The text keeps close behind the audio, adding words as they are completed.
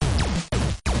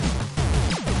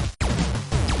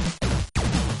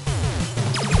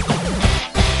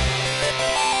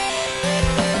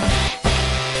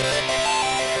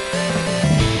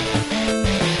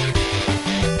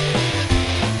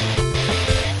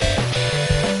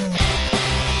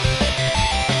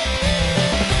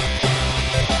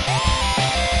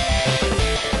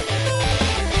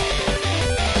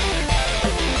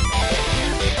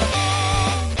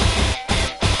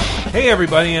Hey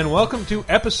everybody, and welcome to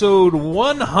episode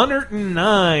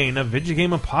 109 of Video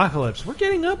Game Apocalypse. We're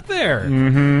getting up there.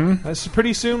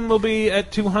 Pretty soon we'll be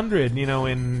at 200,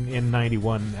 in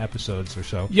 91 episodes or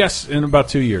so. Yes, in about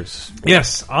 2 years.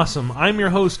 Yes, awesome. I'm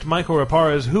your host, Michael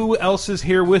Raparez. Who else is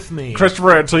here with me?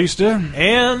 Christopher Antista.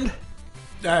 And...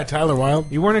 Tyler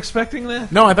Wilde. You weren't expecting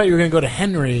that? No, I thought you were going to go to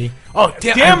Henry. Oh,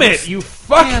 damn it, you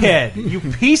fuckhead! You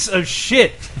piece of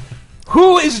shit!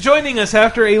 Who is joining us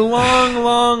after a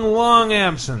long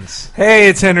absence? Hey,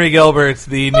 it's Henry Gilbert,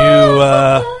 the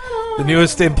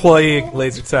newest employee at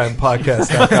LaserTime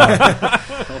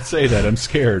Podcast.com. Don't say that. I'm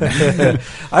scared.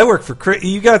 I work for Chris.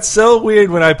 You got so weird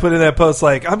when I put in that post,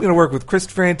 like, I'm going to work with Chris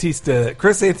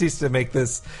Antista to make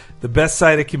this the best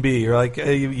site it can be. You're like,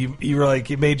 you were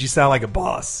like, it made you sound like a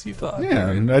boss. You thought, yeah,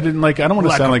 and I didn't like. I don't want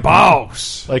to sound like a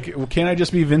boss. Like, can't I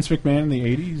just be Vince McMahon in the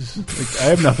 '80s? Like, I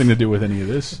have nothing to do with any of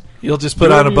this. You'll just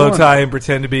put on a bow tie and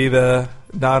pretend to be the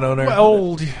non-owner.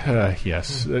 Well,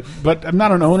 yes, but I'm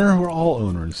not an owner. We're all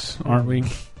owners, aren't we?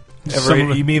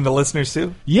 You mean the listeners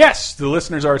too? Yes, the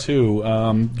listeners are too.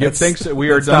 Thanks. We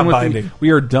are done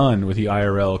with the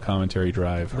IRL commentary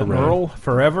drive. Earl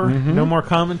forever. No more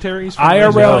commentaries.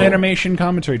 IRL animation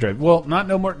commentary drive. Well,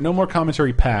 no more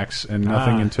commentary packs and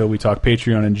nothing until we talk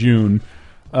Patreon in June.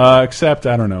 Except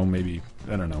I don't know.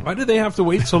 Why do they have to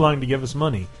wait so long to give us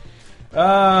money?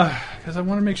 Because I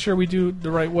want to make sure we do it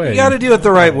the right way. You got to do it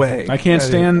the right way. I can't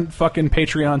stand fucking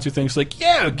Patreons who thinks like,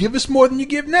 yeah, give us more than you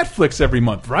give Netflix every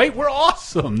month, right? We're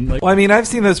awesome. Like, well, I mean, I've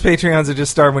seen those Patreons that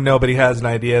just start when nobody has an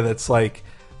idea. That's like,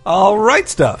 I'll write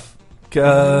stuff.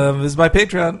 This is my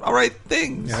Patreon. I'll write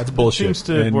things. Yeah, that's bullshit. Seems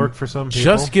to work for some people.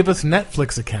 Just give us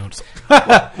Netflix accounts.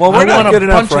 Well, we're not good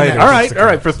enough writers. All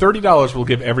right. For $30, we'll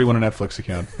give everyone a Netflix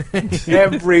account.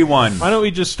 Everyone. Why don't we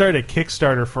just start a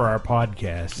Kickstarter for our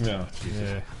podcast?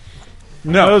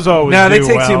 No, those always. No, they do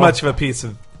take well. too much of a piece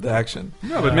of the action.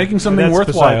 No, but making something that's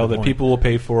worthwhile beside the that point. people will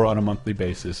pay for on a monthly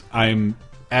basis. I'm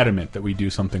adamant that we do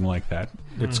something like that.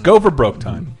 It's go for broke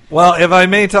time. Well, if I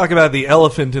may talk about the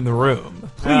elephant in the room.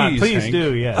 Please Hank.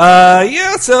 do,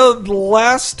 yeah. So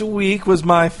last week was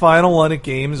my final one at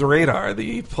Games Radar,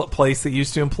 the place that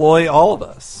used to employ all of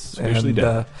us. Especially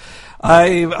Deb.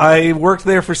 I worked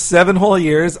there for 7 whole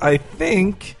years. I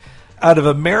think out of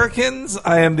Americans,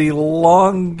 I am the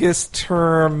longest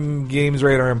term Games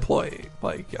Radar employee.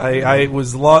 Like I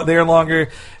was there longer.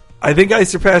 I think I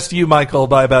surpassed you, Michael,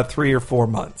 by about 3 or 4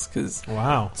 months.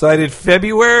 Wow. So I did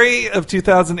February of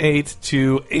 2008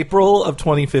 to April of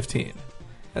 2015.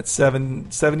 That's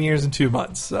 7 years and 2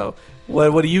 months. So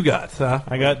what do you got? Huh?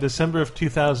 I got December of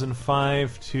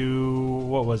 2005 to,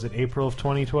 what was it, April of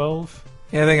 2012?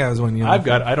 Yeah, I think I was 1 year. I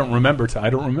don't remember.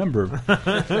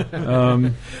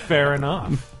 Fair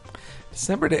enough.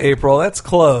 December to April. That's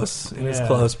close. It is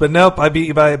close. But nope, I beat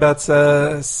you by about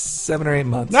 7 or 8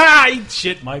 months. Eat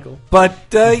shit, Michael. But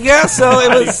yeah, so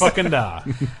it was fucking da.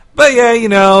 But yeah,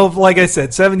 like I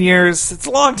said, 7 years. It's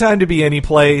a long time to be any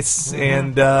place,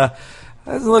 and I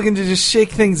was looking to just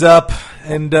shake things up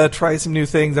and try some new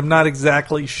things. I'm not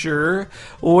exactly sure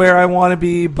where I want to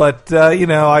be, but I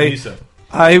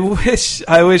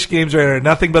wish Games Radar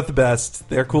nothing but the best.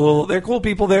 They're cool. They're cool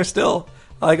people there still.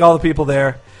 I like all the people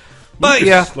there. But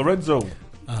Lucas, Lorenzo,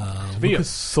 Lucas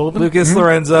Sullivan, Lucas,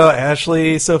 Lorenzo,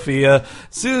 Ashley, Sophia,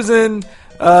 Susan,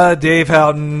 Dave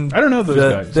Houghton. I don't know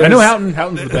those guys. I know Houghton.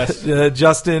 Houghton's the best.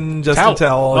 Justin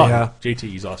Towell. Oh, yeah,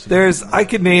 JT, awesome. I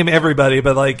could name everybody,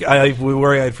 but I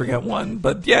worry I'd forget one.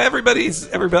 But yeah, everybody.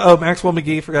 Oh, Maxwell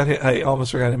McGee, I almost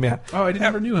forgot him. Yeah. Oh, I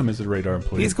never knew him as a Radar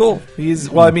employee. He's cool.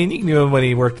 I mean, you knew him when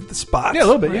he worked at the Spot. Yeah, a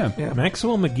little bit. Yeah.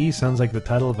 Maxwell McGee sounds like the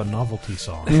title of a novelty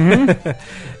song.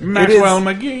 Maxwell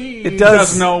McGee. It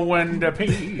does know when to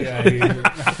pee.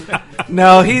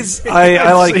 No, he's.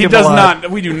 I like him. He does not.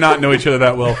 We do not know each other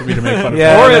that well for me to make fun of.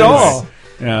 Yeah, or at all.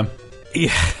 Yeah.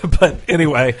 Yeah, but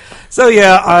anyway, so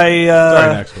yeah, Sorry,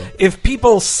 Maxwell. If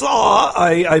people saw,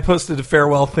 I posted a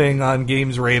farewell thing on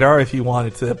Games Radar. If you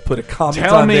wanted to put a comment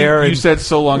Tell on me there, you said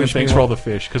so long and thanks for all the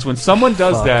fish. Because when someone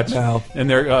does Fuck, that no. and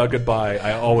they're goodbye,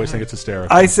 I always think it's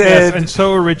hysterical. I said, Yes, and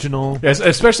so original. Yes,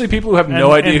 especially people who have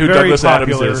no idea who very Douglas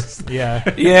popular. Adams is.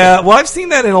 Yeah. yeah. Well, I've seen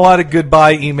that in a lot of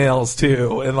goodbye emails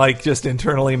too, and like just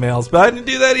internal emails. But I didn't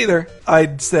do that either.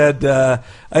 I said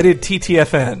I did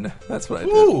TTFN. That's what I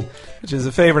did. Ooh. Which is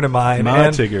a favorite of mine.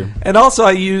 Tigger. And also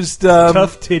I used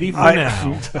Tough titty for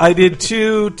now. I did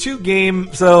two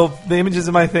game. So the images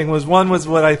of my thing one was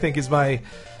what I think is one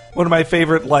of my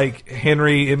favorite like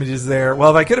Henry images there.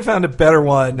 Well, if I could have found a better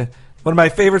one, One of my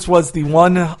favorites was the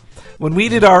one when we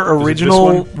did our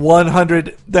original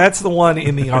 100. That's the one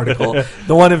in the article.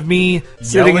 The one of me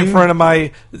sitting in front of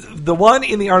my. The one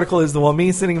in the article is the one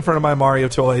me sitting in front of my Mario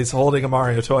toys, holding a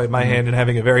Mario toy in my hand and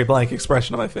having a very blank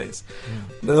expression on my face.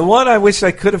 The one I wish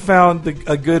I could have found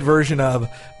a good version of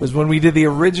was when we did the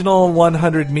original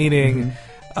 100 meeting.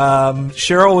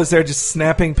 Cheryl was there just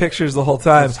snapping pictures the whole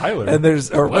time. That's Tyler. And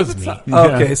there's or was me.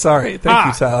 Okay, sorry. Thank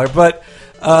you, Tyler. But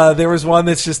there was one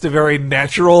that's just a very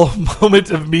natural moment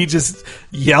of me just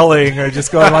yelling or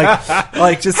just going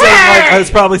like just saying like I was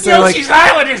probably saying like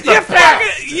Islanders,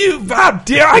 how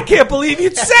dare I can't believe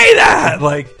you'd say that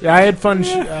like Yeah, I had fun.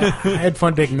 I had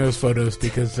fun taking those photos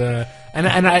because, and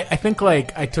I think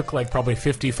like I took like probably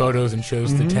 50 photos and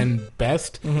chose the 10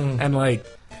 best, and like.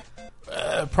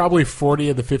 Probably 40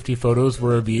 of the 50 photos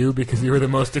were of you because you were the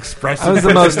most expressive. I was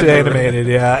the most animated,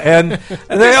 yeah, and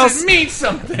they also means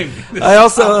something. I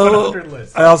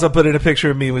also put in a picture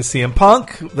of me with CM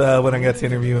Punk when I got to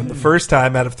interview him the first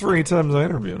time out of 3 times I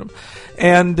interviewed him,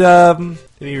 and Did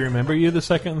he remember you the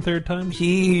second and third times?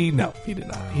 he did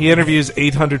not. He interviews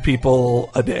 800 people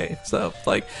a day, so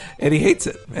like, and he hates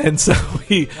it, and so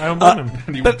he. I don't blame him.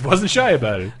 And he wasn't shy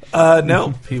about it.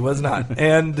 No, he was not,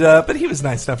 and but he was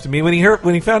nice enough to me when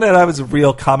he found out I was a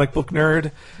real comic book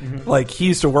nerd. Like he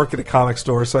used to work at a comic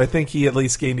store, so I think he at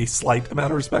least gained a slight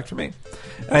amount of respect for me.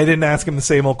 And I didn't ask him the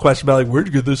same old question about like, where'd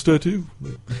you get this tattoo?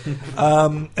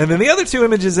 And then the other 2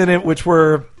 images in it, which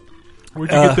were. Where'd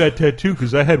you get that tattoo?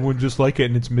 Because I had one just like it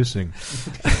and it's missing.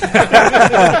 But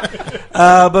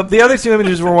the other 2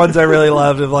 images were ones I really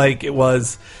loved. Of like it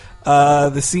was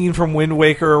the scene from Wind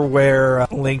Waker where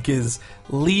Link is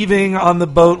leaving on the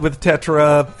boat with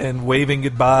Tetra and waving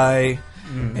goodbye.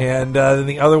 And then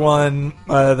the other one,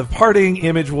 the parting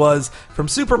image was from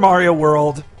Super Mario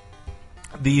World.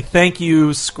 The thank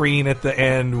you screen at the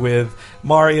end with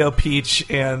Mario, Peach,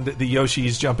 and the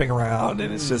Yoshis jumping around.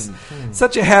 And it's just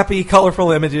such a happy,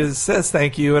 colorful images. Says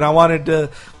thank you. And I wanted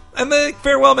to... And the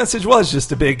farewell message was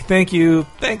just a big thank you.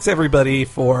 Thanks, everybody,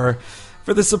 for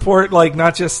the support. Like,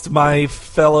 not just my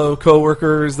fellow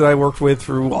coworkers that I worked with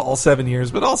through all 7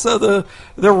 years, but also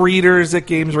the readers at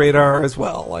Games Radar as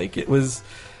well. Like, it was...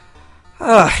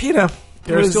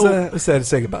 It was sad to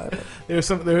say goodbye. There's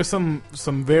some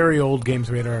very old Games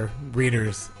Radar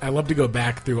readers. I love to go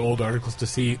back through old articles to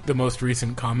see the most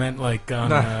recent comment, like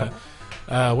on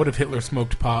what if Hitler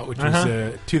smoked pot, which was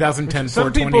a 2010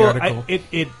 420 article.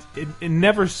 It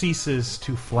never ceases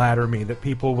to flatter me that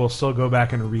people will still go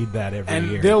back and read that every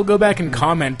year. And they'll go back and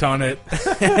comment on it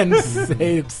and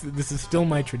say this is still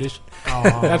my tradition.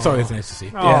 That's always nice to see.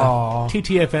 Yeah.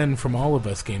 TTFN from all of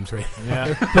us, Games Radar.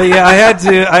 Yeah. But yeah, I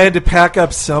had to pack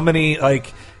up so many,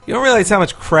 like, you don't realize how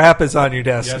much crap is on your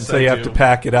desk until you have to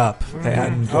pack it up.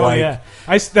 And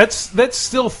that's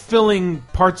still filling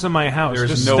parts of my house. There's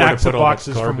just nowhere to stacks put of all that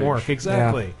boxes from garbage. work.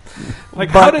 Exactly. Yeah.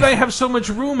 Like, how did I have so much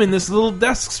room in this little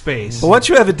desk space? But once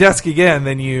you have a desk again,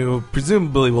 then you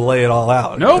presumably will lay it all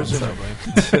out. Nope.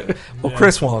 Well,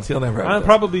 Chris won't. He'll never have a I'll desk.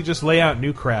 probably just lay out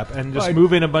new crap and just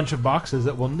move in a bunch of boxes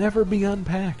that will never be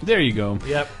unpacked. There you go.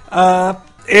 Yep.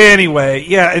 Anyway,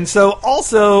 yeah, and so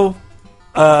also,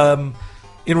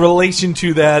 in relation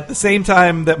to that, the same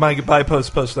time that my goodbye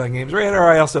post posted on Games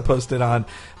Radar, I also posted on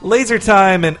Laser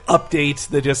Time an update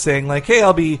that just saying like, hey,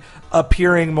 I'll be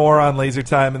appearing more on Laser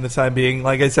Time in the time being.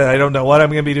 Like I said, I don't know what I'm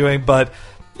going to be doing, but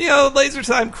you know, Laser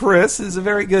Time Chris is a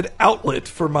very good outlet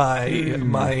for my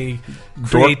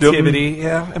creativity,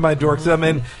 and my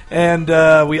dorkdom,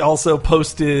 and we also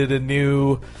posted a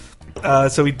new.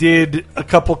 So we did a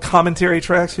couple commentary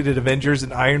tracks. We did Avengers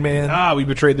and Iron Man. We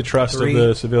betrayed the trust 3. of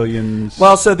the civilians.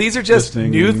 Well, so these are just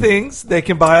listening new and- things they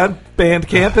can buy on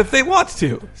Bandcamp if they want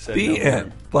to. Said The no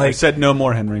end. more. I Like, said no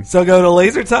more, Henry. so go to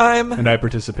lasertime. And I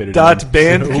participated. Dot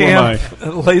in it. So who am I?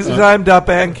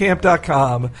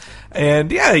 lasertime.bandcamp.com,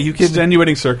 and yeah, you can.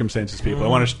 Extenuating circumstances, people. I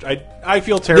want to. I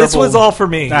feel terrible. This was all for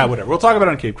me. Whatever. We'll talk about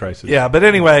it on Cape Crisis. Yeah, but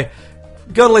anyway,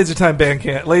 go to Lasertime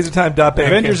Bandcamp. Lasertime.bandcamp.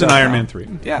 Avengers and Iron Man 3.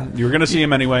 Yeah. You were going to see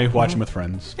him anyway. Watch him with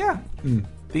friends. Yeah.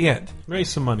 The end. Raise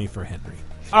some money for Henry.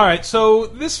 All right, so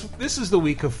this is the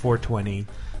week of 420.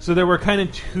 So there were kind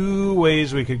of 2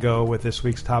 ways we could go with this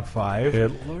week's top 5.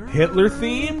 Hitler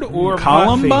themed or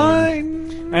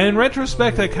Columbine. And in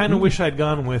retrospect, I kind of wish I'd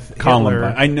gone with Columbine.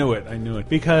 Hitler. I knew it.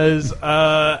 Because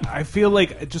I feel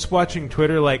like just watching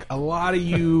Twitter, like a lot of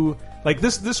you, like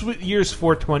this year's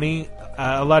 420,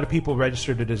 a lot of people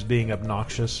registered it as being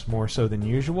obnoxious more so than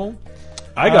usual.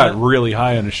 I got really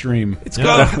high on a stream. It's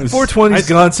gone. 420's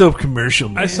gone so commercial,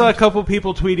 man. I saw a couple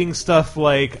people tweeting stuff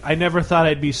like, I never thought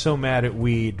I'd be so mad at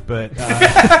weed, but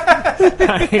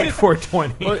I hate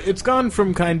 420. Well, it's gone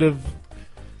from kind of...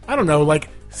 I don't know, like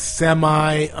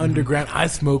semi-underground, I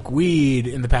smoke weed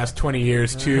in the past 20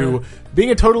 years, to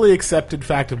being a totally accepted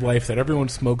fact of life that everyone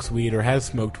smokes weed or has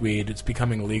smoked weed. It's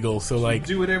becoming legal. So, like,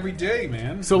 do it every day,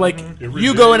 man. So, like,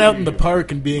 you going out in the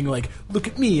park and being like, look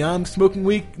at me, I'm smoking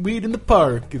weed in the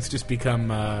park. It's just become,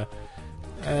 well,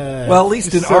 at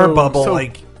least in our bubble,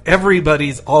 like,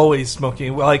 everybody's always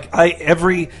smoking. Like, I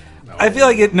feel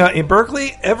like in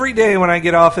Berkeley, every day when I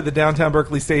get off at the downtown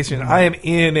Berkeley station, I am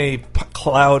in a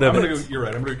cloud of it. You're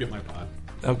right. I'm going to get my pot.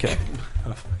 Okay.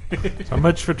 So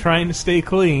much for trying to stay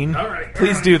clean. All right.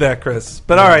 Please do that, Chris.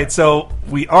 But all right, so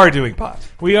we are doing pot.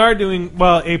 We are doing,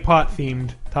 well, a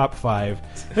pot-themed top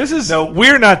 5. This is... No,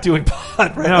 we're not doing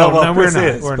pot right now. No, we're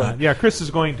not. We're not. Yeah, Chris is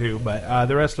going to, but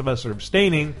the rest of us are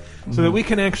abstaining so that we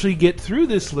can actually get through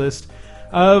this list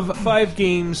of 5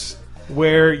 games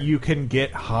where you can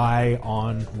get high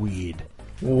on weed.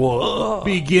 Whoa.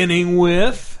 Beginning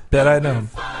with... Bet I know.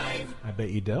 I bet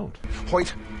you don't.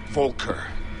 Hoyt Volker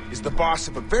is the boss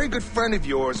of a very good friend of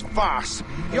yours, Voss.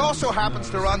 He also happens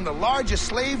to run the largest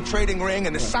slave trading ring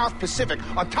in the South Pacific.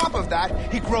 On top of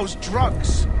that, he grows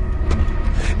drugs.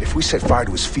 If we set fire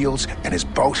to his fields and his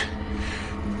boat,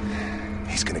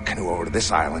 he's gonna canoe over to this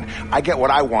island. I get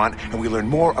what I want, and we learn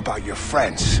more about your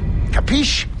friends.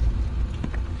 Capiche?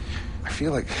 I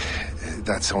feel like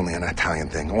that's only an Italian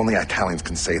thing. Only Italians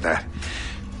can say that.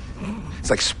 It's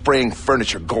like spraying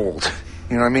furniture gold.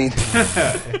 You know what I mean?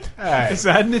 Is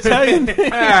that an Italian thing?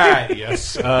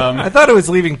 Yes. I thought it was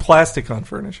leaving plastic on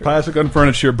furniture. Plastic on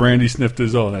furniture, brandy sniffed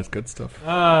is all. That's good stuff.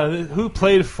 Who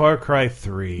played Far Cry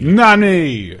 3?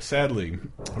 Nani! Sadly.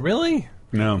 Really?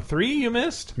 No. 3 you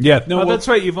missed? Yeah. No, Oh, that's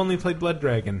right. You've only played Blood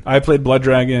Dragon. I played Blood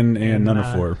Dragon and none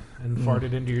of 4. And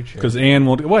farted into your chair. Because Anne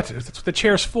will... What? That's what the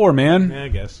chair's for, man. Yeah, I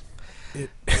guess.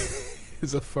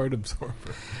 is a fart absorber.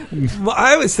 Well,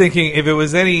 I was thinking if it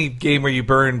was any game where you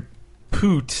burn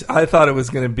poot, I thought it was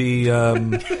going to be...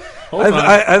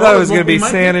 I thought it was going to be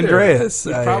San Andreas.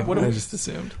 I just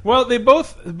assumed. Well, they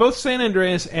both San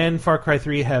Andreas and Far Cry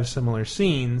 3 have similar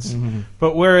scenes,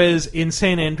 but whereas in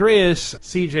San Andreas,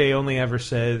 CJ only ever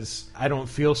says, "I don't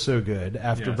feel so good"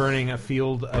 after burning a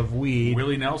field of weed.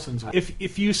 Willie Nelson's.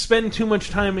 If you spend too much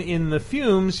time in the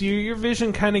fumes, your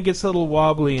vision kind of gets a little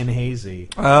wobbly and hazy.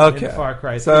 Okay. In Far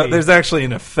Cry 3. So there's actually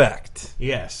an effect.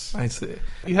 Yes. I see.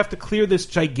 You have to clear this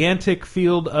gigantic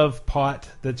field of pot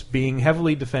that's being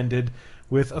heavily defended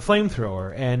with a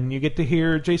flamethrower, and you get to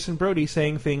hear Jason Brody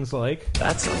saying things like,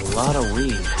 "That's a lot of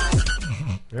weed."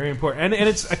 Very important. And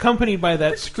it's accompanied by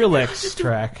that Skrillex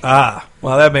track. Ah,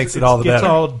 well, that makes it all the better. It's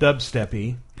all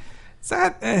dubsteppy.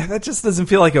 That just doesn't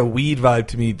feel like a weed vibe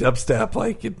to me, dubstep.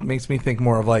 Like, it makes me think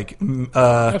more of like...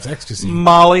 That's ecstasy.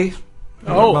 Molly.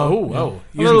 Oh.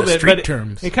 A little bit, street but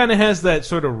terms. it kind of has that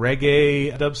sort of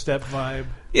reggae dubstep vibe.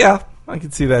 Yeah, I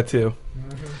can see that too.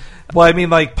 Well, I mean,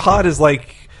 like, pot is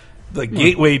like the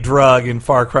gateway drug in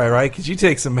Far Cry, right? Because you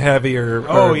take some heavier...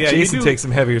 Jason takes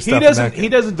some heavier stuff. He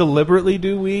doesn't deliberately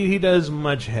do weed. He does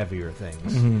much heavier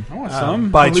things. I want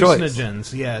some. By choice.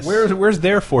 Hallucinogens, yes. Where's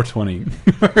their 420?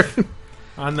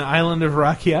 On the island of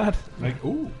Rakyat? Like,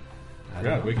 ooh.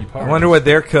 Yeah, I wonder what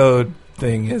their code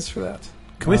thing is for that.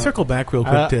 Can we circle back real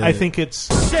quick to... I think it's...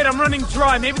 Shit, I'm running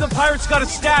dry. Maybe the pirates got a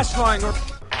stash lying.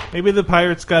 Maybe the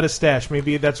pirates got a stash.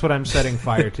 Maybe that's what I'm setting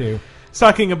fire to. It's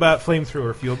talking about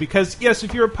flamethrower fuel. Because, yes,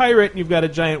 if you're a pirate and you've got a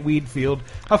giant weed field,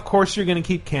 of course you're going to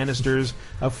keep canisters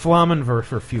of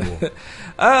Flammenwerfer fuel.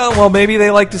 Well, maybe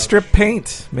they like to strip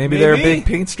paint. Maybe they're big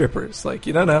paint strippers. Like,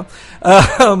 you don't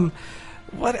know.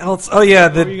 What else? Oh, yeah.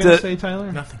 What were you going to say,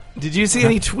 Tyler? Nothing. Did you see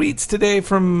any tweets today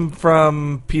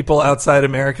from people outside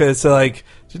America? It's like,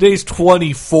 today's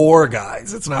 24,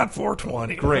 guys. It's not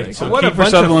 420. Great. So what a Kiefer bunch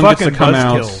of Sutherland gets to fucking come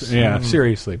out. buzzkills. Yeah,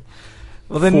 seriously.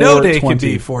 Well, then no day could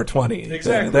 420. be 420.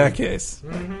 Exactly. In that case.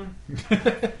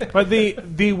 But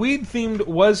the weed themed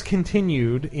was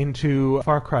continued into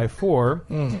Far Cry 4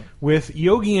 with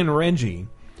Yogi and Reggie.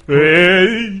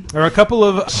 There are a couple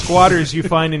of squatters you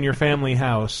find in your family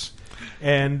house,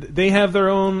 and they have their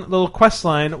own little quest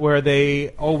line where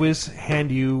they always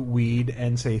hand you weed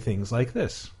and say things like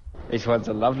this. This one's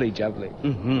a lovely jubbly.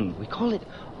 We call it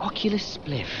Oculus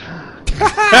Spliff.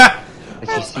 As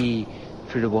you see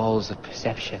through the walls of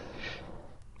perception.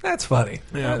 That's funny.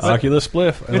 Yeah, Oculus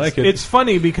Spliff. I like it. It's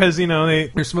funny because, you know,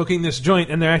 they're smoking this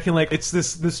joint and they're acting like it's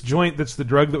this joint that's the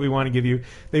drug that we want to give you.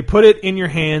 They put it in your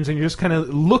hands and you're just kind of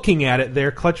looking at it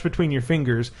there, clutched between your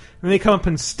fingers. And they come up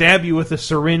and stab you with a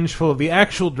syringe full of the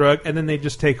actual drug, and then they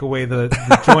just take away the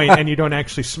joint and you don't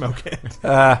actually smoke it.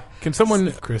 Can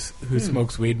someone, Chris, who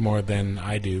smokes weed more than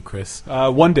I do, Chris,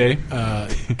 one day.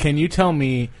 can you tell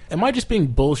me, am I just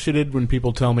being bullshitted when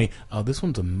people tell me, oh, this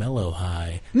one's a mellow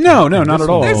high? No, not at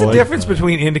all. There's a difference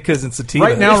between indicas and sativas.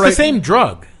 Right now, It's the same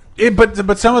drug.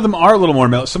 But some of them are a little more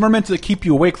mellow. Some are meant to keep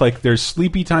you awake. Like there's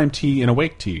sleepy time tea and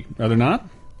awake tea. Are there not?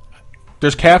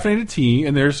 There's caffeinated tea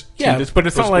and there's tea but it's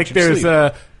supposed not to like put you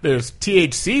to sleep. there's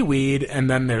THC weed and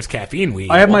then there's caffeine weed.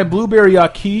 I have my blueberry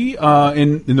yaki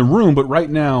in the room, but right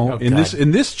now in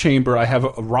this chamber I have a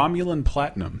Romulan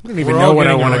platinum. I don't even know what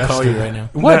I want to call you right now.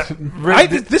 What?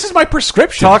 This is my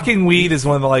prescription. Talking weed is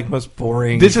one of the most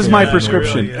boring. This is my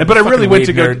prescription, really is. but I really went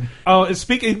to go. Oh,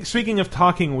 speaking of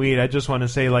talking weed, I just want to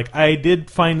say, I did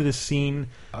find this scene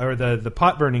or the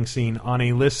pot burning scene on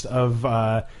a list of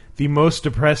the most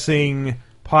depressing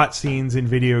pot scenes in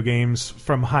video games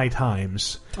from High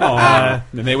Times. And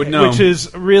they would know, which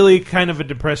is really kind of a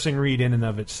depressing read in and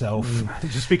of itself,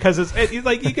 just because it's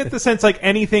like you get the sense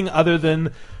anything other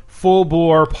than full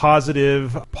bore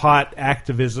positive pot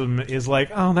activism is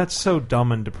that's so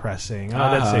dumb and depressing.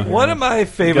 That's one of my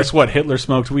favorite. Guess what? Hitler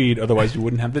smoked weed, otherwise you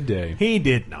wouldn't have the day. He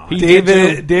did not.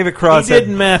 David Cross. He did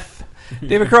meth.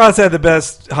 David Cross had the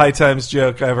best High Times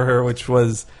joke I ever heard, which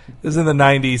was in the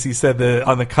 90s. He said that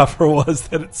on the cover was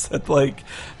that it said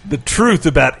the truth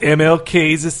about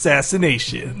MLK's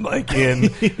assassination,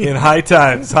 in High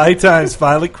Times. High Times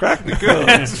finally cracked the code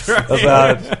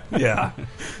about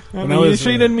You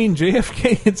sure you didn't mean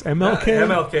JFK? It's MLK.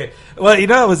 MLK. Well, it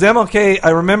was MLK. I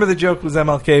remember the joke was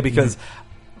MLK because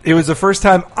it was the first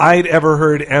time I'd ever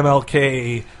heard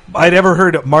MLK. I'd ever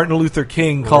heard Martin Luther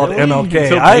King called MLK.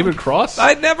 David Cross?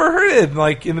 I'd never heard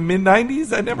it. In the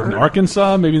mid-90s, I'd never heard it.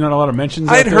 Arkansas, maybe not a lot of mentions.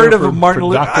 I'd heard of Martin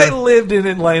Luther. I lived in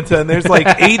Atlanta, and there's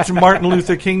 8 Martin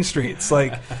Luther King streets.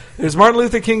 There's Martin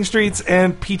Luther King streets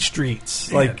and Peach streets.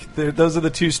 Those are the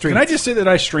 2 streets. Can I just say that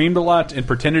I streamed a lot and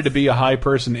pretended to be a high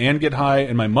person and get high,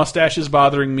 and my mustache is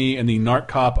bothering me, and the narc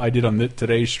cop I did on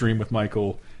today's stream with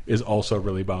Michael is also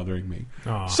really bothering me.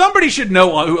 Aww. Somebody should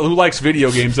know who likes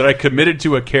video games that I committed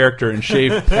to a character and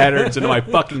shaved patterns into my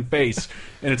fucking face,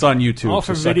 and it's on YouTube. All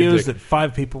for videos that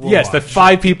 5 people will watch. Yes, that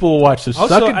 5 people will watch. So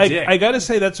also, suck a dick. I got to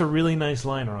say that's a really nice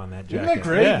liner on that jacket. Isn't that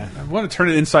great? Yeah. I want to turn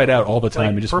it inside out all the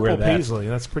time and just wear that. Purple Paisley.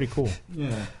 That's pretty cool.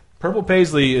 Yeah, Purple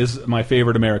Paisley is my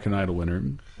favorite American Idol winner.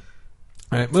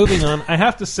 All right, moving on. I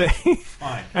have to say,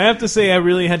 I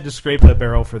really had to scrape the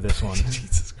barrel for this one.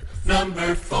 Jesus Christ.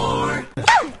 Number 4.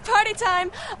 Party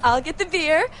time! I'll get the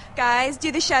beer. Guys,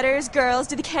 do the shutters. Girls,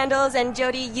 do the candles. And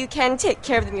Jody, you can take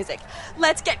care of the music.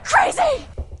 Let's get crazy!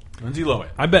 Lindsay Lohan.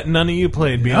 I bet none of you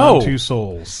played Beyond Two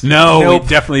Souls. No, we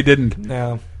definitely didn't.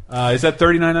 No. Is that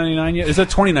 $39.99 yet? Is that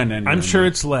 $29.99? I'm sure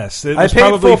it's less. It I was paid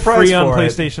probably full price free on for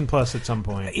it. PlayStation Plus at some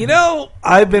point.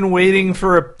 I've been waiting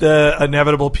for the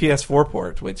inevitable PS4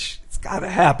 port, which it's got to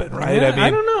happen, right? Yeah, I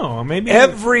don't know. Maybe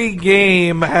every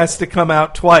game has to come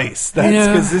out twice. That's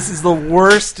because this is the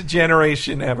worst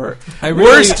generation ever.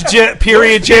 Worst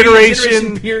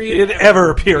generation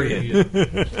ever.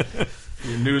 Period.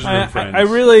 Newsroom friends. I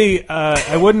really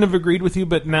I wouldn't have agreed with you,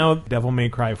 but now Devil May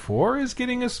Cry 4 is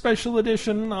getting a special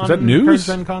edition on that news?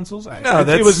 current-gen consoles. No,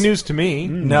 it was news to me.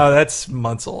 No, that's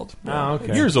months old. Oh,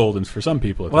 okay. Years old for some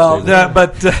people. Well,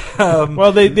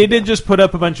 well, they did just put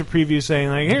up a bunch of previews saying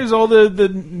here's all the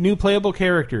new playable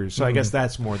characters. So I guess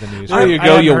that's more than news. There you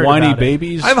go, you whiny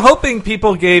babies. I'm hoping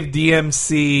people gave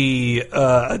DMC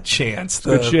a chance.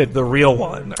 Good shit. The real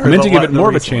one. I meant to give it more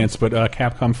of a chance, but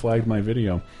Capcom flagged my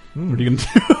video. What are you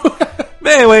gonna do?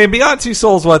 Anyway, Beyond Two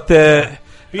Souls. Beyond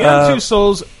Two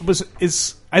Souls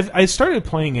is. I started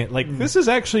playing it. This is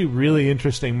actually really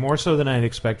interesting, more so than I'd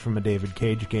expect from a David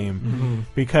Cage game,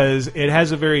 because it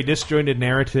has a very disjointed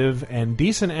narrative and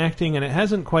decent acting, and it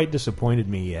hasn't quite disappointed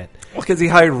me yet. Well, because he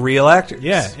hired real actors.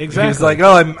 Yeah, exactly. He's like,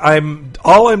 I'm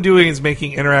all I'm doing is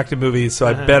making interactive movies, so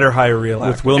I better hire real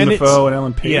actors. With Willem Dafoe and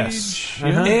Ellen Page. Yes.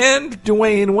 And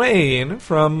Dwayne Wayne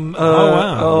from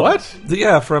what?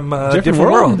 From Different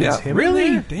World. Yeah,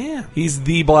 really? Damn. He's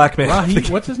the black man.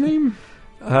 What's his name?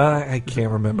 I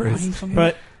can't remember his.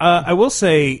 But I will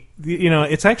say,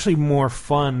 it's actually more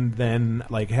fun than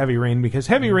Heavy Rain, because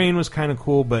Heavy Rain was kind of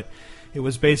cool, but it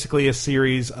was basically a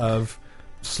series of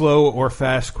slow or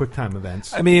fast QuickTime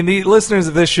events. I mean, the listeners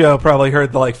of this show probably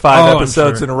heard the 5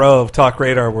 episodes in a row of Talk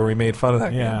Radar where we made fun of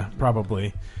that. Yeah,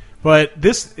 probably. But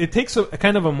it takes a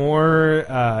kind of a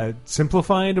more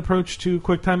simplified approach to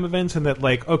QuickTime events, and that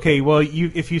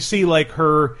if you see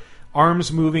her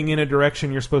arms moving in a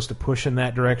direction, you're supposed to push in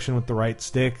that direction with the right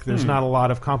stick. There's not a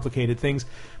lot of complicated things.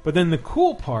 But then the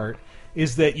cool part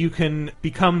is that you can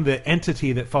become the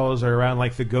entity that follows her around,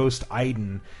 like the ghost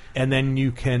Aiden, and then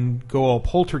you can go all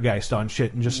poltergeist on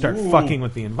shit and just start fucking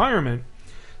with the environment.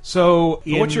 So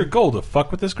what's your goal? To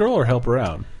fuck with this girl or help her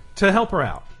out? To help her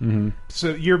out. Mm-hmm.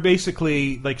 So you're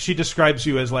basically, she describes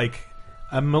you as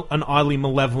an oddly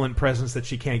malevolent presence that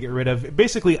she can't get rid of.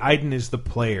 Basically, Aiden is the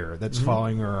player that's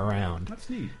following her around. That's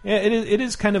neat. Yeah, it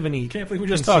is kind of a neat. Can't believe we're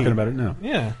just talking about it now.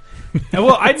 Yeah.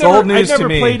 Well, I'd never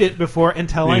played it before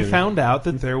until I found out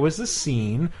that there was a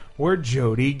scene where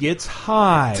Jodie gets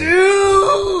high.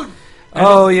 Dude!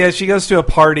 Oh, yeah, she goes to a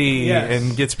party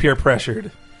and gets peer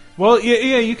pressured. Well,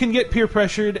 yeah, you can get peer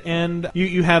pressured, and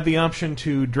you have the option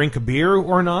to drink a beer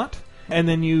or not. And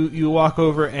then you walk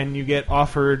over and you get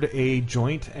offered a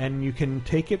joint, and you can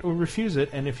take it or refuse it.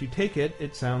 And if you take it,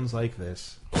 it sounds like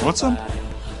this. Want some?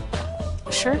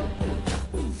 Sure.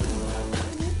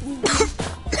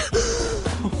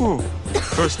 Oh,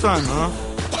 first time, huh?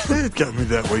 It got me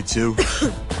that way, too.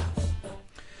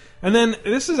 And then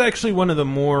this is actually one of the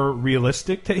more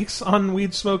realistic takes on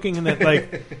weed smoking, in that,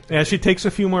 like, yeah, she takes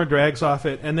a few more drags off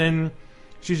it, and then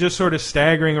she's just sort of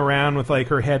staggering around with, like,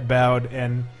 her head bowed,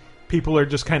 and people are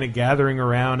just kind of gathering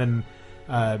around and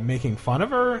making fun of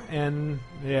her. And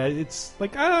yeah, it's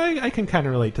like I can kind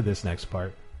of relate to this next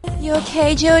part. You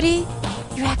okay, Jodie?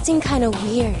 You're acting kind of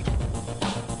weird.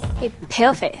 Hey,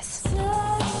 Paleface.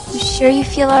 You sure you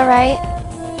feel all right?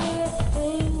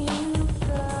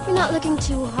 You're not looking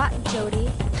too hot, Jodie.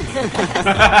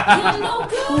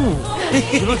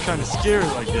 You look kind of scared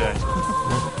like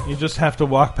that. You just have to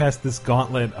walk past this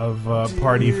gauntlet of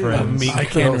party friends. I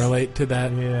can relate to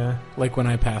that. Yeah. Like when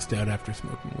I passed out after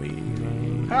smoking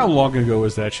weed. How long ago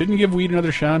was that? Shouldn't you give weed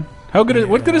another shot?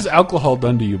 What good has alcohol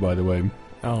done to you, by the way?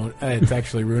 Oh, it's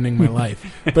actually ruining my life.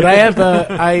 But I have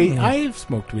I've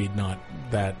smoked weed not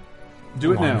that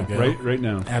Do it now, ago. right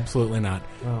now. Absolutely not.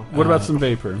 Well, what about some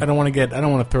vapor? I don't want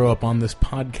to throw up on this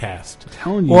podcast. I'm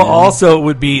telling you. Well, also it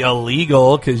would be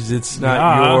illegal because it's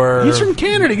not your. He's from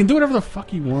Canada. He can do whatever the fuck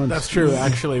he wants. That's true.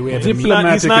 Actually, we have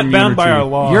he's not bound by our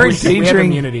law. You're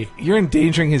immunity. You're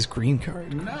endangering his green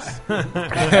card.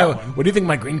 What do you think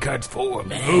my green card's for,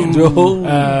 man?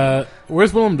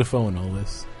 Where's Willem Dafoe in all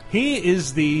this? He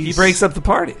breaks up the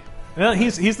party. Well,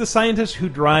 he's the scientist who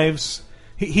drives.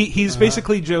 He's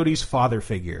basically Jodie's father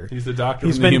figure. He's the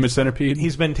doctor from the Human Centipede.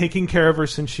 He's been taking care of her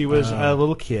since she was a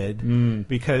little kid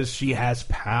because she has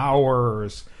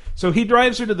powers. So he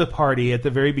drives her to the party at the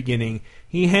very beginning.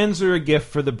 He hands her a gift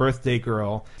for the birthday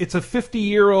girl. It's a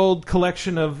 50-year-old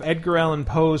collection of Edgar Allan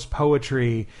Poe's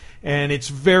poetry, and it's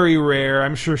very rare.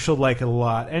 I'm sure she'll like it a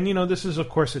lot. And, this is, of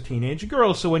course, a teenage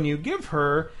girl, so when you give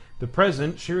her the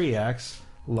present, she reacts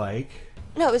like...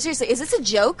 No, seriously, is this a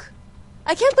joke?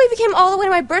 I can't believe you came all the way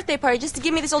to my birthday party just to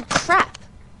give me this old crap.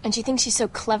 And she thinks she's so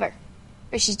clever.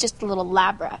 Or she's just a little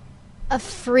lab rat. A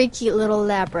freaky little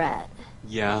lab rat.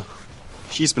 Yeah.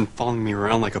 She's been following me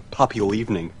around like a puppy all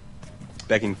evening.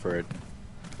 Begging for it.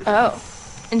 Oh.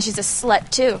 And she's a slut,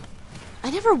 too.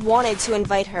 I never wanted to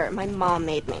invite her. My mom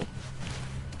made me.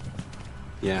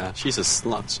 Yeah, she's a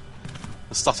slut.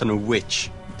 A slut and a witch.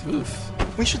 Oof.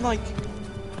 We should,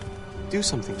 do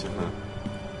something to her.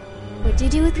 What do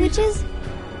you do with witches?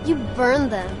 You burn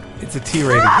them. It's a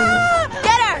T-rated game.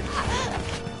 Get her!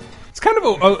 It's kind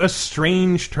of a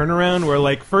strange turnaround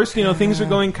where, first, things are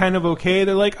going kind of okay.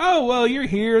 They're like, oh, well, you're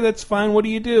here. That's fine. What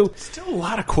do you do? Still a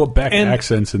lot of Quebec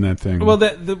accents in that thing. Well,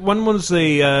 the one was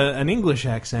an English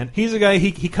accent. He's a guy,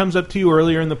 he comes up to you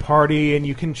earlier in the party, and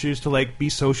you can choose to, be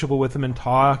sociable with him and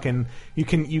talk, and you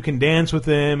can dance with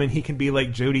him, and he can be,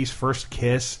 Jodie's first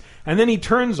kiss. And then he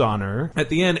turns on her at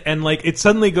the end, and, it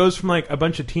suddenly goes from, a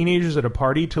bunch of teenagers at a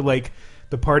party to,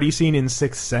 the party scene in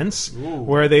Sixth Sense,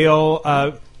 where they all...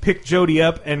 pick Jodie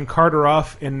up and cart her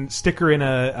off and stick her in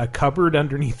a cupboard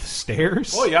underneath the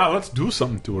stairs. Oh, yeah, let's do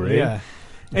something to her, Yeah.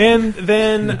 And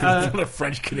then... a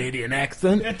French-Canadian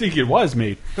accent? I think it was,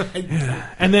 mate.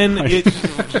 And then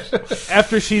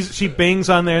after she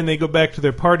bangs on there and they go back to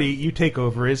their party, you take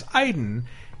over as Aiden.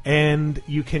 And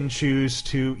you can choose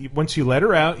to... Once you let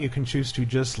her out, you can choose to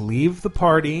just leave the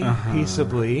party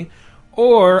peaceably.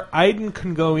 Or Aiden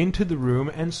can go into the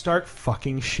room and start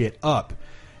fucking shit up.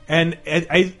 And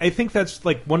I think that's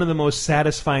one of the most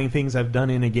satisfying things I've done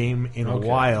in a game in a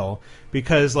while,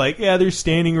 because they're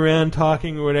standing around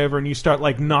talking or whatever, and you start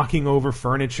knocking over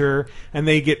furniture, and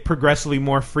they get progressively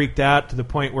more freaked out to the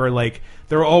point where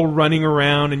they're all running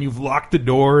around, and you've locked the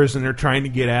doors, and they're trying to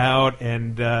get out,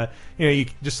 and you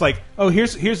just oh,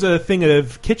 here's a thing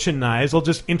of kitchen knives. I'll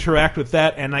just interact with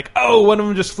that, and oh, one of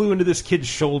them just flew into this kid's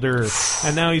shoulder,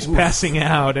 and now he's passing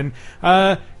out, and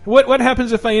what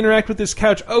happens if I interact with this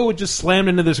couch? Oh, it just slammed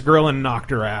into this girl and knocked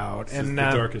her out. This is the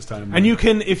darkest time. And you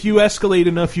can, if you escalate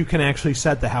enough, you can actually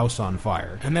set the house on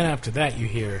fire. And then after that, you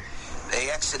hear...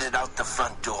 They exited out the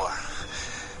front door.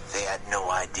 They had no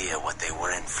idea what they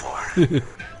were in for.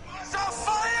 It's a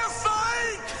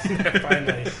firefight!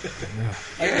 Finally.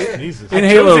 Jesus. In I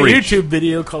Halo chose a Reach. YouTube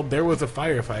video called "There Was a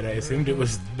Firefight." I assumed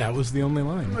that was the only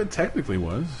line. It technically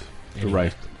was. You're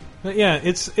right. But yeah,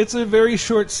 it's a very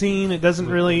short scene. It doesn't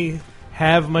really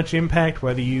have much impact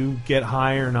whether you get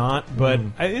high or not, but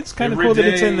it's kind of Every cool that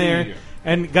it's in day. there.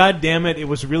 And god damn it, it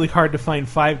was really hard to find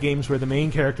 5 games where the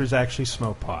main characters actually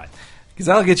smoke pot. Because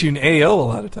that'll get you an AO a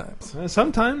lot of times.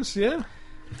 Sometimes, yeah.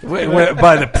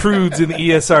 By the prudes in the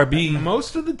ESRB.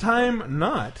 Most of the time,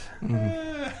 not.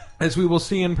 As we will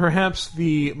see in perhaps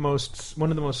one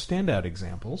of the most standout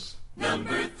examples.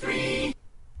 Number 3.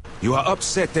 You are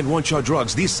upset and want your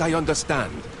drugs. This I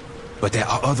understand. But there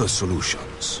are other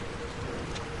solutions.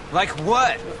 Like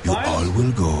what? You all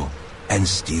will go and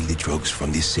steal the drugs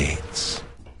from the Saints.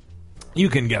 You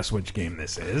can guess which game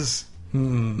this is.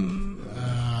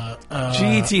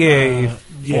 GTA 4.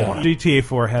 Yeah, GTA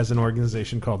 4 has an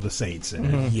organization called the Saints in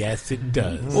it. Yes, it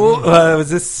does. Well, what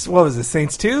was this,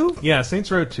 Saints 2? Yeah,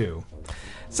 Saints Row 2.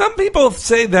 Some people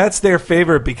say that's their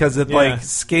favorite because it like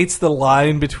skates the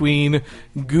line between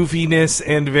goofiness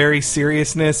and very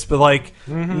seriousness. But like,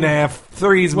 nah,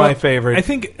 3's my favorite. I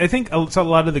think a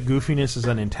lot of the goofiness is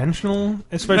unintentional,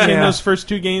 especially in those first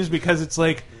 2 games, because it's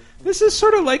like this is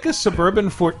sort of like a suburban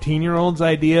 14-year-old's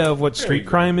idea of what street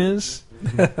crime is.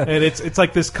 And it's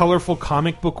like this colorful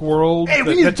comic book world. Hey,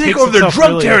 we need to take over their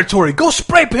drug territory. Go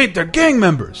spray paint their gang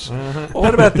members.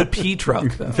 What about the P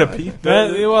truck?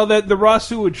 Though? The raw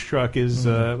sewage truck is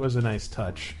was a nice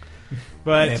touch,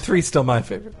 but 3's still my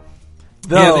favorite.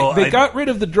 Yeah, they got rid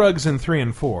of the drugs in 3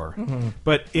 and 4,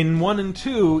 but in 1 and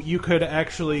 2 you could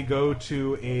actually go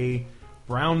to a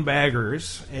brown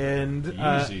baggers and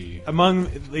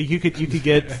you could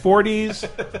get 40s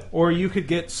or you could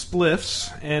get spliffs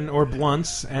or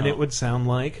blunts, and it would sound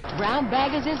like Brown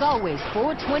baggers is always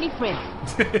 420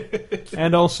 friendly.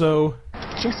 And also,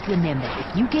 just remember,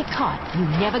 if you get caught, you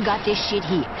never got this shit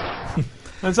here.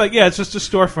 it's like, yeah, it's just a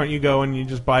storefront. You go and you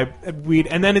just buy weed,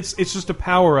 and then it's just a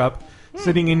power up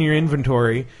sitting in your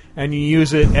inventory, and you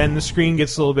use it, and the screen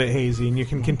gets a little bit hazy, and you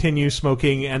can continue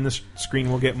smoking, and the screen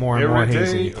will get more and more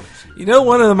hazy. You know,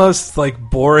 one of the most like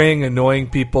boring, annoying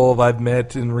people I've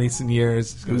met in recent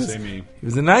years. He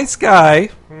was a nice guy.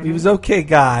 He was okay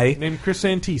guy. Named Chris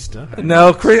Antista.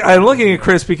 No, Chris, I'm looking at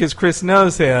Chris because Chris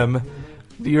knows him.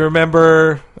 Do you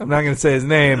remember? I'm not going to say his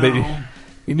name, but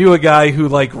you knew a guy who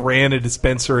like ran a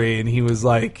dispensary, and he was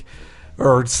like,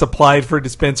 or supplied for a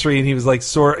dispensary, and he was like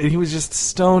and he was just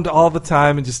stoned all the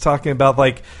time and just talking about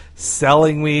like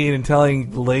selling weed and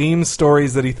telling lame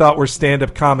stories that he thought were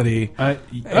stand-up comedy.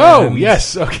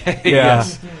 Yes, okay, yeah.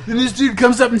 Yes. And this dude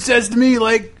comes up and says to me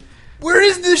like, "Where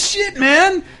is this shit,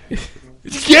 man?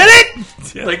 Did you get it?"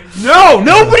 Yeah. Like, no,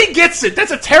 nobody gets it.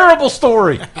 That's a terrible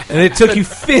story. And it took you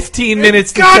 15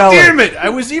 minutes to God tell damn it! I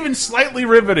was even slightly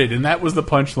riveted, and that was the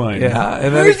punchline. Yeah,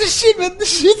 and then where's the shit, man? The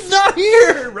shit's not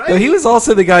here, right? So he was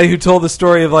also the guy who told the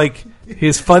story of like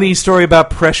his funny story about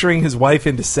pressuring his wife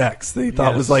into sex that he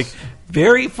thought was like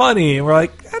very funny, and we're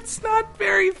like, that's not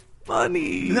very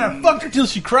funny. And then I fucked her till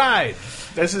she cried.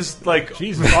 This is like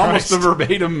almost the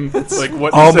verbatim, like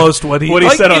what almost he said, what he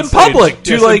said like on in public. stage.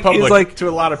 To Yes, like, in public, he's like to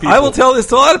a lot of people. I will tell this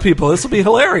to a lot of people. This will be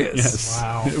hilarious. Yes,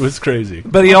 wow, it was crazy.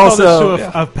 But he I'll also call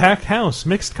this to a packed house,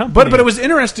 mixed company. But it was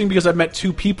interesting because I met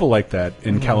 2 people like that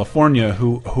in California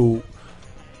who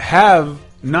have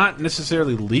not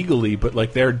necessarily legally, but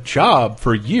like their job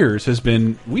for years has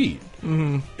been weed.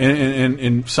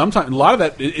 And sometimes a lot of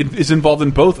that is involved in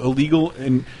both illegal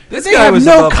and This they guy have was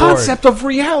no above concept of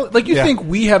reality. Like you think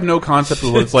we have no concept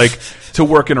of what it's like to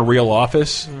work in a real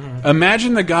office.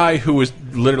 Imagine the guy who was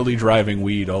literally driving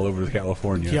weed all over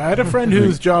California. Yeah, I had a friend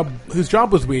whose job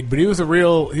was weed, but he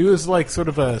was like sort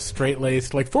of a straight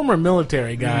laced, like former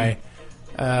military guy,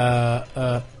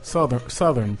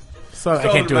 southern. I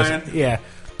can't do man. it. Yeah,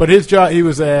 but his job he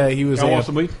was want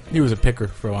some weed? He was a picker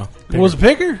for a while. Was a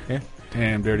picker? Yeah.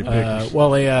 Damn dirty pickers. Well,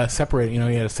 they separate. You know,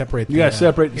 you had to separate. You got to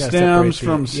separate the stems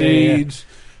from seeds.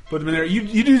 Put them in there.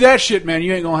 You do that shit, man.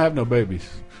 You ain't gonna have no babies.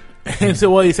 And so,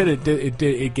 well, he said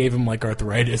it gave him like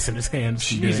arthritis in his hands.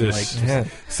 Jesus, doing, like,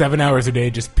 7 hours a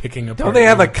day just picking up. Don't they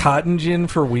have a cotton gin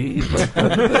for weed?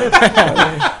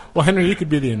 Well, Henry, you could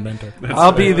be the inventor.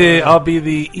 I'll be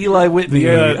the Eli Whitney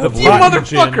of you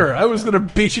motherfucker! I was gonna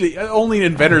beat you. Only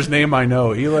inventor's name I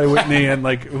know: Eli Whitney and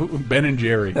like Ben and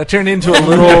Jerry. That turned into a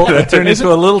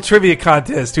little trivia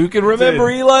contest. Who can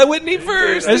remember Eli Whitney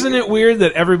first? Isn't it weird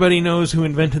that everybody knows who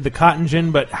invented the cotton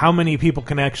gin, but how many people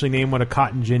can actually name what a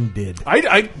cotton gin did?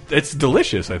 It's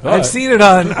delicious. I thought I've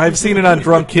seen it on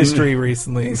Drunk History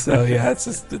recently. So yeah,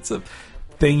 it's a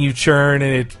thing you churn,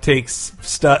 and it takes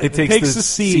stuff. It takes the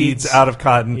seeds out of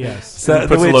cotton. Yes, so, and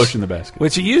puts the lotion in the basket.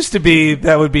 Which it used to be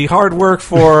that would be hard work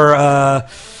for an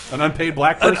unpaid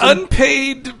black person, an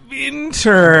unpaid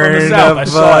intern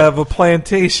of a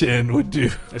plantation would do.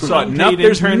 I saw it.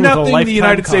 There's nothing the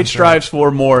United States strives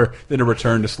for more than a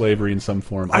return to slavery in some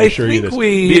form. I assure you this.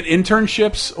 Be it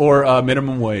internships or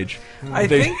minimum wage. I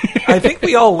think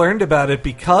we all learned about it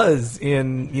because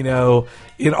in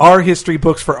our history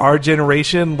books for our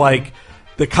generation, like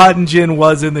the cotton gin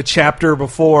was in the chapter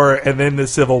before, and then the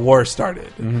Civil War started.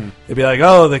 Mm-hmm. It'd be like,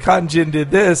 oh, the cotton gin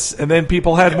did this, and then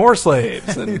people had more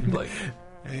slaves, and like.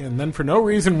 And then, for no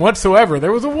reason whatsoever,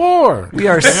 there was a war. We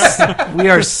are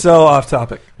so off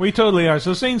topic. We totally are.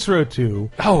 So Saints Row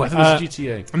 2. Oh, I thought it was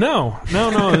GTA. No,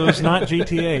 it was not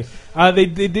GTA. They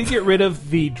did get rid of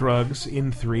the drugs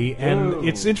in 3, and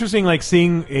it's interesting, like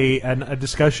seeing a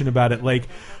discussion about it. Like,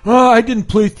 I didn't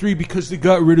play 3 because they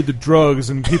got rid of the drugs,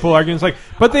 and people arguing it's like,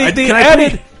 but they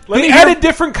added. They added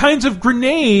different kinds of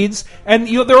grenades, and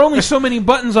there are only so many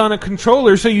buttons on a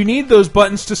controller, so you need those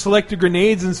buttons to select the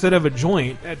grenades instead of a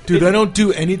joint. Dude, I don't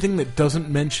do anything that doesn't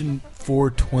mention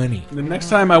 420. The next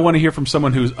time I want to hear from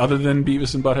someone who's other than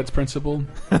Beavis and Butthead's principal,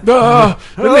 and they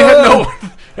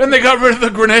got rid of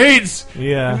the grenades.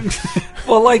 Yeah.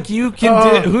 Well, like you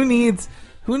can.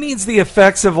 Who needs the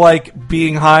effects of like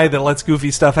being high that lets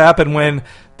goofy stuff happen when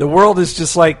the world is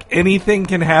just like anything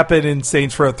can happen in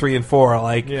Saints Row 3 and 4.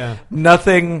 Like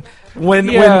nothing. When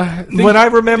I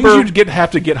remember, you'd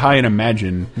have to get high and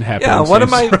imagine happen. Yeah, one of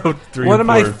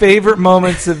my favorite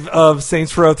moments of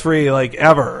Saints Row 3 like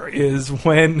ever is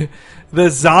when the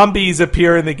zombies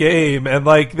appear in the game, and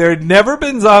like there had never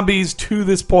been zombies to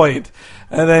this point,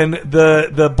 and then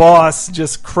the boss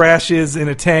just crashes in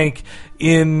a tank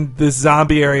in this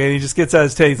zombie area, and he just gets out of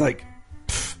his tank. He's like,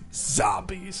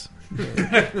 zombies.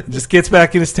 Just gets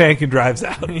back in his tank and drives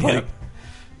out. Like,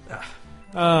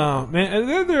 oh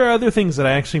man, there are other things that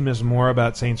I actually miss more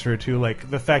about Saints Row 2,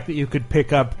 like the fact that you could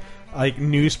pick up like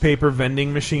newspaper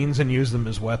vending machines and use them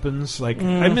as weapons. Like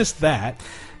I missed that.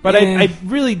 But I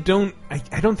really don't.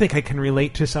 I don't think I can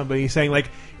relate to somebody saying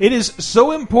like it is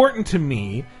so important to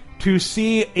me to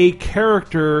see a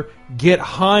character get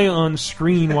high on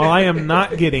screen while I am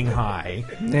not getting high,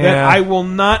 that I will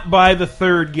not buy the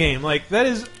third game. Like, that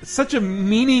is such a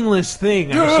meaningless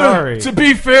thing. I'm sorry. To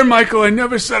be fair, Michael, I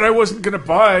never said I wasn't going to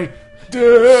buy.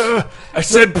 I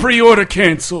said pre-order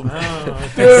canceled.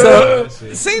 So,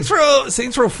 Saints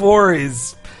Row 4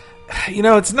 is,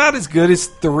 it's not as good as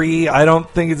 3. I don't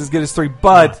think it's as good as 3,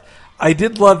 but I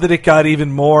did love that it got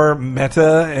even more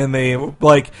meta, and they,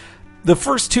 like... The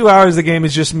first 2 hours of the game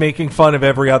is just making fun of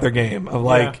every other game of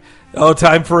like,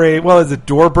 time for is it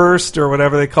door burst or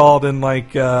whatever they called in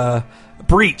like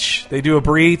breach. They do a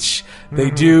breach.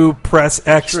 They do press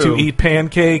X to eat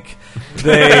pancake.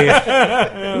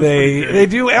 They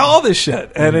do all this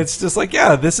shit, and it's just like,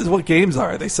 this is what games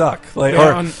are. They suck. Like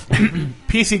on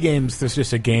PC games, there's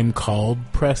just a game called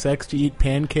Press X to Eat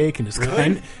Pancake, and it's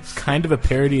kind of a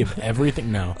parody of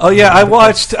everything. No. Oh yeah, I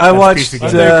watched.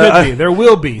 There could be. There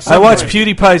will be. I watched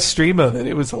PewDiePie's stream of it.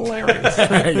 It was hilarious.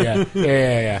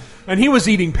 Yeah. And he was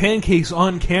eating pancakes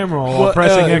on camera while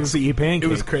pressing X to eat pancakes. It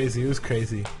was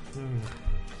crazy.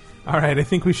 All right, I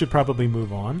think we should probably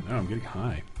move on. Oh, I'm getting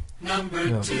high.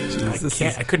 Number 2.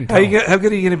 I couldn't tell. How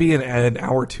good are you going to be in an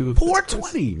hour or two?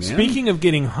 420, man. Speaking of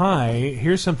getting high,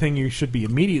 here's something you should be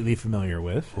immediately familiar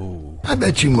with. Ooh. I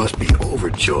bet you must be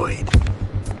overjoyed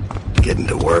getting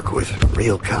to work with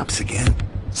real cops again.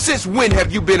 Since when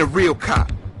have you been a real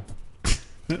cop?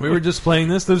 We were just playing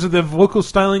this. Those are the vocal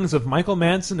stylings of Michael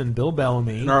Madsen and Bill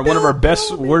Bellamy. One of our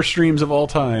best, worst streams of all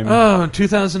time. Oh,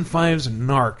 2005's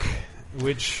Narc.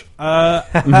 Which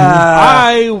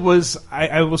I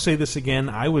will say this again.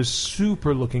 I was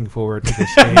super looking forward to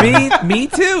this game. Me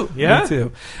too. Yeah, me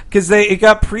too. Because it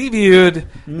got previewed.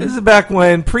 This is back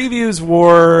when previews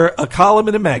were a column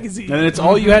in a magazine, and it's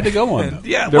all you had to go on.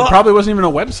 There probably wasn't even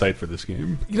a website for this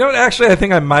game. You know what? Actually, I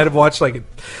think I might have watched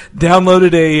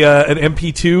downloaded an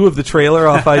MP2 of the trailer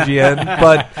off IGN,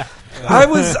 but. I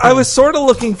was sort of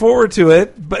looking forward to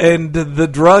it, and the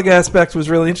drug aspect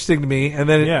was really interesting to me, and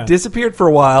then it disappeared for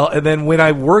a while, and then when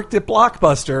I worked at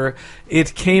Blockbuster,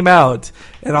 it came out,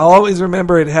 and I'll always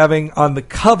remember it having on the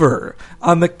cover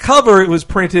it was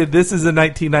printed, this is a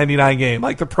 1999 game,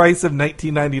 like the price of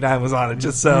 1999 was on it,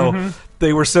 just so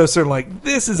they were so certain, like,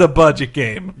 this is a budget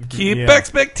game. Keep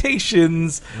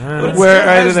expectations where it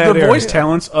has the voice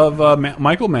talents of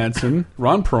Michael Madsen,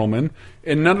 Ron Perlman,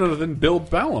 and none other than Bill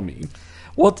Bellamy.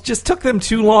 Well, it just took them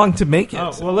too long to make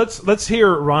it. Well, let's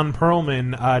hear Ron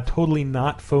Perlman totally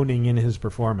not phoning in his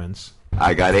performance.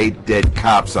 I got 8 dead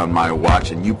cops on my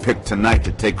watch, and you picked tonight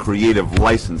to take creative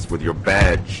license with your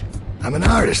badge. I'm an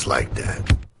artist like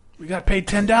that. We got paid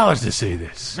 $10 to say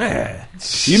this.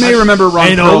 You may remember Ron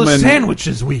and Perlman. all the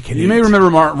sandwiches we can You eat. may remember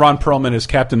Ron Perlman as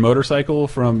Captain Motorcycle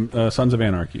from Sons of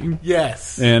Anarchy.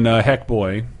 Yes. And Heck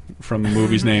Boy from the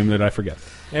movie's name that I forget.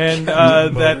 And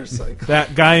that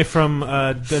guy from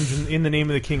Dungeon in the Name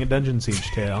of the King of Dungeon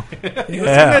Siege Tale. You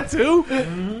that too?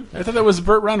 Mm-hmm. I thought that was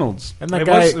Burt Reynolds. And that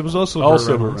guy it was also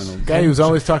Burt Reynolds. Guy who's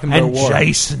always talking about war.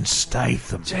 Jason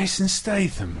Statham. Jason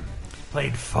Statham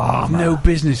played farmer. No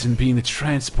business in being the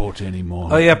transporter anymore.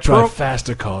 Oh, yeah, drive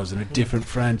faster cars in a different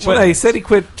franchise. Well, he said he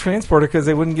quit transporter because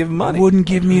they wouldn't give him money. Wouldn't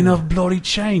give me enough bloody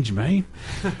change, mate.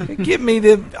 Give me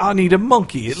I need a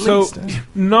monkey at least.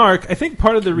 Narc, I think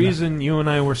part of the reason you and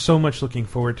I were so much looking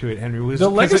forward to it, Henry, was the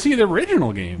legacy of the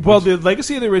original game. Well, the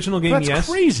legacy of the original game, That's yes,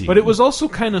 crazy. But it was also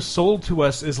kind of sold to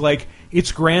us as like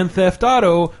it's Grand Theft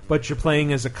Auto, but you're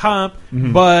playing as a cop,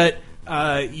 but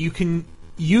you can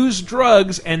use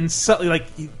drugs and sell,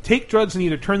 you take drugs and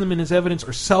either turn them in as evidence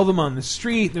or sell them on the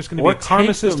street. There's going to be a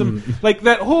karma system, like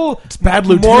that whole. It's Bad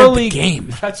Lieutenant the game.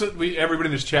 That's what everybody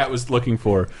in this chat was looking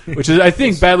for, which is I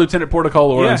think Bad Lieutenant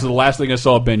Protocol is the last thing I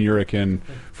saw Ben Urich in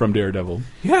from Daredevil.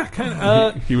 Yeah, kind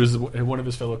of. He was one of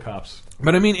his fellow cops.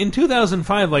 But I mean, in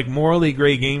 2005, like morally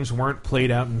gray games weren't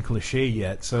played out in cliche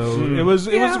yet, so it was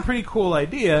a pretty cool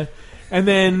idea. And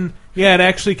then, it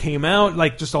actually came out,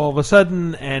 like, just all of a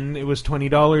sudden, and it was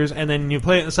 $20, and then you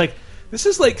play it, and it's like, this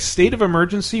is like State of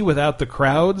Emergency without the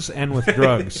crowds and with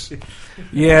drugs.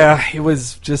 Yeah, it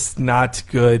was just not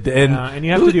good. And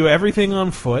you have to do everything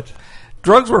on foot.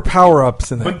 Drugs were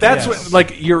power-ups in that. But that's what,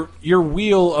 like, your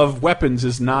wheel of weapons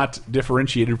is not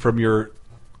differentiated from your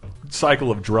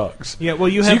cycle of drugs. Yeah, well,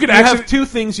 you have two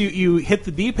things. You hit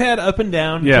the D-pad up and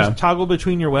down, just toggle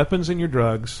between your weapons and your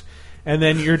drugs. And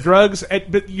then your drugs,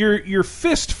 but your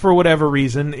fist, for whatever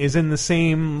reason, is in the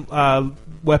same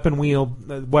weapon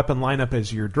lineup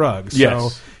as your drugs. Yes. So,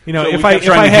 so if I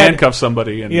had handcuff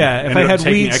somebody, and if I had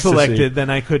weed ecstasy. selected,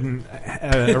 then I couldn't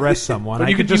arrest someone.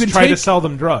 I could just try to sell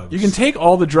them drugs. You can take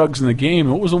all the drugs in the game.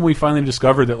 What was when we finally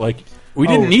discovered that we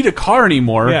didn't need a car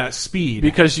anymore? Yeah, speed.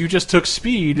 Because you just took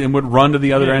speed and would run to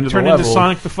the other end of the level. Turn into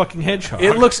Sonic the fucking Hedgehog.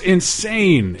 It looks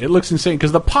insane.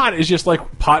 Because the pot is just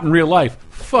like pot in real life.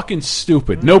 Fucking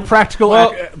stupid. No practical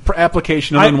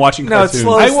application other than watching cartoons.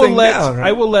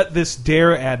 I will let this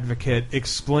Dare advocate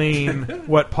explain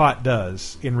what pot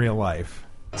does in real life.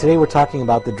 Today we're talking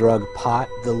about the drug pot.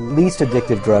 The least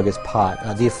addictive drug is pot.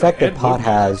 The effect that pot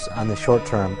has on the short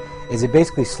term is it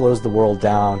basically slows the world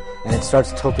down and it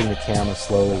starts tilting the camera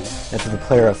slowly. And so the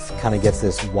player kind of gets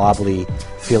this wobbly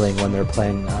feeling when they're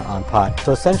playing on pot.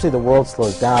 So essentially the world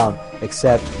slows down,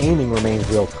 except aiming remains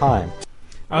real time.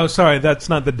 Oh, sorry, that's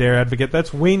not the Dare advocate.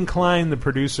 That's Wayne Klein, the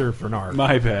producer for NARC.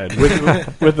 My bad.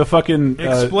 With the fucking...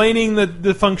 explaining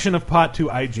the function of pot to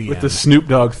IGN. With the Snoop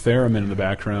Dogg theremin in the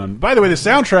background. By the way, the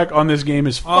soundtrack on this game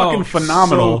is fucking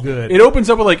phenomenal. So good. It opens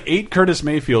up with like 8 Curtis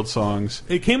Mayfield songs.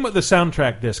 It came with the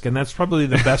soundtrack disc, and that's probably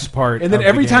the best part. And then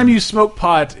every time you smoke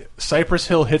pot, Cypress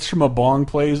Hill Hits from a Bong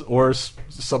plays, or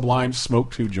Sublime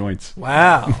Smoke 2 Joints.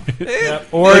 Wow.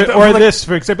 Or this,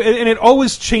 for example. And it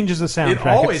always changes the soundtrack. It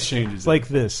always changes. It's like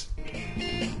this.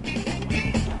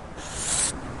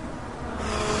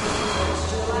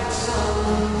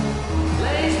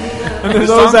 And there's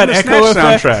always that echo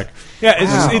effect. Soundtrack.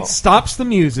 Yeah, it stops the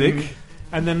music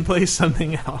and then plays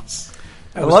something else.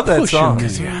 I love that song.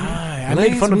 I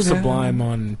made fun of Sublime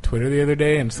on Twitter the other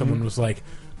day, and someone was like,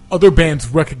 other bands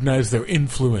recognize their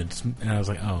influence. And I was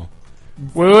like, oh.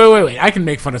 Wait. I can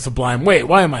make fun of Sublime. Wait,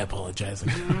 why am I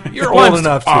apologizing? You're old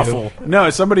enough to. Awful. No,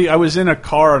 I was in a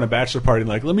car on a bachelor party,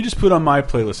 like, let me just put on my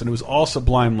playlist, and it was all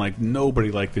Sublime. Like,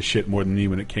 nobody liked this shit more than me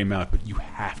when it came out, but you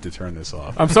have to turn this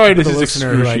off. I'm sorry to this the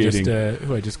listener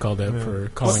who I just called out for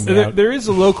calling me out. There is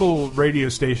a local radio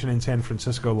station in San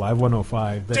Francisco, Live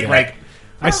 105, that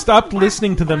I stopped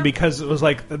listening to them because it was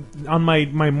like on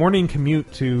my morning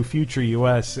commute to Future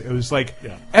US, it was like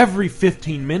every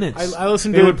 15 minutes I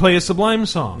listened they would play a Sublime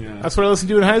song. Yeah. That's what I listened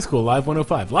to in high school, Live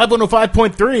 105. Live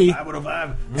 105.3. Live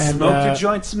 105. And smoke 2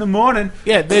 joints in the morning.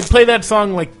 Yeah, they'd play that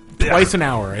song like twice an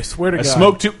hour, I swear to God.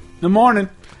 Smoke 2 in the morning.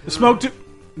 Smoke 2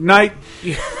 night.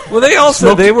 Well,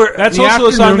 that's also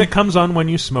a song that comes on when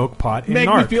you smoke pot in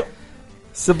NARC.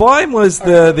 Sublime was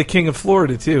the king of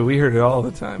Florida too. We heard it all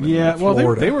the time. Yeah, well,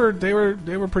 they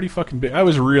were pretty fucking big. I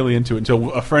was really into it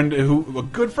until a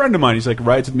good friend of mine, he's like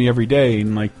rides with me every day,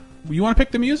 and like, you want to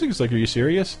pick the music? It's like, are you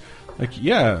serious? Like,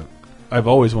 yeah. I've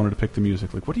always wanted to pick the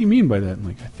music. Like, what do you mean by that? And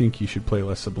like, I think you should play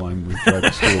less Sublime with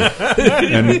Driving School.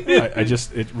 And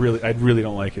I really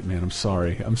don't like it, man. I'm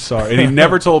sorry. And he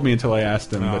never told me until I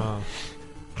asked him. But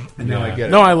and now I get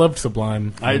it. No, I loved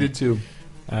Sublime. I did too.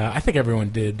 I think everyone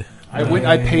did.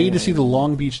 I paid to see the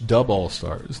Long Beach Dub All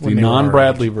Stars, the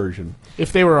non-Bradley version.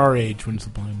 If they were our age when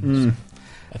Sublime was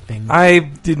a thing. I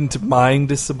didn't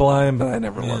mind Sublime, but I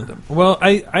never loved them. Well,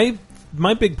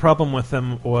 my big problem with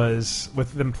them was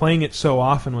with them playing it so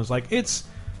often was like it's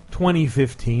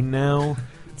 2015 now.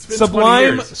 It's been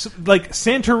Sublime, 20 years. like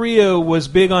Santeria was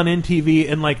big on MTV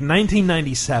in like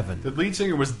 1997. The lead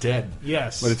singer was dead.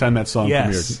 Yes. By the time that song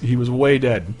premiered, he was way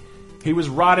dead. He was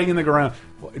rotting in the ground.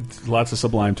 Lots of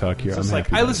Sublime talk here. It's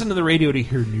like I listen to the radio to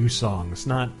hear new songs,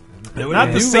 not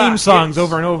the same songs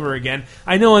over and over again.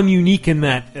 I know I'm unique in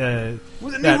that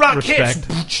with a new rock respect.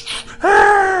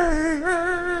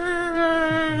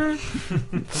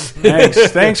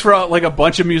 Thanks for like a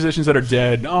bunch of musicians that are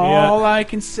dead. All I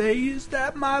can say is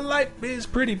that my life is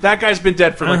pretty. That guy's been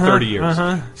dead for like 30 years.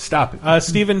 Stop it.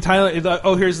 Steven Tyler.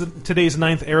 Here's today's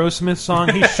 9th Aerosmith song.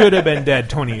 He should have been dead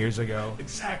 20 years ago.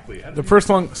 Exactly. The first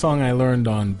song I learned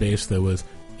on bass though was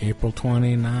April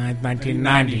 29th,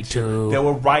 1992. There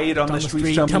were riot on the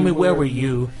streets. Tell me where were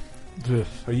you?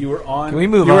 So you were on. Can we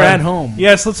move on? You were at home.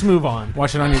 Yes, let's move on.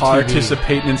 Watch it on your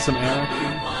Participating in some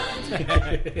anarchy. You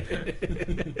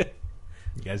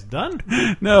guys done?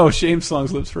 No, Shame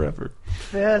Songs lives forever.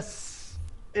 This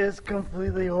is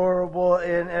completely horrible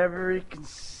in every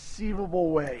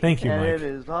conceivable way. Thank you, and Mike. it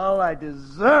is all I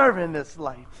deserve in this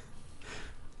life.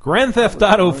 Grand Theft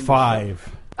Auto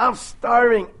 5. I'm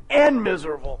starving and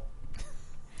miserable.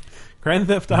 Grand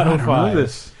Theft Auto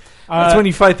 5. That's when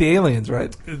you fight the aliens,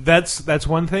 right? That's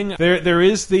one thing. There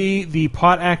is the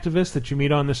pot activist that you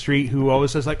meet on the street who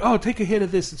always says like, "Oh, take a hit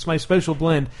of this. It's my special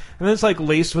blend," and then it's like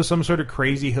laced with some sort of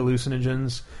crazy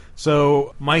hallucinogens.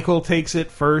 So Michael takes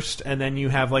it first, and then you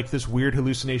have like this weird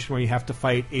hallucination where you have to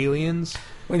fight aliens.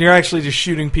 When you're actually just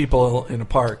shooting people in a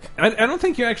park. I don't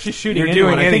think you're actually shooting You're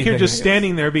anyone. doing I think you're anything, just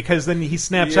standing there because then he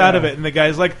snaps out of it, and the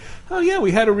guy's like, "Oh yeah,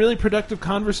 we had a really productive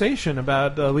conversation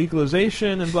about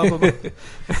legalization and blah blah blah."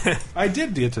 I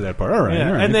did get to that part. All right, yeah.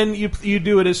 all right. And then you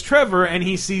do it as Trevor, and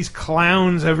he sees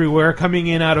clowns everywhere coming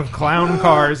in out of clown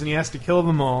cars, and he has to kill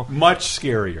them all. Much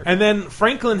scarier. And then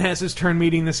Franklin has his turn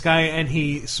meeting this guy, and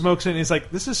he smokes it, and he's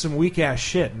like, "This is some weak ass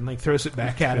shit," and like throws it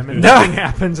back at him, and nothing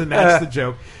happens, and that's the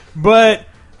joke. But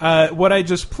what I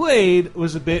just played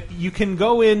was a bit. You can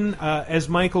go in as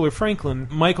Michael or Franklin.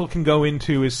 Michael can go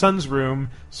into his son's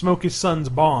room, smoke his son's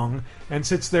bong, and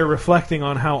sits there reflecting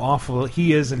on how awful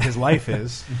he is and his life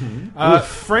is.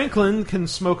 Franklin can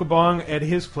smoke a bong at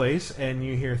his place, and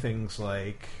you hear things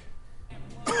like,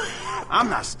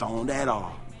 I'm not stoned at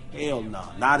all. Hell no,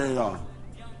 not at all.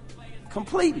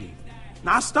 Completely.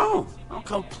 Not stoned. I'm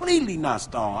completely not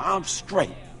stoned. I'm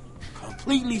straight.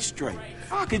 Completely straight.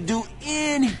 I could do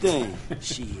anything.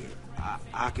 Shit.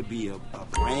 I could be a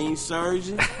brain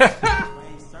surgeon.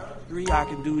 Brain surgery, I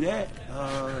can do that.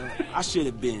 I should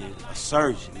have been a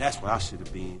surgeon. That's what I should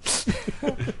have been.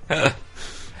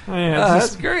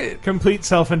 That's great. Complete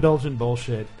self-indulgent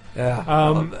bullshit. Yeah, I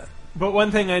love that. But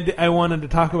one thing I wanted to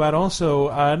talk about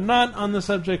also, not on the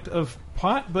subject of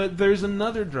pot, but there's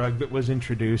another drug that was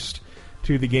introduced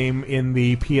to the game in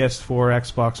the PS4,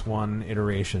 Xbox One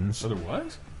iterations. Oh, there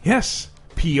was? Yes.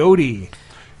 Peyote.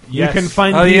 Yes. You can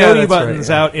find Oh, yeah, peyote that's buttons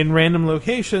right, yeah. out in random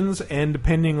locations, and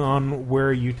depending on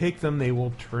where you take them, they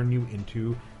will turn you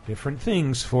into different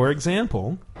things. For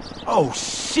example... Oh,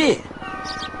 shit.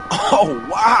 Oh,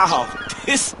 wow.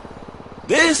 This?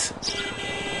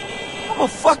 I'm a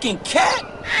fucking cat.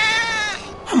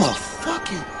 I'm a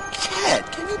fucking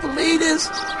cat. Can you believe this?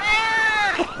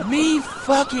 Me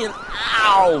fucking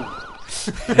ow.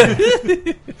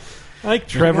 Like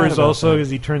Trevor's also, as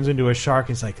he turns into a shark,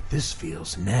 he's like, "This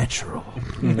feels natural."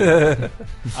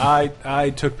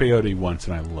 I took peyote once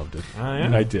and I loved it.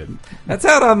 Yeah? I did. That's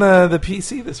out on the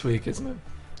PC this week, isn't it?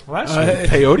 Last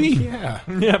peyote? Yeah.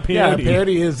 Yeah, peyote. Yeah,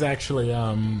 peyote is actually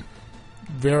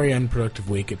very unproductive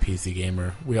week at PC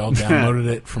Gamer. We all downloaded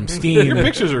it from Steam. Your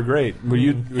pictures are great. Were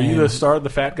you the star, the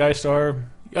fat guy star?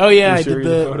 Oh yeah, I did series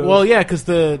of photos? well, yeah, because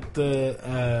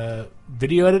the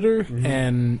video editor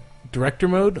and director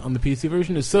mode on the PC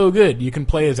version is so good. You can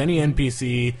play as any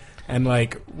NPC and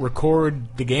like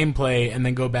record the gameplay and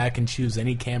then go back and choose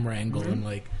any camera angle and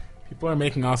like people are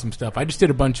making awesome stuff. I just did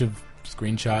a bunch of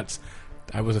screenshots.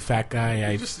 I was a fat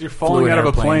guy. You're falling out of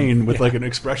a plane with like an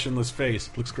expressionless face.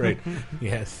 It looks great.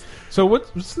 Yes. So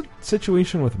what's the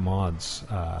situation with mods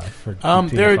for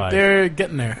GTA 5? They're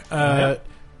getting there.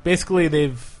 Basically,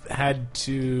 they've had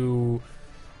to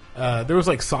there was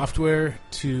like software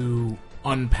to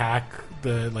unpack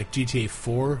the like GTA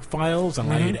 4 files and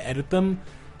allow you to edit them.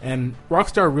 And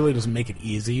Rockstar really doesn't make it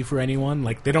easy for anyone.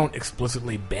 Like, they don't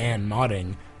explicitly ban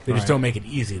modding. They just don't make it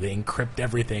easy. They encrypt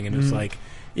everything, and it's like,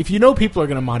 if you know people are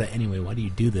going to mod it anyway, why do you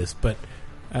do this? But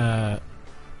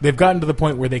they've gotten to the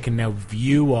point where they can now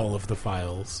view all of the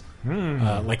files,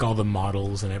 like all the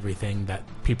models and everything that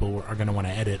people are going to want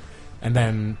to edit. And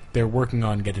then they're working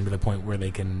on getting to the point where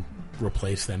they can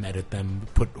replace them, edit them,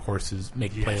 put horses,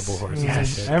 make playable horses. And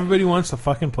shit. Everybody wants a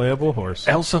fucking playable horse.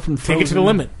 Elsa from Frozen. Take it to the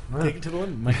limit. Take it to the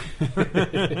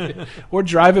limit. Or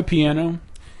drive a piano.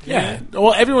 Yeah.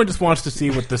 Well, everyone just wants to see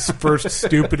what the first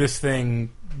stupidest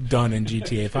thing done in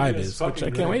GTA 5 is, which I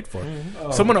can't wait for.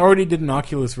 Someone already did an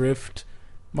Oculus Rift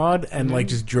mod and like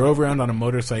just drove around on a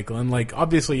motorcycle, and like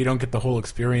obviously you don't get the whole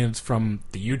experience from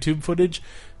the YouTube footage,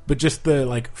 but just the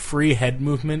like free head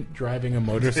movement driving a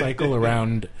motorcycle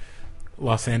around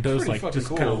Los Santos, like just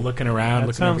cool. Kind of looking around,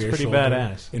 looking over your shoulder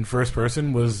badass in first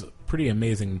person was pretty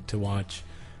amazing to watch.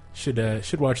 Should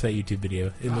watch that YouTube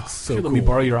video. It looks so cool. Let me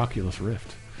borrow your Oculus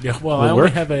Rift. Yeah, well, I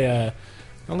only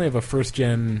have a first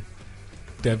gen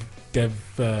dev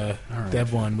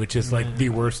one, which is like the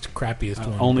worst, crappiest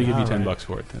one. I'll only give you $10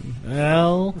 for it then.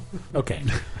 Well, okay.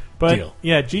 But deal.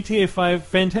 Yeah, GTA 5,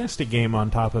 fantastic game on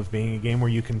top of being a game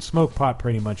where you can smoke pot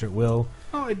pretty much at will.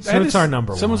 So it's our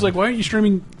number one. Someone's like, "Why aren't you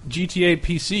streaming GTA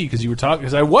PC?" Because you were talking.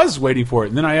 Because I was waiting for it,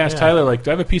 and then I asked Tyler, "Like,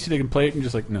 do I have a PC that can play it?" And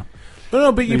just like, "No."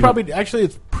 No, but you probably actually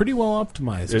it's pretty well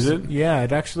optimized. Is it? Yeah,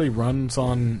 it actually runs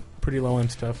on pretty low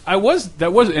end stuff. That was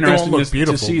interesting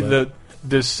to see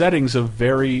the settings of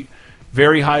very,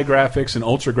 very high graphics and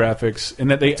ultra graphics,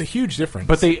 and that it's a huge difference.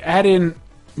 But they add in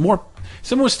more.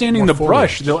 Someone was standing the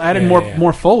brush. They'll add in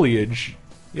more foliage.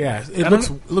 Yeah, it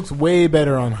looks way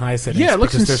better on high settings. Yeah, it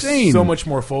looks insane. There's so much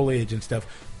more foliage and stuff.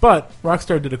 But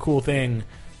Rockstar did a cool thing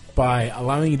by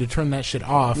allowing you to turn that shit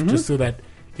off, just so that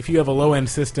if you have a low end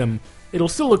system, it'll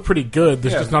still look pretty good.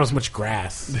 There's just not as much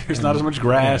grass. There's not as much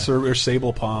grass or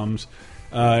sable palms.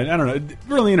 I don't know.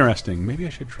 Really interesting. Maybe I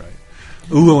should try it.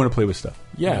 Ooh, I want to play with stuff.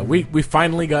 Yeah, we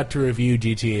finally got to review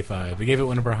GTA 5. We gave it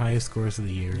one of our highest scores of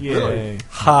the year. Yay. Really?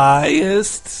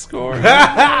 Highest score.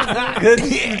 Thank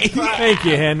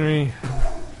you, Henry.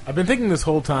 I've been thinking this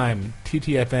whole time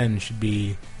TTFN should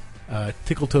be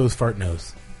Tickle Toes Fart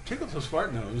Nose. Tickle Toes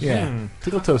Fart Nose? Yeah.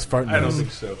 Tickle Toes Fart Nose. I don't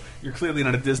think so. You're clearly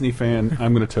not a Disney fan.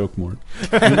 I'm going to toke more.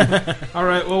 All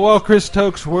right. Well, while Chris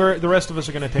tokes, the rest of us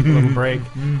are going to take a little break.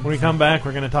 When we come back,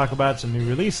 we're going to talk about some new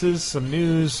releases, some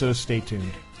news, so stay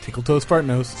tuned. Tickle Toes Fart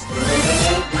Nose.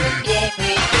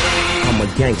 I'm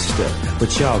a gangster,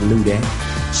 but y'all knew that.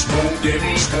 Smoke that,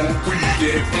 smoke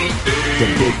weed every day. The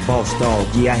big boss dog,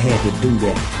 yeah, I had to do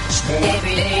that. Smoke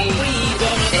every day, weed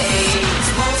every day.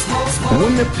 Smoke, smoke, smoke.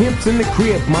 When the pimp's in the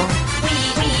crib, ma,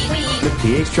 the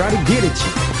pigs try to get at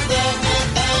you.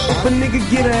 If a nigga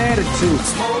get an attitude,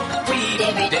 smoke weed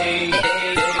every day.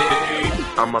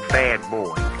 I'm a bad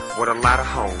boy with a lot of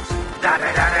hoes. Da da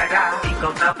da da da.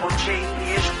 Eagle double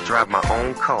G's. Drive my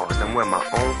own cars and wear my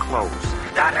own clothes.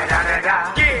 Da da da da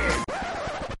da. Yeah.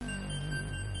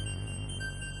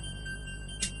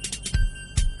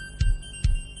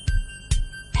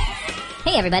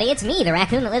 Hey everybody, it's me, the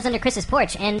raccoon that lives under Chris's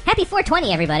porch, and happy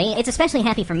 420 everybody. It's especially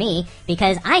happy for me,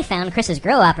 because I found Chris's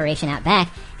grow operation out back,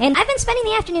 and I've been spending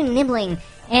the afternoon nibbling,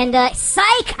 and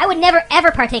psych! I would never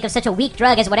ever partake of such a weak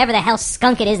drug as whatever the hell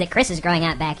skunk it is that Chris is growing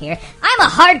out back here. I'm a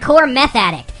hardcore meth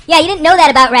addict. Yeah, you didn't know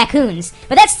that about raccoons,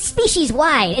 but that's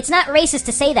species-wide. It's not racist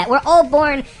to say that. We're all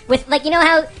born with, like, you know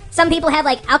how some people have,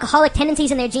 like, alcoholic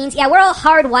tendencies in their genes? Yeah, we're all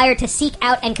hardwired to seek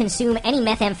out and consume any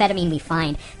methamphetamine we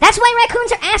find. That's why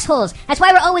raccoons are assholes. That's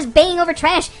why we're always baying over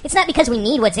trash. It's not because we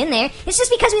need what's in there. It's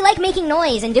just because we like making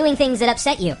noise and doing things that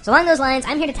upset you. So along those lines,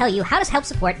 I'm here to tell you how to help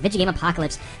support Video Game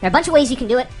Apocalypse. There are a bunch of ways you can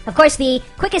do it. Of course, the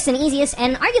quickest and easiest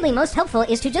and arguably most helpful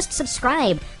is to just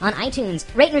subscribe on iTunes.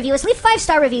 Rate and review us. Leave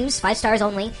 5-star reviews. 5 stars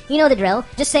only. You know the drill.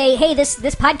 Just say, hey, this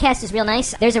podcast is real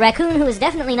nice. There's a raccoon who is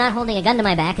definitely not holding a gun to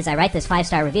my back as I write this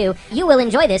 5-star review. You will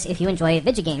enjoy this if you enjoy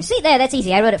video games. See, there, that's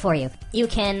easy. I wrote it for you. You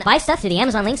can buy stuff through the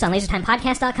Amazon links on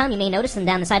LaserTimePodcast.com. You may notice them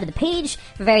down the side of the page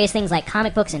for various things like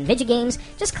comic books and video games.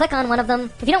 Just click on one of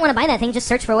them. If you don't want to buy that thing, just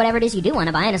search for whatever it is you do want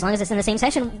to buy, and as long as it's in the same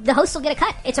section, the host will get a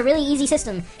cut. It's a really easy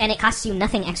system, and it costs you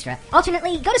nothing extra.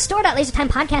 Alternately, go to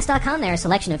store.lasertimepodcast.com. There are a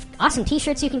selection of awesome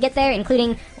t-shirts you can get there,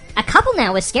 including a couple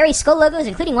now with scary skull logos,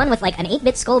 including one with like an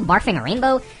 8-bit skull barfing a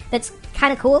rainbow. That's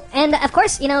kind of cool. And of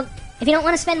course, you know, If you don't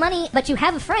want to spend money, but you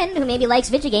have a friend who maybe likes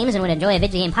video games and would enjoy a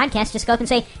video game podcast, just go up and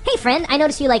say, hey friend, I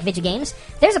noticed you like video games.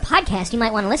 There's a podcast you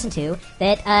might want to listen to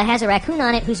that has a raccoon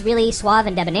on it who's really suave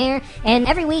and debonair, and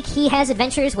every week he has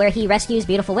adventures where he rescues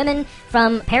beautiful women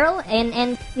from peril,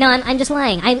 and no, I'm just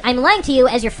lying. I'm lying to you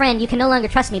as your friend. You can no longer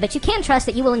trust me, but you can trust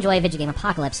that you will enjoy Video Game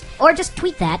Apocalypse. Or just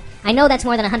tweet that. I know that's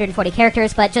more than 140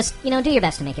 characters, but just, do your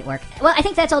best to make it work. Well, I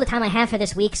think that's all the time I have for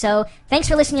this week, so thanks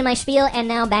for listening to my spiel, and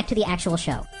now back to the actual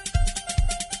show.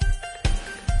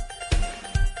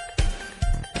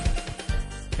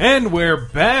 And we're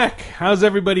back. How's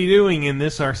everybody doing in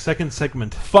this, our second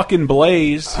segment? Fucking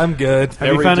blaze. I'm good.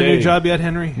 Have you found a new job yet,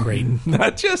 Henry? Great.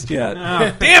 Not just yet.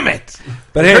 Oh, damn it.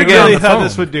 But hey, I again, really thought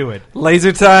this would do it.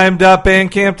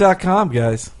 Lasertime.bandcamp.com,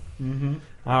 guys. Mm-hmm.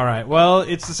 All right. Well,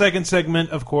 it's the second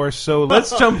segment, of course, so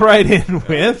let's jump right in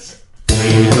with...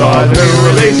 These are the new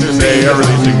releases, they are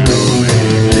releasing new.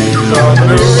 These are the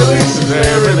new releases,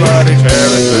 everybody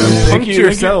cherish them. Thank you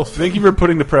yourself. Thank you for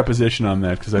putting the preposition on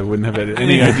that, because I wouldn't have had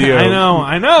any idea.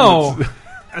 I know.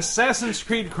 Assassin's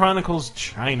Creed Chronicles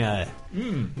China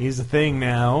is a thing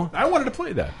now. I wanted to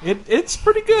play that. It's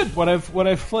pretty good. What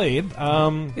I've played.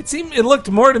 It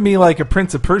looked more to me like a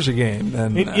Prince of Persia game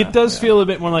than it does feel a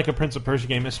bit more like a Prince of Persia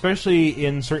game, especially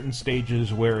in certain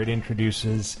stages where it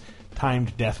introduces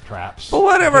timed death traps. Well,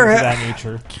 whatever. Things of that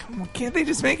nature. Can't they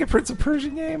just make a Prince of Persia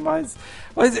game? Why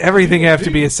does everything have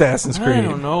to be Assassin's Creed? I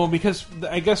don't know, because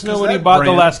I guess nobody bought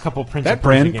the last couple Prince of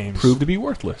Persia games. That brand proved to be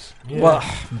worthless. Yeah. Well,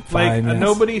 fine, yes.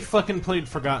 Nobody fucking played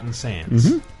Forgotten Sands.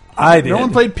 Mm-hmm. I did. No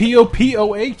one played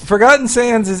POP08. Forgotten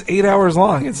Sands is 8 hours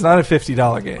long. It's not a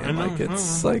 $50 game.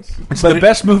 It's the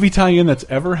best movie tie-in that's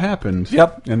ever happened.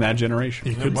 Yep. In that generation.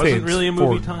 It wasn't really a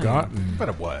movie tie-in, but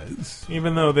it was.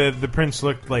 Even though the prince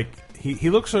looked like he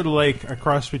looked sort of like a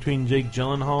cross between Jake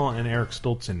Gyllenhaal and Eric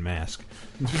Stoltz in Mask.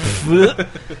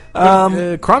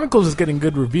 Chronicles is getting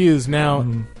good reviews now.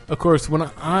 Of course, when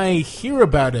I hear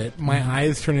about it, my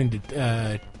eyes turn into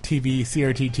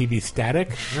CRT TV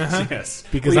static. Yes,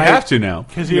 because I have to now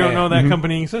because you don't know that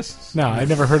company exists. No, I've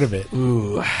never heard of it.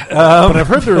 Ooh, but I've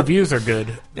heard the reviews are good.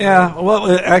 Yeah,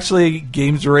 well, actually,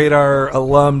 Games Radar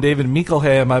alum David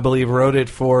Mickelham, I believe, wrote it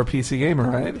for PC Gamer,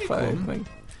 right? If I think.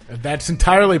 That's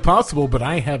entirely possible, but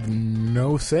I have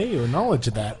no say or knowledge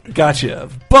of that. Gotcha.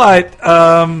 But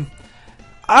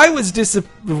I was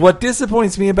what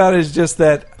disappoints me about it is just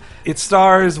that it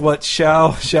stars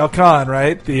Shao Kahn,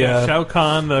 right? Shao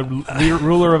Kahn, the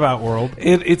ruler of Outworld.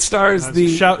 It stars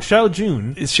Shao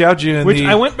Jun. It's Shao Jun, which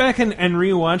I went back and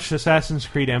rewatched Assassin's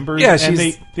Creed Embers. Yeah, and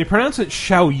they pronounce it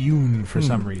Shao Yun for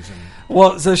some reason.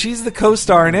 Well, so she's the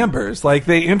co-star in Embers. Like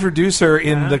they introduce her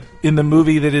in the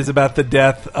movie that is about the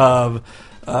death of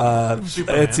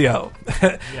Ezio.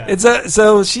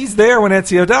 So she's there when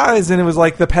Ezio dies, and it was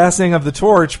like the passing of the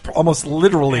torch, almost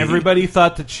literally. Everybody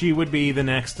thought that she would be the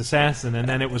next assassin, and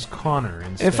then it was Connor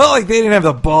instead. It felt like they didn't have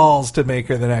the balls to make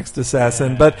her the next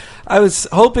assassin, but I was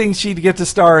hoping she'd get to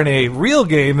star in a real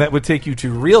game that would take you to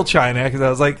real China, because I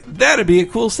was like, that'd be a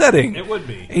cool setting. It would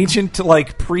be. Ancient,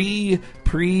 like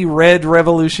pre-Red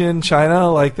Revolution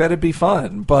China, like that'd be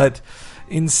fun, but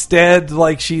instead,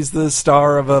 like, she's the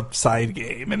star of a side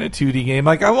game in a 2D game.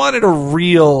 Like, I wanted a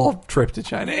real trip to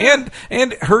China, and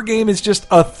her game is just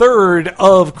a third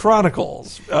of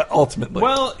Chronicles, ultimately.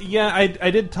 Well, yeah,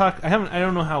 I did talk. I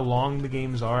don't know how long the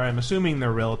games are. I'm assuming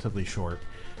they're relatively short,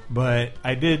 but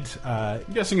I did. I'm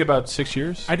guessing about 6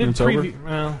 years. I did preview.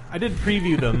 Well, I did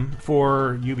preview them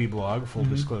for UbiBlog. Full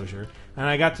disclosure, and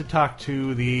I got to talk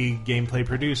to the gameplay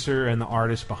producer and the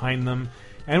artist behind them.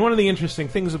 And one of the interesting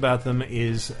things about them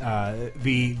is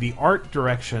the art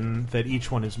direction that each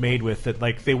one is made with. That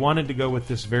like they wanted to go with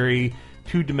this very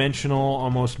two-dimensional,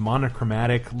 almost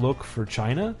monochromatic look for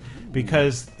China,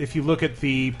 because if you look at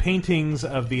the paintings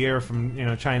of the era from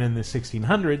China in the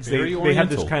 1600s, they had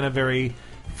this kind of very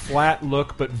flat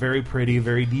look, but very pretty,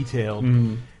 very detailed.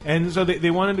 And so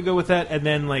they wanted to go with that, and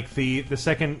then like the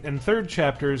second and third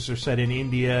chapters are set in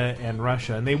India and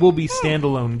Russia, and they will be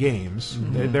standalone games.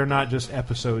 They're not just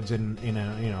episodes in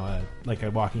a like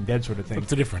a Walking Dead sort of thing. What's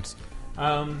the difference?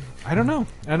 I don't know.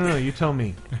 You tell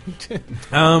me.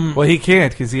 Well, he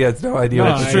can't because he has no idea.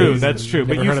 No, that's true.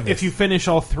 But if you finish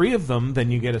all three of them,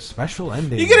 then you get a special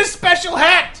ending. You get a special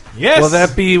hat. Yes. Will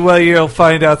that be where you'll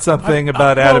find out something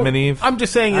about Adam and Eve? I'm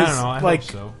just saying, I don't know. I like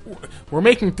hope so. We're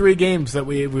making 3 games that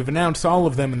we've announced all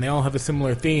of them, and they all have a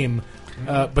similar theme,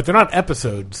 but they're not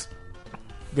episodes.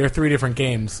 They're 3 different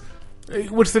games.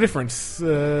 What's the difference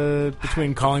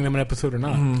between calling them an episode or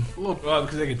not? Well,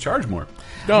 because they can charge more.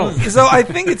 No. So I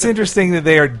think it's interesting that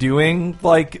they are doing,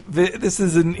 like, this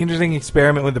is an interesting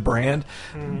experiment with the brand,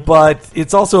 but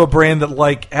it's also a brand that,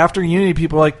 like, after Unity,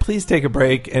 people are like, please take a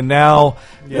break, and now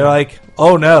they're like,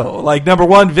 oh no. Like, number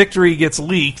one, Victory gets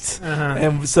leaked,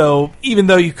 and so even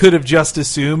though you could have just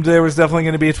assumed there was definitely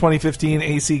going to be a 2015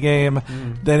 AC game,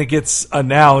 then it gets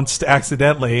announced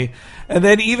accidentally. And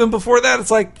then even before that,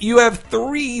 it's like you have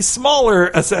 3 smaller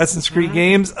Assassin's Creed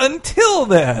games until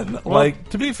then. Well,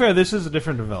 like, to be fair, this is a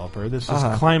different developer. This is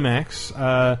Climax,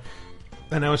 and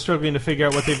I was struggling to figure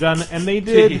out what they've done. And they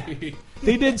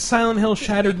did Silent Hill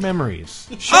Shattered Memories.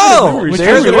 Which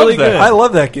is really good. I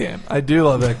love that game. I do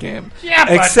love that game.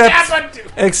 Yeah,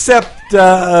 except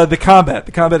the combat.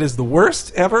 The combat is the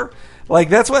worst ever. Like,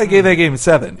 that's why I gave that game a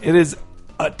 7. It is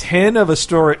a 10 of a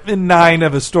story, 9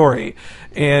 of a story,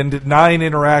 and 9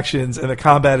 interactions, and the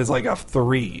combat is like a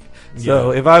 3.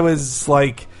 So if I was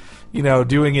like,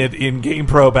 doing it in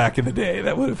GamePro back in the day,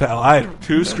 that would have how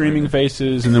 2 screaming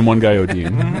faces and then 1 guy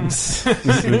ODing.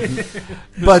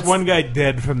 But one guy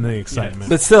dead from the excitement.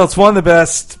 But still, it's one of the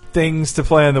best things to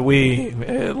play on the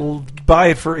Wii. Buy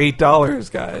it for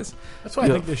 $8, guys. That's why I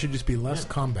think there should just be less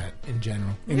combat in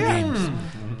general in games.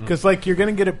 Because you're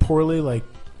going to get it poorly,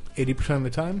 80% of the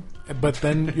time, but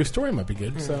then your story might be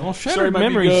good. So, well, Shattered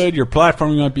Memories, be good. Your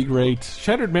platforming might be great.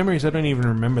 Shattered Memories, I don't even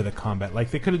remember the combat.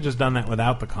 Like, they could have just done that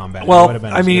without the combat. Well,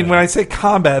 I mean, when I say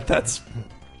combat, that's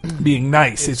being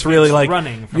nice. It's really like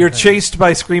running. You're chased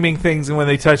by screaming things, and when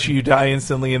they touch you, you die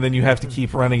instantly, and then you have to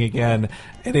keep running again,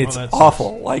 and it's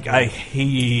awful. Like, I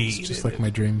hate it's just like my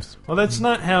dreams. Well, that's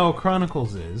not how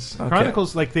Chronicles is. Okay.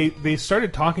 Chronicles, they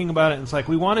started talking about it, and it's like,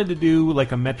 we wanted to do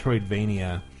like a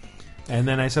Metroidvania. And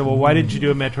then I said, well, why didn't you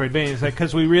do a Metroidvania? It's like,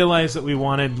 because we realized that we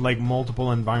wanted like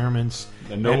multiple environments.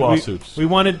 And no lawsuits. We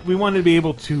wanted to be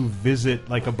able to visit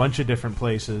like a bunch of different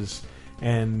places.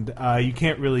 And you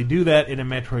can't really do that in a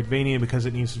Metroidvania because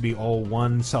it needs to be all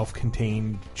one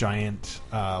self-contained giant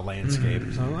landscape.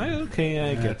 So,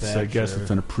 I get that. I guess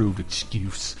it's an approved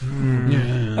excuse.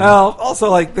 Yeah. Well, also,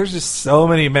 like, there's just so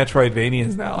many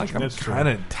Metroidvanias now. Like, I'm kind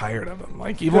of tired of them.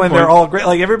 Like, even when they're all great.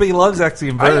 Like, everybody loves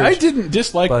Axiom Verge. I didn't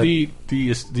dislike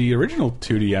the original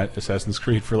 2D Assassin's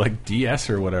Creed for, like,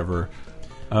 DS or whatever.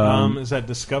 Is that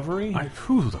Discovery?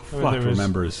 Who the fuck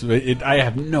remembers? I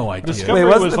have no idea. Discovery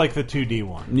was like the 2D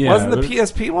one. Yeah, wasn't the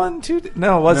PSP one 2D?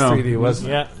 No, it was 3D, wasn't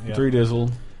it? Yeah. 3Dizzle.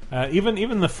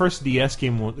 Even the first DS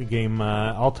game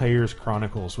Altair's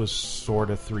Chronicles was sort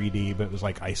of 3D, but it was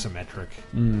like isometric.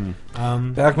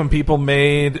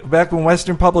 Back when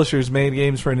Western publishers made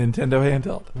games for a Nintendo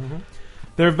handheld.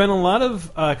 There have been a lot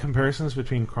of comparisons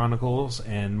between Chronicles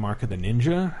and Mark of the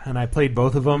Ninja, and I played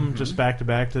both of them just back to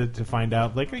back to find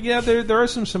out. Like, yeah, there are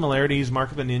some similarities.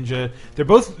 Mark of the Ninja, they're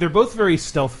both very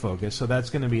stealth focused, so that's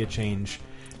going to be a change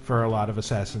for a lot of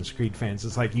Assassin's Creed fans.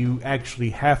 It's like you actually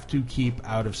have to keep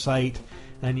out of sight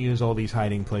and use all these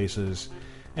hiding places,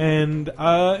 and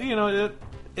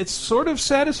it's sort of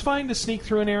satisfying to sneak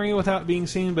through an area without being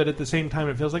seen, but at the same time,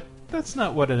 it feels like that's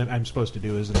not what I'm supposed to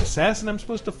do as an assassin. I'm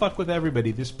supposed to fuck with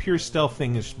everybody. This pure stealth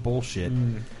thing is bullshit.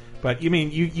 But,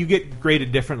 you get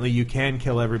graded differently. You can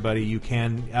kill everybody. You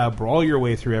can brawl your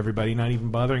way through everybody, not even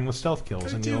bothering with stealth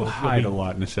kills. And you'll hide a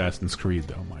lot in Assassin's Creed,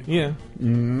 though, Mike. Yeah.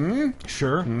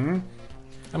 Sure.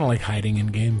 I don't like hiding in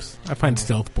games. I find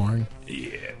stealth boring. Yeah,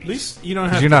 at least you don't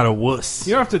have. You're not a wuss.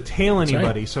 You don't have to tail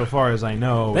anybody, so far as I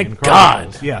know. Thank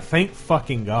God. Yeah, thank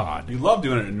fucking God. You love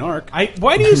doing it in Narc.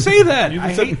 Why do you say that?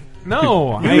 I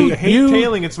hate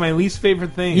tailing. It's my least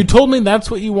favorite thing. You told me that's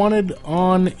what you wanted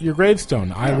on your gravestone.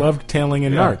 Yeah. I loved tailing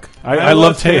in Narc. I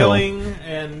love tailing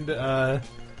and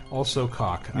also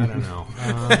cock. I don't know.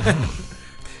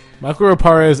 Michael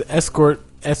Raparez's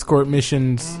escort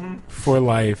missions for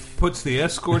life. Puts the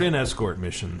escort in escort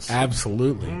missions.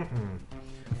 Absolutely.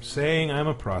 Saying I'm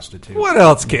a prostitute. What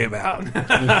else came out?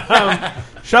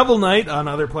 Shovel Knight on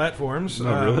other platforms.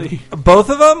 Really? Both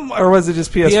of them? Or was it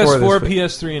just PS4? PS4,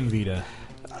 PS3, and Vita.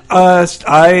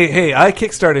 I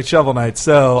kickstarted Shovel Knight,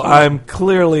 so I'm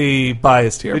clearly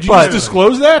biased here. Did you just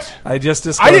disclose that? I just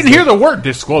disclosed I didn't hear the word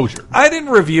disclosure. I didn't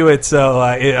review it, so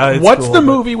what's the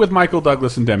movie with Michael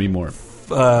Douglas and Demi Moore?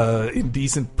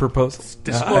 Indecent Proposals.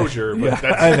 Disclosure.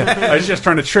 I was just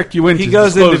trying to trick you into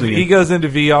disclosing it. He goes into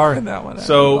VR in that one.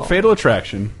 So, Fatal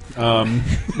Attraction. Now,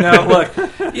 look.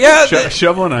 Yeah.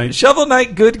 Shovel Knight. Shovel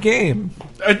Knight, good game.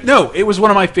 No, it was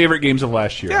one of my favorite games of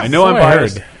last year. Yeah, I know I'm I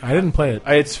biased. heard. I didn't play it.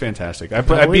 It's fantastic. I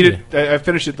beat it. I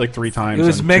finished it like 3 times. It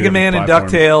was on Mega 2 Man and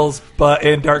different platforms.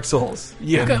 DuckTales, and Dark Souls.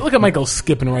 Yeah. Look at Michael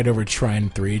skipping right over Trine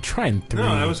 3. Trine 3. No,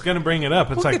 I was going to bring it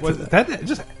up. It's like,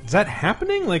 is that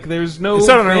happening? Like, there's no. It's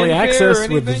not on early fanfare access or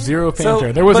with anything? zero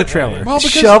fanfare. There was a trailer. Well,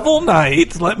 Shovel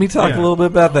Knight. Let me talk a little bit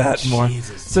about that more.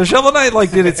 So Shovel Knight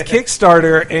did its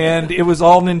Kickstarter, and it was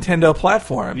all Nintendo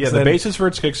platforms. Yeah, the basis for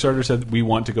its Kickstarter said we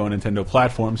want to go on Nintendo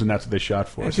platforms, and that's what they shot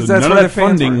for. Yeah, so that's none where of that their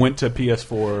fans funding were. went to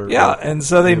PS4. Yeah, and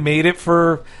so they made it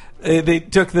for. They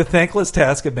took the thankless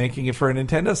task of making it for a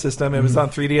Nintendo system. It was on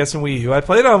 3DS and Wii U. I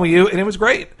played it on Wii U, and it was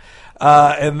great.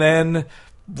 And then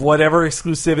whatever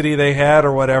exclusivity they had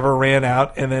or whatever ran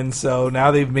out, and then so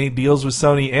now they've made deals with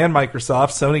Sony and Microsoft.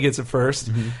 Sony gets it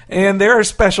first, and there are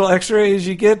special extras.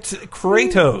 You get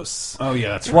Kratos. Oh yeah,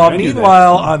 that's right. While I knew that.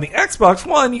 meanwhile, on the Xbox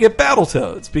One, you get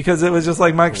Battletoads because it was just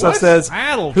like Microsoft What? says,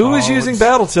 Battletoads? "Who is using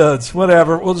Battletoads?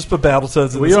 Whatever, we'll just put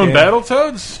Battletoads in We this own game."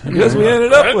 Battletoads Because we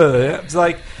ended up with it. It's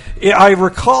like I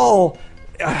recall.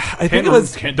 I think it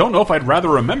was. Don't know if I'd rather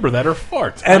remember that or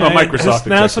fart. And I'm a And Microsoft just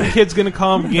now executive. some kid's going to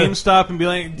call him GameStop and be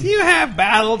like, "Do you have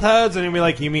Battletoads?" And he'll be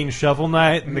like, "You mean Shovel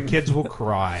Knight?" And the kids will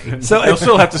cry. So They'll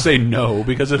still have to say no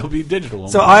because it'll be digital.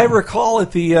 So I recall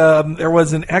at the there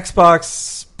was an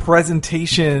Xbox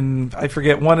presentation. I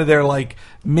forget one of their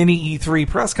mini E3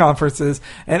 press conferences,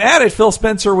 and at it, Phil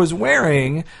Spencer was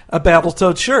wearing a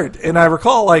Battletoad shirt. And I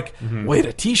recall, wait,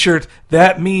 a T-shirt?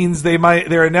 That means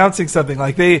they're announcing something.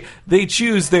 They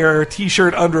choose their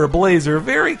T-shirt under a blazer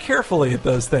very carefully at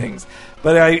those things.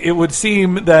 But it would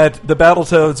seem that the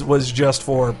Battletoads was just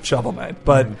for Shovel Knight.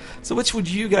 But so, which would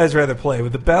you guys rather play,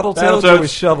 with the Battletoads or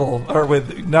with Shovel, or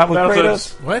not with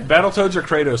Kratos? What? Battletoads or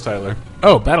Kratos, Tyler?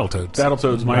 Oh, Battletoads.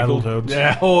 Battletoads, Michael. Battletoads.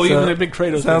 Yeah. Oh, So, even a big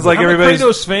Kratos. sounds fan. like I'm everybody's a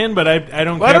Kratos fan, but I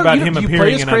don't Well, care about you him play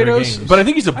appearing as in other Kratos, games. but I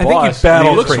think he's a I think you boss.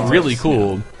 battle He looks Kratos. really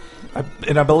cool.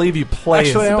 And I believe you play.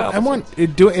 Actually, as the I want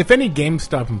if any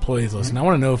GameStop employees listen, I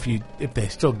want to know if they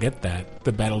still get the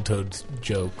Battletoads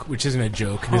joke, which isn't a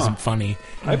joke and isn't funny.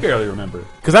 I barely remember.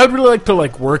 Because I would really like to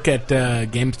work at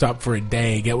GameStop for a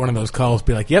day, get one of those calls,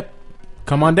 be like, "Yep,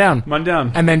 come on down,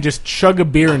 and then just chug a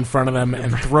beer in front of them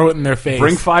and throw it in their face.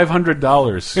 Bring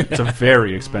 $500. It's a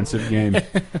very expensive game.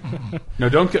 No,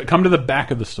 don't come to the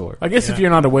back of the store. I guess if you're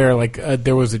not aware,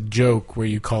 there was a joke where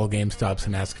you call GameStops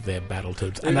and ask if they have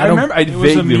Battletoads. And I remember. I it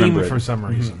was a vaguely meme remember it. for some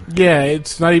reason. Yeah,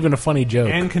 it's not even a funny joke.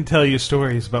 Anne can tell you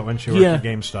stories about when she worked at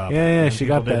GameStop. Yeah, and she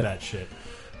people got did that. shit.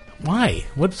 Why?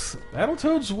 What's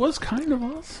Battletoads was kind of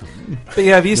awesome. But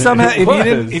yeah, if you It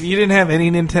was. if you didn't have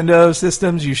any Nintendo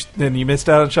systems, then you missed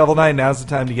out on Shovel Knight. Now's the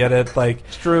time to get it.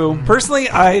 It's true. Personally,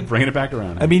 Bringing it back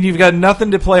around. I mean, you've got nothing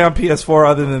to play on PS4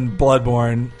 other than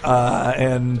Bloodborne,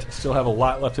 and still have a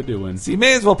lot left to do. so you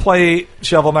may as well play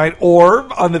Shovel Knight.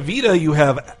 Or on the Vita, you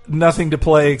have nothing to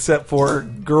play except for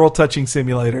girl touching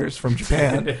simulators from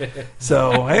Japan.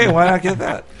 So hey, why not get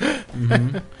that?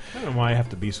 I don't know why I have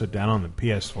to be so down on the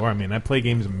PS4. I mean, I play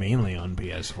games mainly on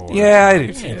PS4. Yeah, I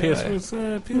do too. Yeah,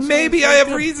 PS4's, Maybe I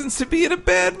have reasons to be in a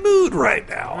bad mood right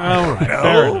now. All right, No.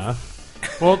 fair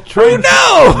enough. Well,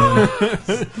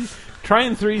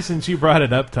 Trine 3, since you brought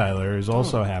it up, Tyler, is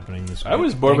also happening this week. I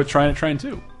was bored with Trine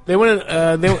 2. They went.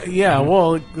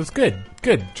 Well, it was good.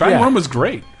 Good. Trine Yeah. 1 was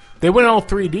great. They went all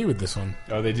 3D with this one.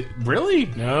 Oh, they did? Really?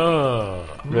 No.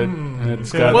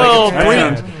 It's got Well,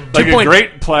 like a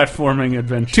great platforming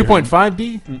adventure.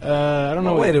 2.5D? I don't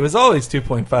know. Wait, it was always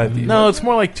 2.5D. No, it's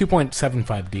more like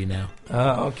 2.75D now.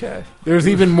 Oh, okay. There's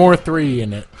even more 3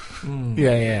 in it.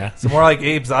 Yeah. So more like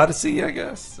Abe's Odyssey, I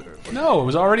guess. No, it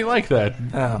was already like that.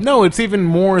 Oh. No, it's even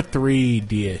more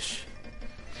 3D-ish.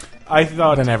 I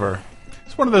thought than ever.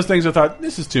 It's one of those things I thought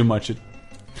this is too much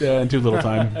in too little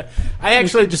time. I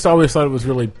actually just always thought it was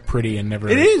really pretty and never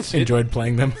enjoyed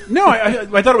playing them. No, I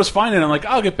thought it was fine, and I'm like,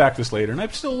 I'll get back to this later, and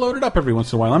I've still loaded up every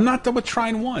once in a while. I'm not done with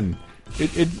Trine 1.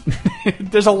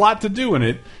 There's a lot to do in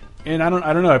it, and I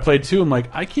don't know. I played 2. I'm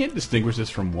like, I can't distinguish this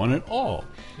from 1 at all.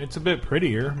 It's a bit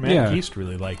prettier. Matt Yeah. Geist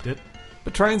really liked it.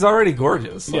 But Trine's already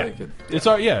gorgeous. Yeah,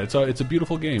 it's a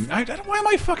beautiful game. Why am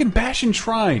I fucking bashing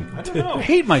Trine? I don't know. I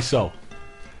hate myself.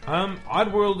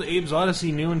 Oddworld Abe's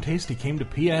Odyssey New and Tasty came to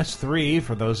PS3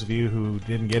 for those of you who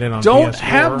didn't get it on Don't PS4.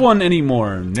 have one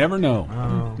anymore. Never know.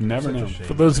 Oh, Never such a know. shame.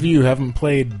 For those of you who haven't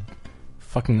played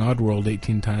fucking Oddworld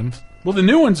 18 times. Well, the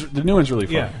new one's really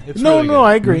fun. Yeah, it's No, really no, good.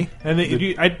 I agree. And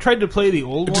I tried to play the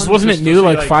old one. Just wasn't it to new see,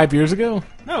 like 5 years ago?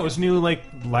 No, it was new like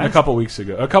A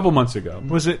couple months ago.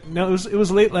 Was it? No, it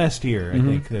was late last year. I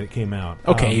think that it came out.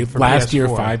 Okay, for last year,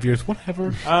 PS4. 5 years,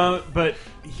 whatever. But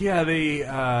yeah, they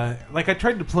I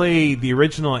tried to play the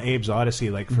original Abe's Odyssey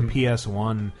for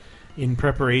PS1. in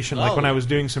preparation, like when I was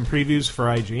doing some previews for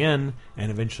IGN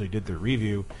and eventually did the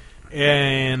review.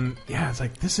 And yeah, it's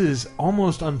like, this is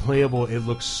almost unplayable. It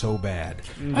looks so bad.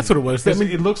 That's what it was.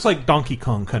 It looks like Donkey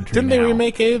Kong Country. Didn't they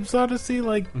remake Abe's Odyssey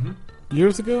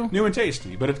years ago? New and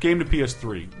tasty, but it came to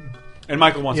PS3. And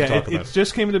Michael wants to talk about it. It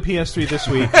just came to PS3 this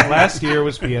week. Last year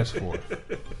was PS4.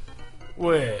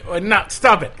 Wait, no,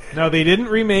 stop it. No, they didn't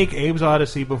remake Abe's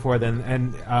Odyssey before then,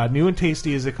 and New and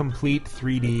Tasty is a complete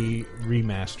 3D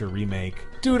remake.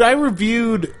 Dude, I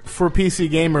reviewed for PC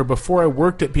Gamer before I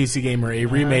worked at PC Gamer a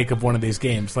remake of one of these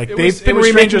games. Like, they've been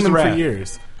remaking them for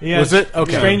years. Yeah, was it?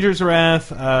 Okay. Stranger's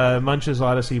Wrath, Munch's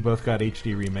Odyssey both got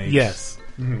HD remakes. Yes.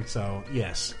 So,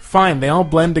 yes. Fine, they all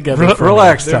blend together.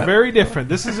 Relax, They're very different.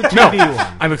 This is a 2D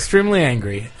one. I'm extremely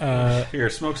angry. Here,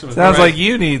 smoke some of Sounds like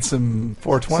you need some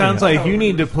 420. Sounds like you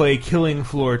need to play Killing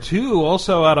Floor 2,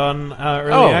 also out on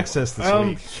early access this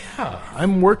week. Yeah,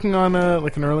 I'm working on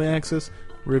an early access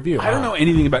review. I don't know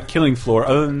anything about Killing Floor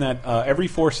other than that every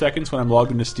 4 seconds when I'm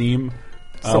logged into Steam,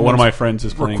 one of my friends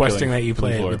is playing requesting that you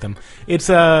play it with them. It's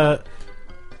well,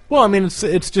 I mean,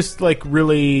 it's just like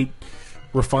really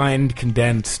refined,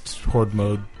 condensed horde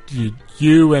mode.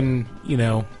 You and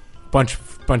bunch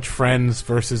of friends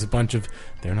versus a bunch of.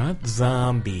 They're not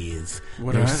zombies.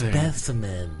 They're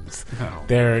specimens.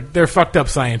 No. They're fucked up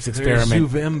science experiment. They're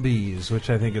Zuvembis, which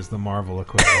I think is the Marvel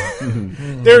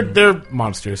equivalent. They're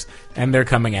monsters, and they're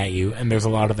coming at you, and there's a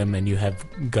lot of them, and you have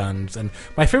guns. And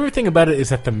my favorite thing about it is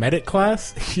that the medic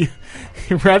class,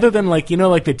 rather than like the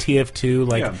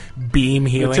TF2 beam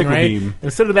healing, right? Beam.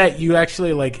 Instead of that, you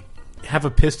actually have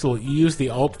a pistol. You use the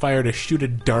alt fire to shoot a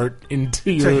dart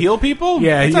into to heal people.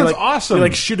 Yeah, that sounds awesome.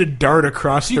 You shoot a dart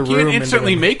across the room. You can't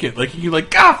instantly make it.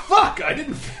 Fuck! I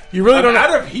didn't. You really don't.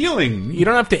 Out of healing. You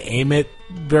don't have to aim it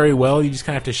very well. You just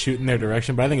kind of have to shoot in their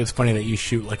direction. But I think it's funny that you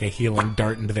shoot like a healing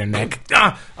dart into their neck.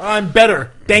 I'm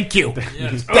better. Thank you.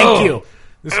 Thank you.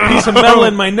 This piece of metal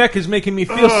in my neck is making me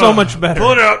feel so much better.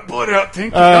 Pull it out.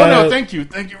 Thank you. No, thank you.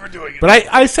 Thank you for doing it. But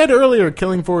I said earlier,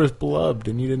 Killing Floor is beloved,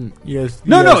 and you didn't.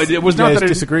 It was not that I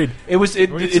disagreed.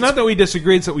 It's not that we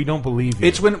disagreed; it's that we don't believe you.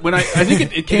 It's when I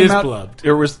think it came is out. Beloved.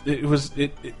 It was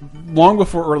long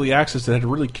before early access. It had a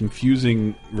really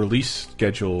confusing release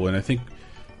schedule, and I think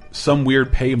some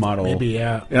weird pay model. Maybe,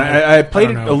 yeah. And I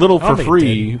played it a little for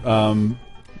free.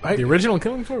 The original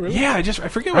Killing Floor, really? Yeah, I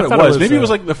forget what it was. Maybe it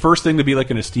was like the first thing to be like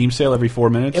in a Steam sale every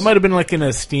 4 minutes. It might have been like in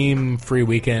a Steam free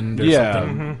weekend or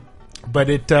something. But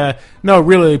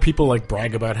really, people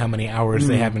brag about how many hours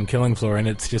they have in Killing Floor, and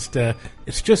it's just I'll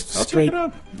straight. Check it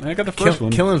out. I got the first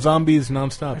one. Killing zombies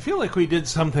nonstop. I feel like we did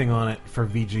something on it for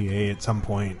VGA at some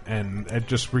point, and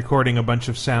just recording a bunch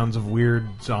of sounds of weird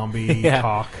zombie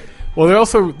talk. Well, they're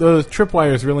also the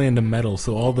Tripwire is really into metal,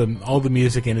 so all the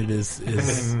music in it is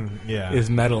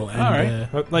metal. And, all right,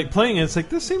 but playing it, it's like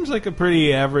this seems like a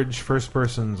pretty average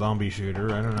first-person zombie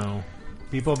shooter. I don't know.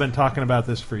 People have been talking about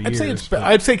this for years.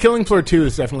 I'd say Killing Floor 2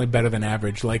 is definitely better than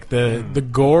average. Like the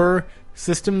gore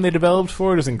system they developed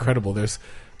for it is incredible. That's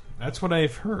what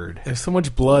I've heard. There's so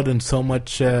much blood and so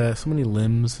many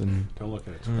limbs and don't look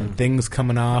at it. And things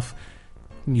coming off.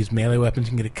 You can use melee weapons.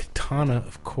 You can get a katana,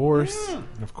 of course. Yeah,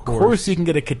 of course, you can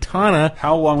get a katana.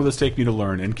 How long will this take me to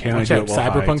learn? And can I do it while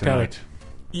Cyberpunk high tonight?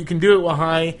 You can do it while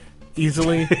high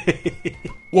easily.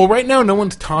 Well, right now, no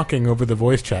one's talking over the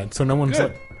voice chat, so no one's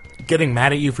getting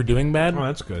mad at you for doing bad. Oh,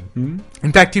 that's good. Mm-hmm.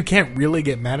 In fact, you can't really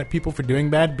get mad at people for doing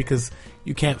bad because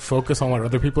you can't focus on what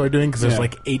other people are doing because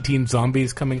there's 18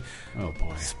 zombies coming. Oh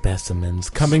boy, specimens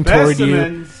coming toward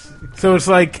you. So it's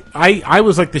like I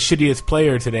was like the shittiest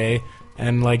player today.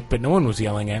 And but no one was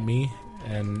yelling at me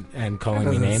and calling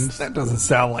me names. That doesn't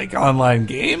sound like online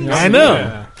games. I know.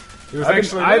 Yeah. It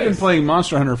was I've been playing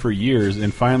Monster Hunter for years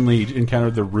and finally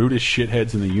encountered the rudest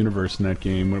shitheads in the universe in that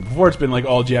game. Before it's been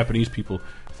all Japanese people.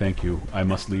 Thank you. I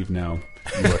must leave now.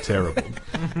 You are terrible.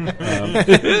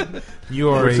 You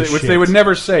are which they would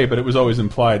never say, but it was always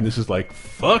implied. And this is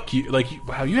fuck you.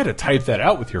 Wow, you had to type that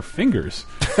out with your fingers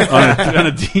on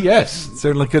a DS.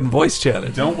 Certainly couldn't voice chat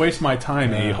it. Don't waste my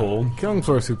time, a-hole. Killing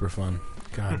Floor is super fun.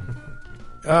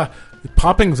 God.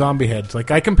 Popping zombie heads.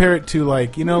 I compare it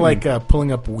to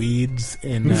pulling up weeds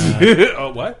in.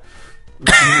 Oh, what?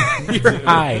 You're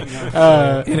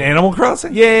high. In Animal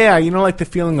Crossing? Yeah. The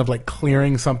feeling of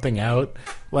clearing something out.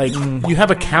 You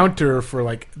have a counter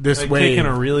for this wave. Taking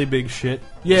a really big shit.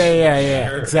 Yeah.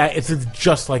 Sure. Exactly. It's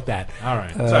just like that. All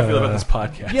right. That's how I feel about this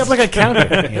podcast. You have a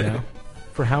counter,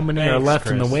 for how many are left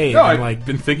in the wave. No, I've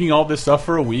been thinking all this stuff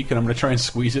for a week, and I'm going to try and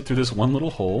squeeze it through this one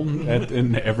little hole,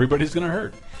 and everybody's going to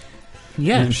hurt.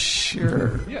 Yeah,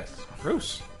 sure. Yes.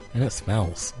 Gross. And it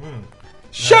smells.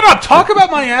 Shut up! Talk about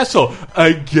my asshole.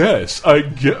 I guess.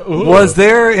 Was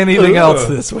there anything else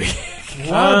this week?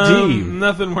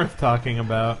 Nothing worth talking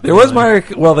about. There was Mario.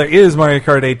 Well, there is Mario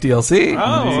Kart 8 DLC.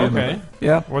 Oh, okay.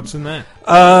 Yeah. What's in that?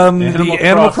 The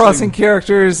Animal Crossing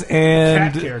characters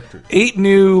and cat characters. 8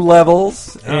 new levels.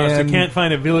 So And can't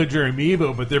find a villager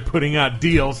amiibo, but they're putting out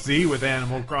DLC with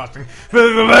Animal Crossing.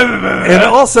 and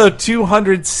also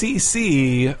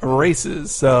 200cc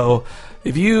races. So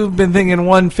if you've been thinking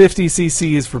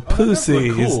 150cc's for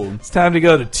pussies, cool. it's time to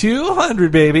go to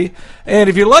 200, baby. And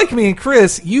if you're like me and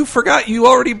Chris, you forgot you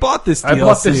already bought this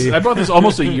DLC. I bought this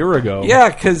almost a year ago. Yeah,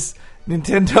 because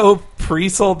Nintendo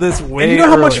pre-sold this way And you know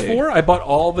how much early. for? I bought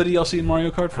all the DLC in Mario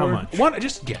Kart for. How much? One,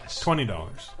 just guess. $20.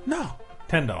 No.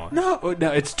 $10. No,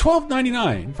 it's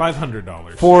 $12.99.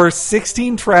 $500. For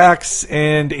 16 tracks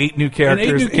and 8 new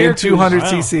characters and,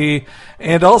 200cc,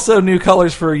 and also new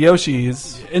colors for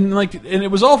Yoshi's. And it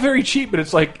was all very cheap, but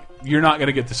it's like you're not going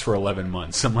to get this for 11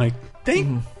 months. I'm like,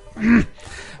 dang.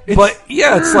 But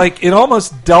yeah, it's like it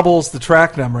almost doubles the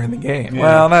track number in the game. Yeah.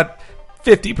 Well, not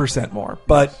 50% more,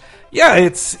 but yeah,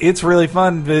 it's really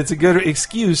fun. It's a good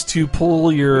excuse to pull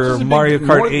your Mario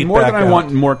Kart 8 more back than I out.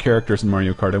 want more characters in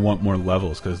Mario Kart. I want more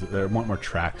levels because I want more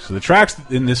tracks. So the tracks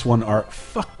in this one are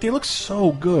they look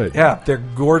so good. Yeah, they're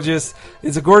gorgeous.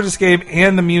 It's a gorgeous game,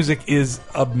 and the music is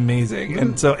amazing.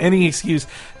 And so, any excuse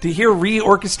to hear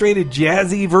reorchestrated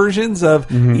jazzy versions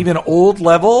of even old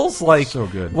levels, like So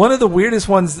good. One of the weirdest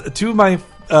ones. Two of my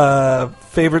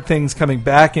favorite things coming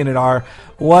back in it are.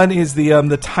 One is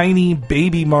the tiny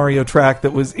baby Mario track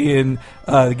that was in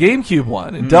the GameCube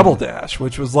one in Double Dash,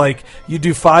 which was like you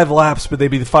do 5 laps, but they'd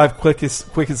be the 5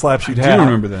 quickest laps you'd have. I do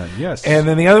remember that. Yes. And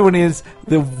then the other one is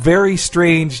the very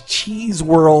strange Cheese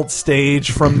World stage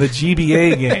from the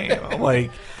GBA game.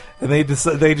 And they just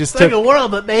It's took like a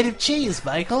world but made of cheese,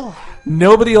 Michael.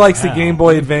 Nobody likes the Game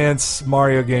Boy Advance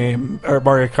Mario game or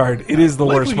Mario Kart. It is the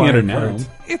like worst looking at Mario it now. Kart.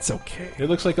 It's okay. It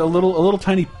looks like a little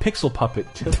tiny pixel puppet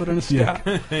tilted on a stick.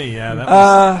 Yeah. Yeah,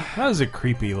 that was a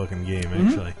creepy looking game,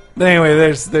 actually. But anyway,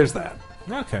 there's that.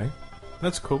 Okay.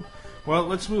 That's cool. Well,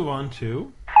 let's move on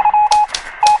to...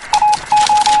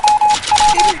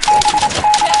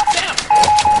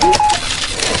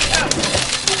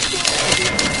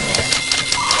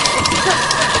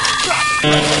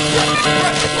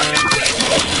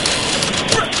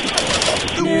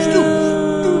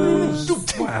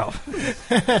 Wow.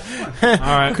 All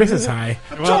right. Chris is high.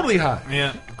 Totally high.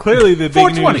 Yeah. Clearly, the big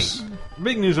 420.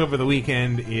 big news over the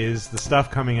weekend is the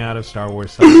stuff coming out of Star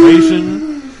Wars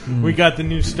Celebration. We got the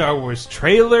new Star Wars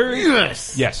trailer.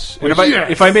 Yes. And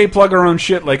if I may plug our own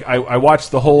shit, like I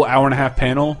watched the whole hour-and-a-half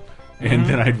panel, and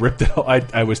then I ripped it all.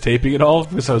 I was taping it all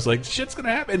because I was like, shit's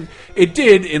gonna happen. It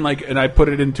did, and I put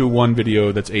it into one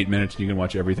video that's 8 minutes, and you can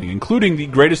watch everything, including the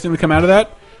greatest thing to come out of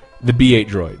that, the B8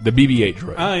 droid, the BB-8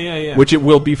 droid. Oh, yeah. Which it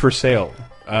will be for sale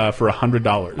for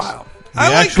 $100. Wow.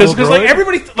 I like because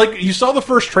everybody you saw the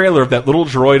first trailer of that little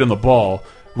droid on the ball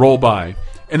roll by,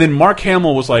 and then Mark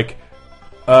Hamill was like,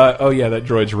 "Oh yeah, that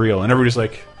droid's real," and everybody's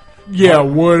like, "Yeah,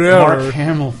 whatever." Mark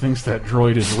Hamill thinks that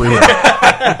droid is real.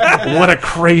 What a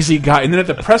crazy guy! And then at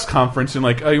the press conference, and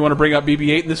like, "Oh, you want to bring out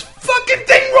BB-8?" and this fucking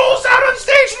thing rolls out on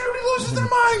stage, and everybody loses their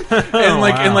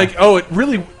mind. Oh, it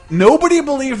really nobody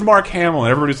believed Mark Hamill,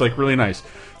 and everybody's like, really nice.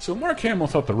 So Mark Hamill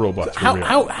thought the robots were real.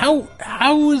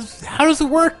 How does it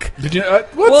work? Did you? Well,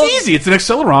 it's easy. It's an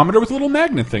accelerometer with a little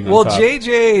magnet thing. Well, on top.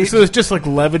 JJ. So it's just like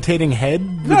levitating head.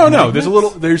 No.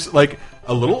 There's like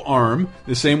a little arm,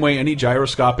 the same way any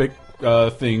gyroscopic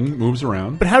thing moves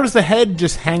around. But how does the head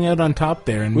just hang out on top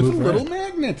there and With move a little around?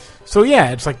 magnet. So yeah,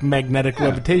 it's like magnetic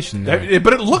levitation. But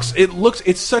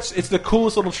it's the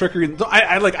coolest little trickery.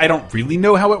 I don't really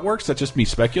know how it works. That's just me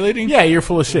speculating. Yeah, you're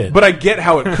full of shit. But I get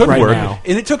how it could Right work. now.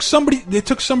 And it took somebody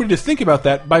to think about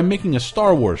that by making a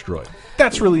Star Wars droid.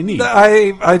 That's really neat.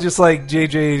 I just like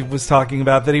JJ was talking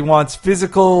about that he wants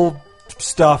physical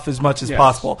stuff as much as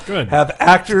possible. Good. Have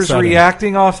actors Exciting.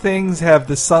 reacting off things, have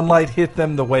the sunlight hit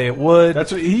them the way it would.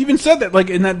 That's what he even said that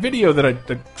like in that video that I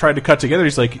tried to cut together.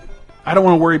 He's like, I don't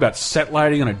want to worry about set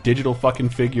lighting on a digital fucking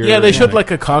figure. Yeah, they showed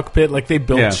like a cockpit, like they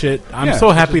built shit. I'm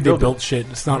so happy just they build built shit.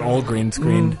 It's not all green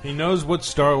screened. He knows what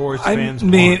Star Wars I fans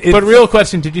mean, want. it- But real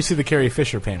question, did you see the Carrie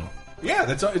Fisher panel?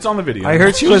 Yeah, it's on the video. I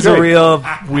heard she was a real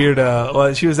weirdo.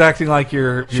 Well, she was acting like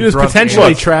your She was drunk potentially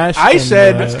aunt. trashed. I and,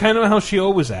 said- That's kind of how she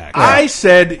always acts. I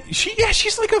said she's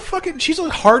like she's a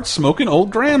hard smoking old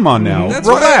grandma now. That's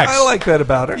Relax. what I like that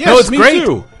about her. Yes, No, it's me great.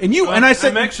 too. And I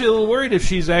said I'm actually a little worried if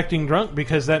she's acting drunk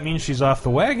because that means she's off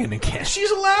the wagon again. she's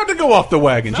allowed to go off the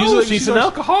wagon. No, she's an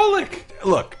alcoholic.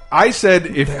 Look, I said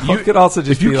if you could also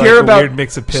just if you be care like a about weird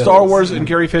mix of pills. Star Wars and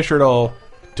Carrie Fisher at all,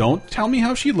 Don't tell me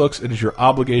how she looks. It is your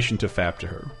obligation to fap to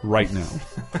her right now.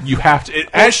 You have to,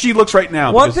 as she looks right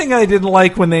now. One thing I didn't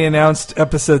like when they announced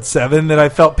episode 7 that I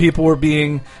felt people were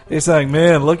they're saying,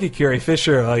 "Man, look at Carrie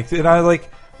Fisher!" Like, and I was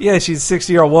like, "Yeah, she's a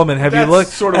 60-year-old woman. Have you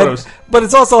looked?" Sort of. But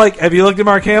it's also like, have you looked at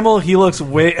Mark Hamill? He looks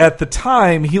at the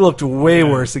time he looked way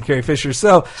worse than Carrie Fisher.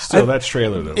 So still, that's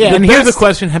trailer though. Yeah, and here's the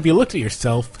question: have you looked at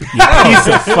yourself? You piece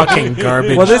of fucking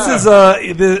garbage. Well, this is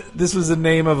this was the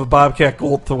name of a Bobcat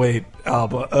Goldthwait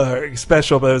album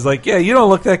special, but it was like, yeah, you don't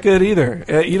look that good either.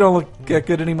 You don't look that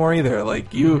good anymore either.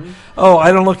 Like you,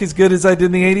 I don't look as good as I did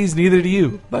in the '80s. Neither do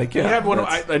you. Like, yeah, I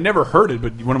have I never heard it,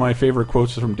 but one of my favorite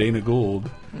quotes is from Dana Gould.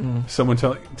 Someone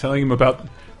telling him about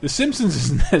The Simpsons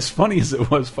isn't as funny as it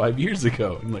was 5 years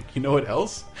ago. And like, you know what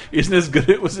else isn't as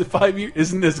good? Was it 5 years?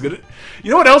 Isn't as good?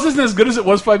 You know what else isn't as good as it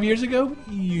was 5 years ago?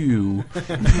 You.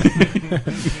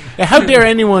 How dare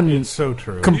anyone it's so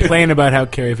true. complain about how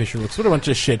Carrie Fisher looks? What a bunch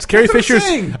of shits. Carrie Fisher's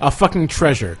a fucking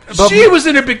treasure. She was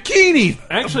in a bikini.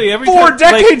 Actually, every 4 time,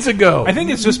 decades ago. I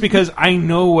think it's just because I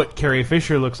know what Carrie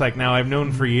Fisher looks like now. I've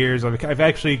known for years. I've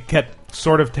actually kept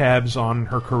sort of tabs on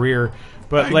her career.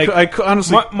 But I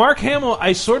honestly, Mark Hamill,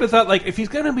 I sort of thought, like, if he's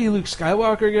going to be Luke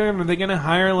Skywalker again, are they going to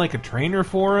hire like a trainer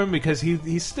for him because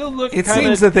he still looked. It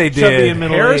seems that they did.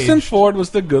 Harrison Ford was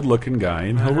the good-looking guy,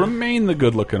 and he'll remain the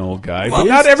good-looking old guy. Well, but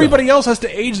not everybody else has to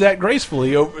age that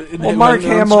gracefully. Mark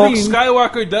Hamill,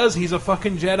 Skywalker does. He's a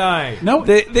fucking Jedi. No,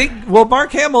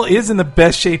 Mark Hamill is in the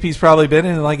best shape he's probably been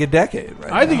in like a decade.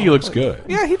 Right I think he looks good.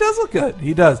 Yeah, he does look good.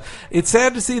 He does. It's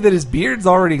sad to see that his beard's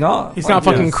already gone. He's not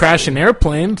fucking crashing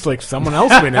airplanes like someone else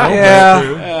we know.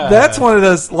 Yeah, that's one of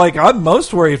those. Like, I'm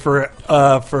most worried for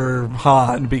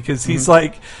Han because he's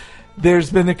like,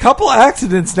 there's been a couple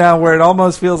accidents now where it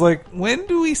almost feels like, when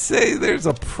do we say there's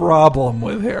a problem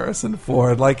with Harrison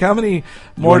Ford? Like, how many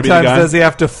more times does he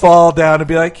have to fall down and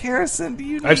be like, Harrison, do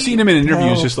you? I've seen him in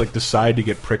interviews just like decide to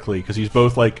get prickly because he's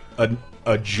both like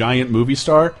a giant movie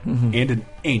star and an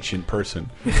ancient person.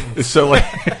 So like,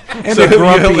 and a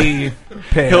grumpy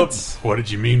pants. What did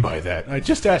you mean by that? I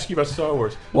just asked you about Star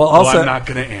Wars. Well, also, I'm not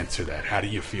going to answer that. How do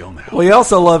you feel now? Well, he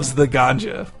also loves the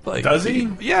ganja. Like, does he?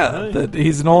 Yeah,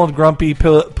 he's an old grumpy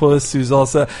puss who's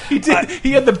also. He did.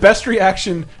 He had the best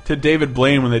reaction to David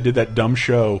Blaine when they did that dumb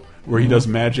show where he does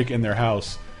magic in their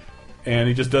house, and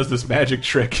he just does this magic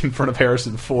trick in front of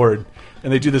Harrison Ford,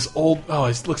 and they do this old. Oh,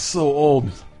 he looks so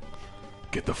old.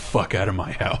 Get the fuck out of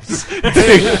my house. he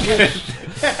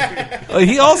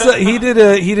did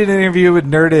an interview with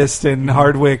Nerdist, and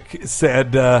Hardwick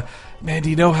said, man, do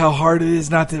you know how hard it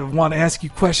is not to want to ask you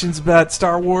questions about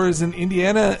Star Wars in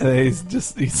Indiana? And he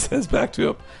says back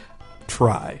to him,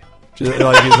 try.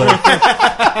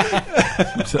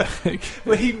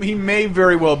 But he may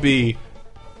very well be,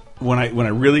 when I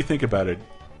really think about it,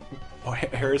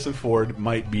 Harrison Ford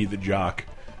might be the jock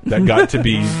that got to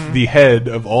be the head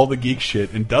of all the geek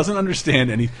shit and doesn't understand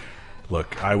any.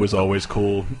 Look, I was always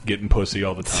cool getting pussy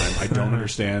all the time. I don't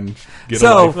understand.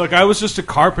 Look, I was just a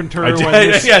carpenter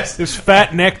when this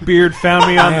fat neck beard found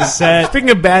me on the set. Speaking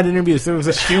of bad interviews, there was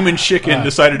a human chicken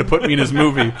decided to put me in his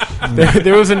movie.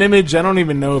 There was an image. I don't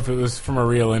even know if it was from a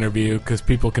real interview because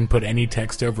people can put any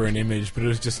text over an image, but it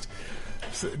was just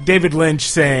David Lynch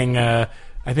saying,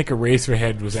 I think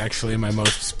Eraserhead was actually my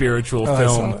most spiritual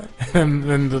film. And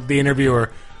then the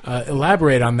interviewer,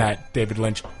 elaborate on that, David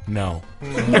Lynch. No.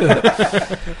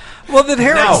 Well, then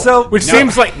Harrison,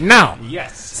 seems like no.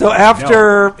 Yes. So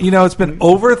after it's been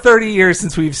over 30 years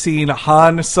since we've seen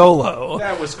Han Solo.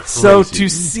 That was crazy. So to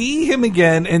see him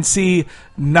again and see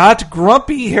not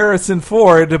grumpy Harrison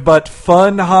Ford, but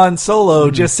fun Han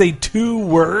Solo, just say 2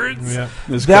 words. Yeah,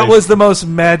 that was the most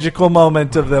magical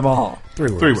moment of them all.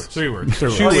 3 words. 3 words.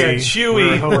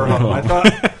 Chewie. I thought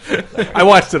I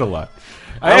watched it a lot.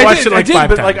 I watched it like 5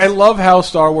 but times. Like, I love how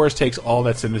Star Wars takes all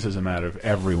that cynicism out of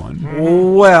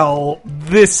everyone. Well,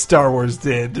 this Star Wars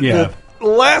did. Yeah. The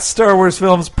last Star Wars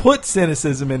films put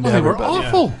cynicism into everybody. They were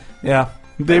awful. Yeah.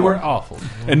 They were awful.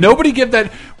 And nobody give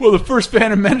that, well, the first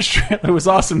Phantom Menace trailer was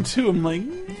awesome too. I'm like,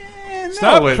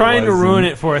 stop trying to ruin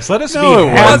it for us. Let us be it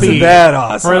happy wasn't that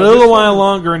awesome. for a little while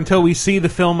longer until we see the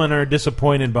film and are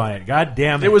disappointed by it. God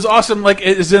damn it. It was awesome. Like,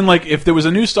 as in, like, if there was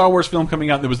a new Star Wars film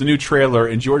coming out and there was a new trailer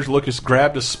and George Lucas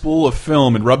grabbed a spool of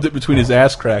film and rubbed it between his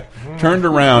ass crack, turned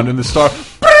around, and the star...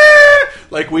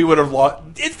 like we would have lost.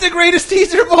 It's the greatest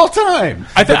teaser of all time.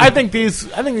 I think these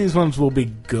ones will be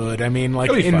good. I mean, like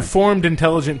It'll be fun. informed,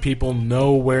 intelligent people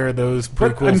know where those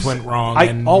prequels went wrong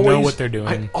and know what they're doing.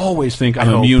 I always think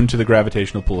I'm immune to the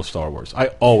gravitational pull of Star Wars. I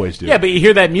always do. Yeah, but you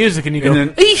hear that music and you go,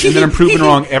 and then I'm proven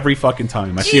wrong every fucking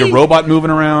time. I see a robot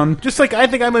moving around. Just like I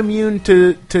think I'm immune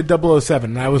to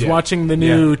 007. I was watching the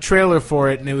new trailer for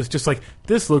it, and it was just like,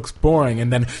 this looks boring,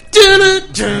 and then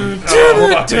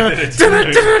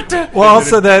well,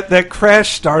 also that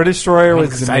Crash Star Destroyer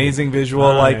was an amazing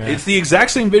visual. It's the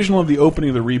exact same visual of the opening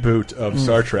of the reboot of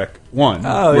Star Trek 1,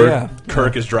 where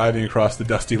Kirk is driving across the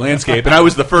dusty landscape, and I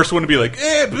was the first one to be like,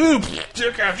 boop,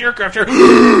 jerk off.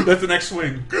 That's the next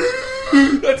swing.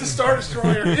 That's a Star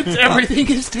Destroyer. It's everything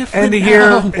is different.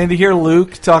 And to hear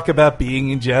Luke talk about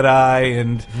being a Jedi,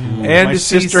 and my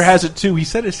sister has it too. He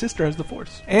said his sister has the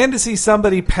Force. And to see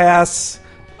somebody pass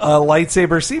a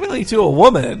lightsaber seemingly to a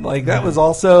woman, like that was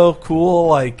also cool.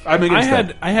 Like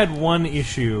I had one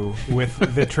issue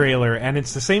with the trailer, and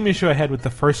it's the same issue I had with the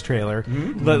first trailer.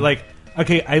 But like,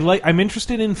 okay, I'm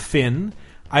interested in Finn.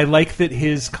 I like that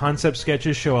his concept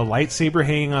sketches show a lightsaber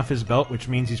hanging off his belt, which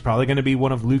means he's probably going to be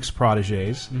one of Luke's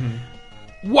proteges.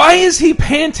 Why is he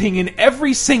panting in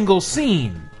every single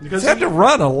scene? Because he had to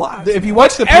run a lot. If you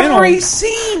watch the panel, every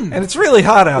scene, and it's really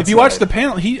hot outside. If you watch the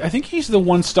panel, I think he's the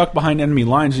one stuck behind enemy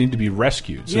lines and need to be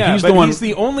rescued. So yeah, he's he's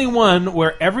the only one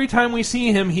where every time we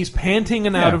see him, he's panting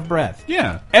and out of breath.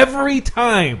 Yeah, every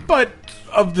time. But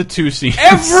of the two scenes,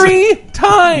 every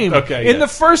time. Okay, in the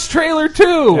first trailer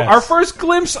too, our first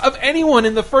glimpse of anyone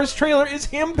in the first trailer is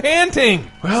him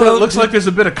panting. Well, so it looks like there's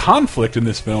a bit of conflict in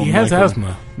this film. He has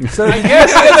asthma. So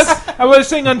yes, I was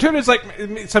saying on Twitter, it's like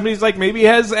somebody's like, maybe he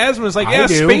has asthma. It's like, yeah,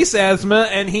 space asthma,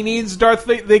 and he needs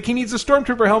he needs a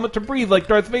stormtrooper helmet to breathe like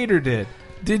Darth Vader did.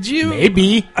 Did you?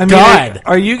 Maybe. I mean, God.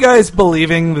 Are you guys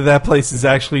believing that place is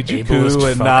actually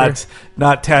Jakku and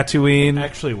not Tatooine?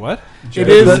 Actually, what? It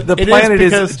is. The planet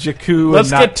is Jakku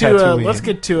and not Tatooine. Let's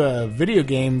get to video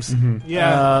games.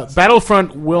 Yeah,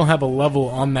 Battlefront will have a level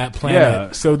on that planet.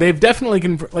 Yeah. So they've definitely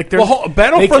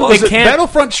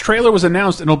Battlefront's trailer was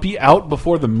announced and it'll be out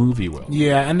before the movie will.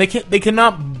 Yeah, and they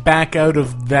cannot back out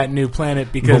of that new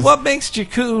planet because. But what makes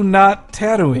Jakku not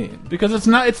Tatooine? Because it's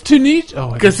not. It's too niche.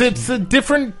 Because it's a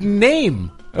different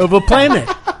name of a planet.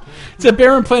 It's a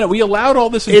barren planet. We allowed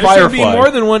all this in Firefly. It should be more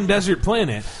than one desert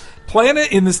planet.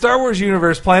 Planet in the Star Wars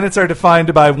universe, planets are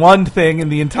defined by one thing, and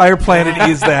the entire planet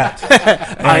is that: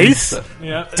 ice,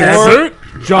 desert,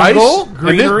 jungle,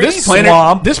 greenery,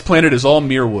 swamp. This planet is all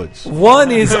mere woods. One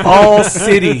is all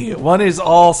city. One is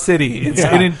all city. It's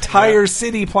an entire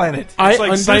city planet. It's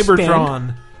like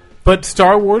Cybertron. But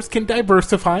Star Wars can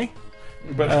diversify.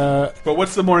 But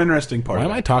what's the more interesting part? Why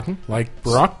am I talking like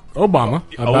Barack Obama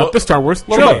about the Star Wars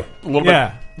trailer?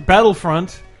 Yeah,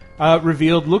 Battlefront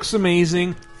revealed, looks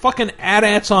amazing. Fucking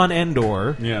AT-ATs on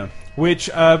Endor. Yeah.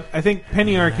 Which I think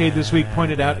Penny Arcade this week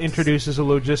pointed out introduces a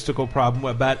logistical problem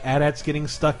about AT-ATs getting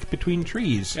stuck between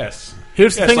trees. Yes.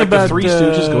 Here's the thing like about the Three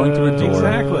Stooges going through a door.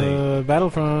 Exactly.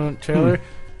 Battlefront trailer,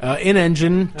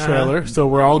 in-engine trailer. So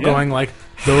we're all going like,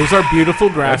 those are beautiful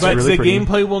graphics. But really the pretty.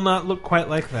 gameplay will not look quite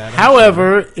like that.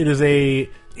 However, it is a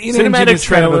cinematic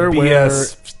trailer where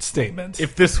statement.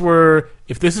 If this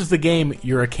is the game,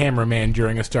 you're a cameraman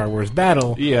during a Star Wars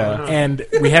battle. Yeah. And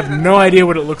we have no idea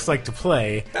what it looks like to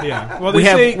play. Yeah. Well, we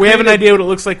have an idea what it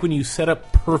looks like when you set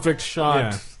up perfect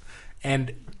shots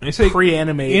and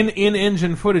pre-animate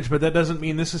in-engine footage, but that doesn't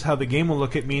mean this is how the game will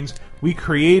look. It means we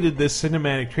created this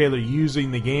cinematic trailer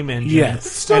using the game engine. Yes.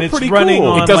 It's still pretty running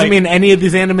cool. on, it doesn't mean any of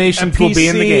these animations will be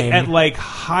in the game at like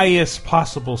highest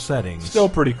possible settings. Still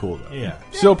pretty cool though. Yeah.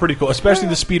 Still pretty cool, especially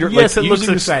the speeder. Yes, like, it looks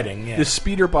exciting. The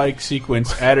speeder bike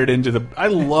sequence added into the. I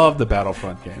love the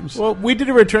Battlefront games. Well, we did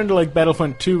a return to like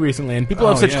Battlefront 2 recently, and people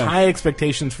have such high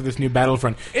expectations for this new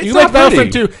Battlefront. It's you not like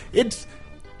Battlefront 2?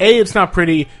 It's not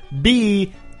pretty.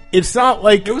 B, it's not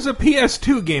like it was a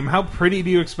PS2 game. How pretty do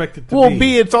you expect it to be? Well,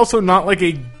 B, it's also not like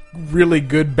a really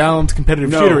good balanced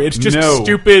competitive shooter. It's just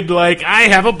stupid. Like I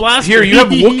have a blaster. Here, you have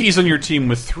Wookiees on your team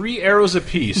with 3 arrows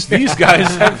apiece. These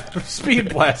guys have speed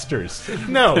blasters.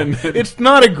 No, it's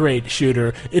not a great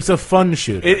shooter. It's a fun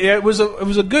shooter. It was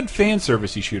a good fan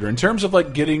servicey shooter in terms of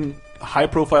like getting high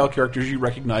profile characters you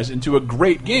recognize into a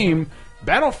great game.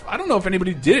 I don't know if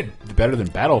anybody did it better than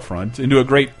Battlefront into a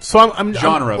great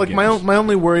genre. Like of my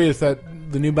only worry is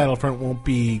that the new Battlefront won't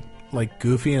be like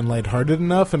goofy and lighthearted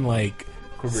enough and like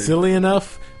silly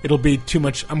enough. It'll be too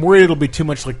much. I'm worried it'll be too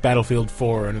much like Battlefield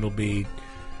 4, and it'll be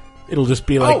It'll just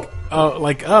be like,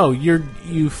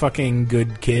 you fucking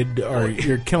good kid, or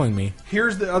you're killing me.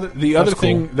 Here's the other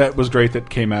thing that was great that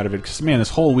came out of it, because man, this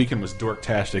whole weekend was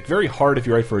dorktastic. Very hard if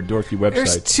you write for a dorky website.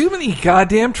 There's too many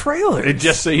goddamn trailers.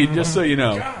 Just so you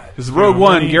know, because Rogue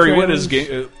One, Gary Whitta's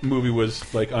movie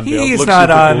was like unveiled. He's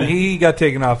not on. Cool. He got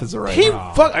taken off as a writer.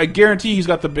 I guarantee he's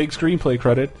got the big screenplay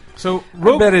credit. So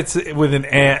I bet it's with an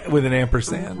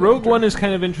ampersand. Rogue One is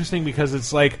kind of interesting because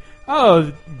it's like,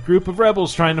 oh, group of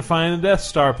rebels trying to find the Death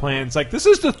Star plan. It's like, this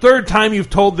is the third time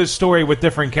you've told this story with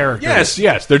different characters.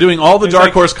 Yes. They're doing all the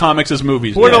Dark Horse comics as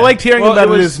movies. What I liked hearing about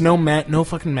it is no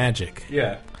fucking magic.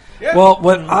 Yeah. Well,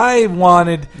 what I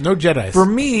wanted... No Jedis. For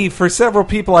me, for several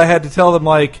people, I had to tell them,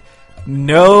 like,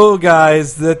 no,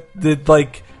 guys, that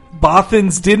like...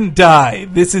 Bothans didn't die.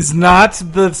 This is not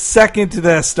the second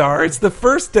Death Star. It's the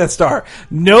first Death Star.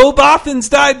 No Bothans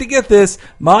died to get this.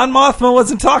 Mon Mothma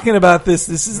wasn't talking about this.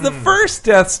 This is the first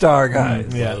Death Star,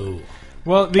 guys. Yeah.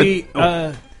 Well,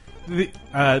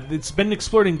 it's been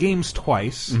explored in games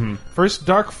twice. First,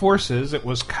 Dark Forces. It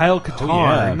was Kyle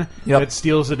Katarn that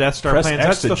steals the Death Star plans.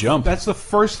 That's the jump. That's the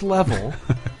first level.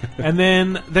 And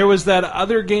then there was that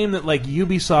other game that like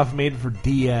Ubisoft made for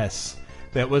DS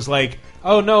that was like,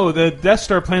 oh no, the Death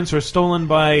Star plans were stolen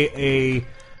by a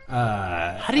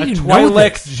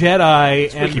Twi'lek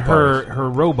Jedi and her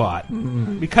robot.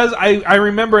 Because I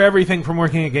remember everything from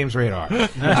working at Games Radar.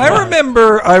 I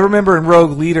remember in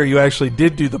Rogue Leader you actually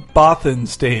did do the Bothan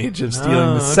stage of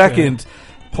stealing the second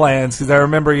plans, because I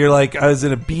remember you're like, I was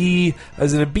in a B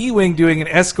wing doing an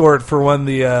escort for one of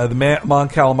the Mon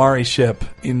Calamari ship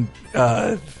in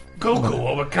Goku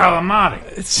over calamari.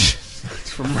 It's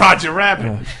from Roger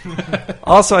Rabbit.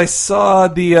 Also, I saw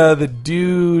the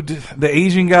dude, the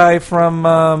Asian guy from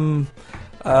Mythbusters.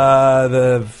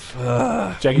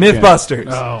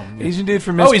 Oh, Asian dude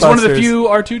from Mythbusters. Oh, he's one of the few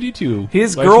R2-D2.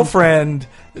 His girlfriend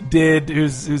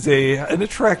who's an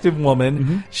attractive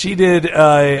woman. She did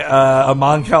a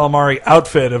Mon Calamari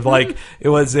outfit of like it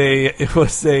was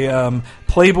a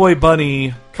Playboy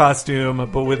bunny costume,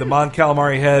 but with a Mon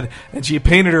Calamari head, and she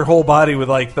painted her whole body with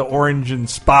like the orange and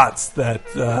spots that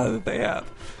they have.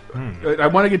 I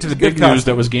want to get to the big news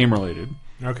that was game related.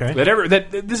 Okay,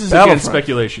 this is again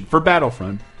speculation for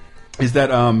Battlefront. Is that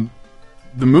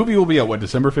the movie will be out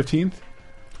December 15th?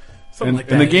 And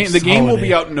the game will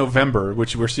be out in November,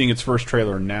 which we're seeing its first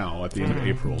trailer now at the end of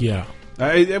April. Yeah.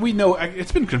 We know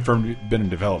it's been confirmed, been in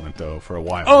development though for a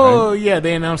while. Oh right? yeah,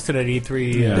 they announced it at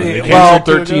E3. They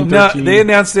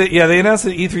announced it. Yeah, they announced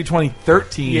it at E3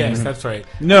 2013. Yes, that's right.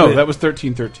 No, that was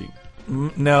 13-13.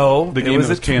 No, the game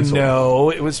was canceled. No,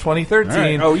 it was 2013.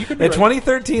 Right. Oh, you could be At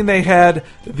 2013, they had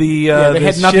the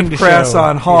had nothing ship to crash show.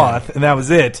 on Hoth, and that was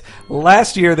it.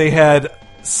 Last year, they had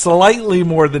slightly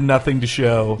more than nothing to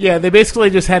show. Yeah, they basically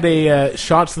just had a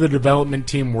shots of the development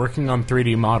team working on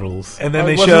 3D models, and then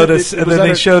they showed us. And then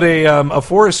they showed a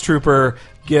forest trooper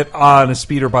get on a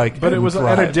speeder bike. But it was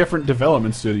at a different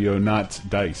development studio, not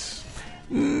DICE.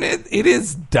 It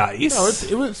is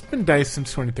DICE. No, it's been DICE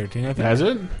since 2013. I think. Has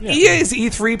it? Yeah. EA's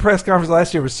E3 press conference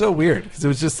last year was so weird because it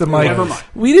was just them like, Never mind.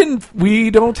 we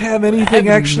don't have anything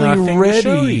actually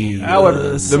ready.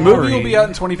 However, the movie will be out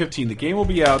in 2015. The game will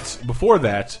be out before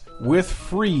that with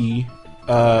free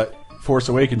Force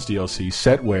Awakens DLC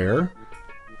set where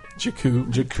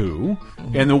Jakku,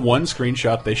 and the one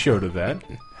screenshot they showed of that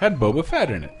had Boba Fett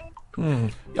in it. Oh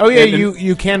yeah,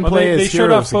 you can play as they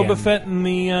showed off heroes Boba again. Fett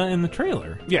in the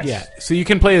trailer. Yes. Yeah, so you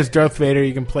can play as Darth Vader.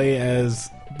 You can play as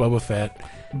Boba Fett.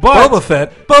 But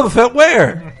Boba Fett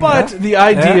where? But the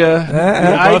idea,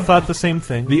 I thought the same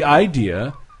thing. The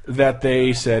idea that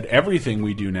they said everything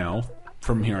we do now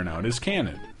from here on out is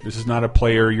canon. This is not a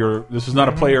player. This is not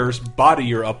a player's body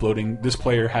you're uploading. This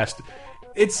player has to.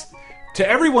 It's to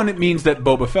everyone. It means that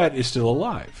Boba Fett is still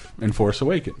alive in Force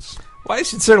Awakens. Well, I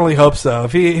should certainly hope so.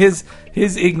 If his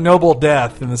ignoble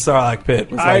death in the Sarlacc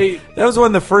pit was that was one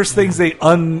of the first things they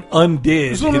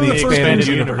undid in the expanded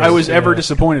universe. I was ever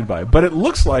disappointed by, but it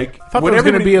looks like I thought there was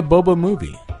going to be a Boba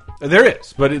movie. There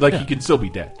is, but he can still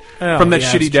be dead from that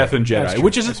shitty death in Jedi,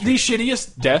 which is the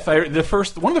shittiest death. One of the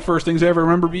first things I ever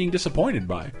remember being disappointed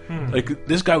by. Like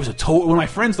this guy was a total. When my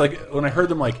friends when I heard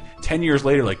them 10 years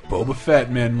later, like Boba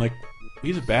Fett, man, like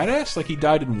he's a badass. Like he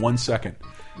died in 1 second.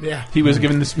 Yeah, he was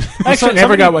given this. Actually,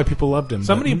 never got why people loved him.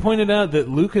 Somebody pointed out that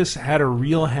Lucas had a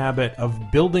real habit of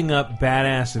building up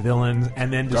badass villains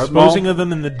and then disposing of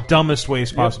them in the dumbest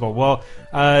ways possible. Yep. Well,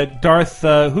 Darth,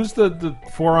 who's the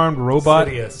four-armed robot?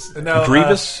 Sidious. No,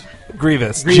 Grievous.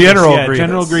 Grievous.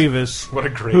 General Grievous. What a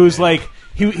great who's name.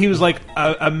 he was like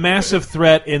a massive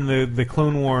threat in the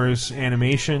Clone Wars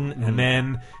animation, and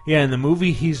then in the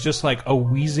movie he's just like a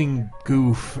wheezing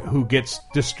goof who gets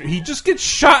he just gets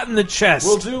shot in the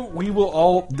chest. We will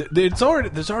all. There's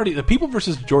already the People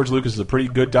versus George Lucas is a pretty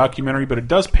good documentary, but it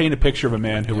does paint a picture of a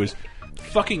man who was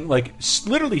fucking like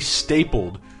literally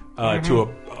stapled to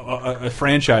a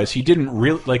franchise. He didn't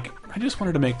really like. I just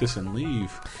wanted to make this and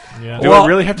leave. Yeah. Do I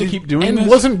really have to keep doing this? And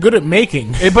wasn't good at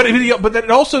making. But that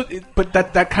also,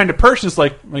 that kind of person is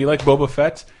like, you like Boba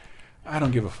Fett? I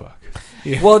don't give a fuck.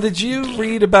 Yeah. Well, did you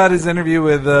read about his interview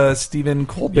with Stephen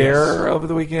Colbert over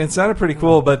the weekend? It sounded pretty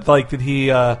cool, but like that he.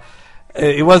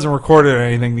 It wasn't recorded or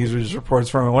anything. These were just reports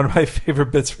from it. One of my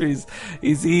favorite bits where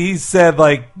he said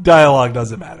like dialogue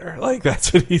doesn't matter. Like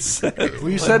that's what he said. Well,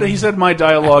 he said my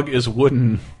dialogue is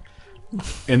wooden.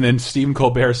 And then Stephen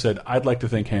Colbert said, "I'd like to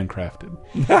think handcrafted."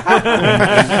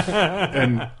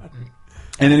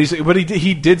 and then he said, but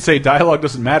he did say dialogue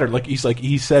doesn't matter.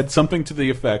 He said something to the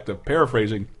effect of,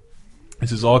 paraphrasing,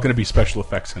 "This is all going to be special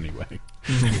effects anyway."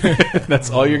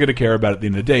 That's all you're going to care about at the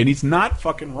end of the day. And he's not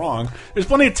fucking wrong. There's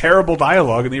plenty of terrible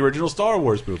dialogue in the original Star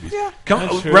Wars movies. Yeah,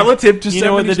 relative to 70s you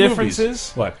know what the difference movies.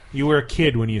 is? What? You were a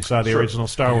kid when you saw the original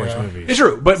Star Wars movies. It's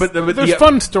true, but there's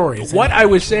fun stories. What I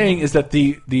was saying is that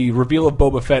the reveal of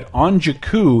Boba Fett on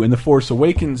Jakku in the Force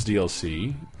Awakens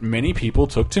DLC, many people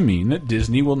took to mean that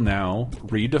Disney will now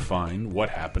redefine what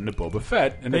happened to Boba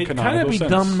Fett in a canonical kind of be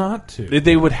sense. dumb not to.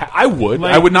 They would. I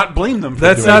would not blame them. For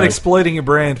That's doing not it. exploiting a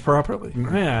brand properly.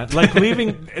 Yeah, like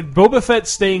leaving Boba Fett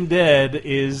staying dead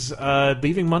is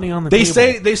leaving money on the They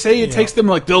table. say it takes them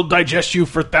like they'll digest you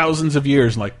for thousands of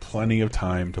years, and like plenty of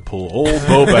time to pull old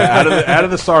Boba out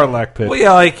of the Sarlacc pit. Well,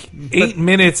 yeah, like 8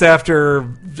 minutes after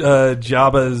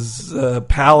Jabba's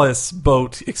palace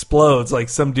boat explodes, like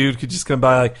some dude could just come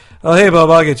by, like, "Oh, hey, Bob,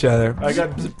 I'll get you out of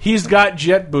there." He's got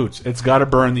jet boots. It's got to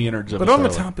burn the innards of. But on the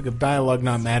topic of dialogue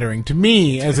not mattering, to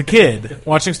me as a kid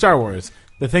watching Star Wars,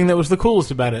 the thing that was the coolest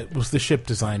about it was the ship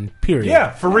design. Period. Yeah,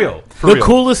 for real.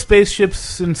 Coolest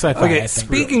spaceships in sci-fi. Okay,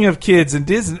 speaking of kids and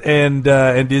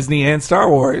Disney and Star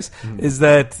Wars, is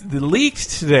that the leaked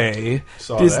today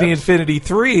Disney Infinity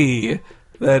 3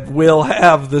 that will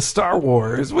have the Star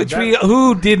Wars, which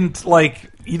who didn't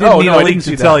like. You didn't need a link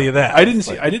to tell you that. I didn't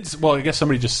see. I didn't. Well, I guess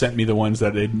somebody just sent me the ones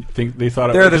that they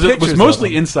thought it was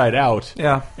mostly Inside Out.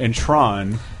 Yeah, and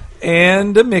Tron.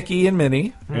 And the Mickey and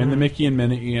Minnie. And the Mickey and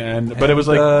Minnie. But it was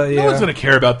like, no one's going to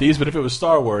care about these, but if it was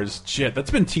Star Wars, shit, that's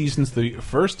been teased since the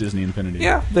first Disney Infinity.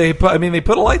 Yeah, they put a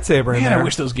lightsaber in there. I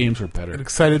wish those games were better. I'm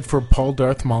excited for Paul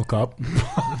Darth Mall Cop.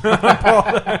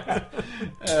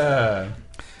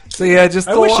 So yeah, just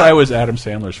I wish I was Adam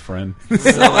Sandler's friend.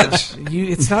 So much.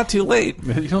 It's not too late.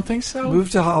 You don't think so?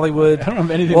 Move to Hollywood. I don't have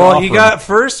anything. Well, to offer. you got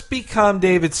first become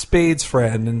David Spade's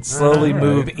friend and slowly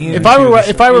move in. If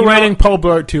I were writing Paul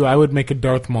Blart 2, I would make a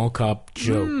Darth Mall Cop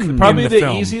joke. Probably the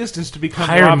film. easiest is to become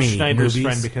Hire Rob me, Schneider's movies.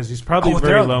 friend because he's probably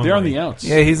very lonely. They're on the outs.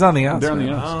 Yeah, he's on the outs. They're on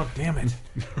the outs. Oh, damn it.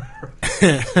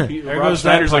 Rob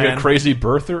Schneider's like a crazy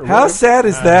birther. How sad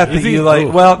is that that you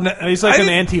like? Well, he's like an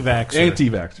anti-vaxxer.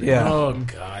 Anti-vaxxer. Yeah. Oh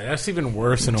god, that's even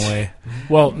worse in a way.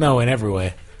 Well, no, in every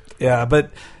way. Yeah,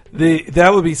 but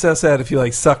that would be so sad if you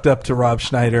like sucked up to Rob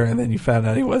Schneider and then you found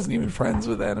out he wasn't even friends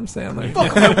with Adam Sandler.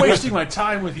 Fuck, am I wasting my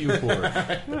time with you for?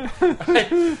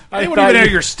 I don't even know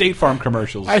your State Farm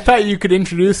commercials. I thought you could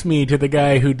introduce me to the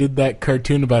guy who did that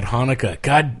cartoon about Hanukkah.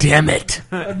 God damn it!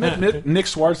 Nick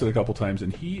Swartz did a couple times,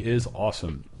 and he is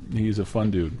awesome. He's a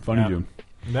fun dude. Funny dude.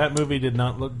 That movie did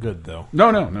not look good, though.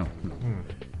 No.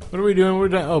 What are we doing? We're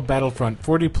done. Oh, Battlefront.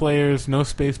 40 players, no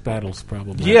space battles,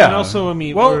 probably. Yeah. And also,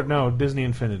 Disney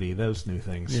Infinity. Those new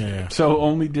things. Yeah. So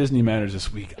only Disney matters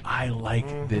this week. I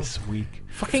like this week.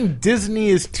 Fucking Disney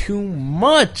is too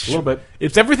much. A little bit.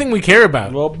 It's everything we care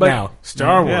about bit. now.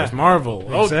 Star Wars,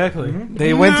 Marvel. Exactly.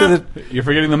 They went to the. You're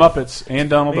forgetting the Muppets and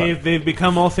Donald Duck. They've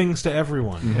become all things to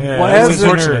everyone. Yeah.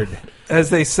 Well, as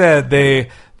they said, they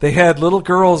had little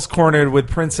girls cornered with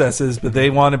princesses, but they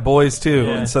wanted boys too,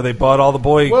 and so they bought all the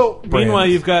boy. Well, brands. meanwhile,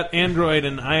 you've got Android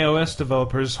and iOS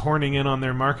developers horning in on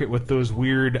their market with those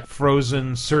weird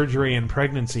frozen surgery and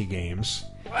pregnancy games.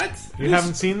 What? You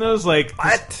haven't seen those? Like,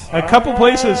 what? A couple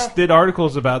places did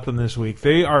articles about them this week.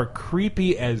 They are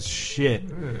creepy as shit.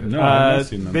 No, I've not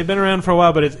seen them. They've been around for a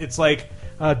while, but it's like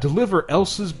deliver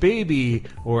Elsa's baby,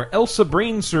 or Elsa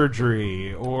brain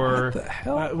surgery, or what the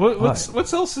hell?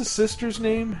 What's Elsa's sister's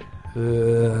name?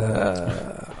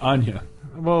 Anya.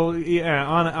 Well,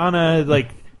 yeah, Anna,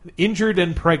 like injured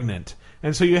and pregnant.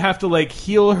 And so you have to like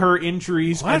heal her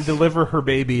injuries and deliver her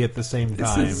baby at the same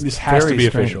time. This has to be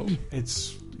official.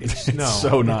 It's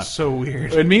so not. It's so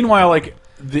weird. And meanwhile,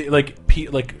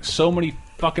 so many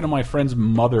fucking of my friends'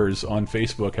 mothers on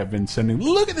Facebook have been sending,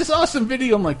 look at this awesome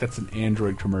video. I'm like, that's an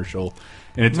Android commercial.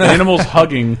 And it's animals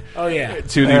hugging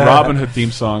to the Robin Hood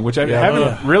theme song, which I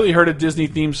haven't really heard a Disney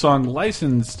theme song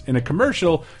licensed in a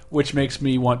commercial, which makes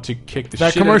me want to kick the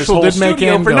shit out of this whole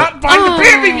studio for not buying the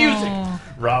Bambi music.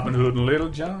 Robin Hood and Little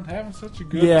John having such a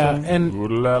good time. And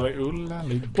oodle-lally,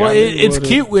 well, it's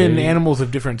cute when animals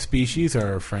of different species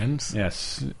are friends.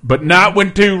 Yes, but not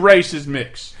when two races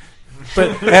mix.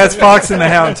 But as Fox and the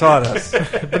Hound taught us.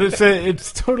 But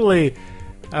it's totally,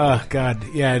 oh god,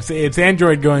 yeah. It's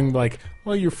Android going like,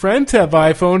 well, your friends have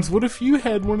iPhones. What if you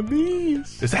had one of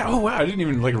these? Is that? Oh wow! I didn't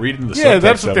even like read into the subtext. Yeah,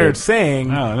 that's what they're saying.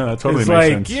 Oh no, that totally it's makes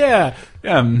like, sense.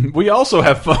 Yeah, we also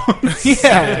have phones.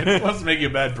 Yeah, let's make you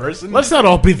a bad person. Let's not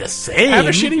all be the same. Have a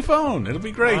shitty phone. It'll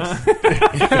be great.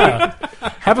 Yeah.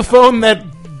 Have a phone that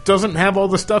doesn't have all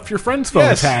the stuff your friend's phone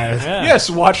has. Yeah.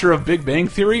 Yes, watcher of Big Bang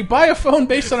Theory, buy a phone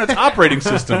based on its operating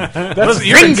system. That's what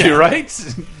you're into, right?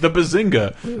 The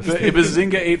Bazinga. The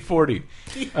Bazinga 840.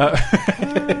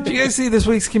 Did you guys see this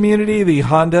week's Community, the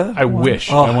Honda? I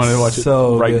wish. I wanted to watch it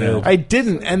right now. I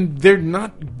didn't, and they're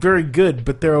not very good,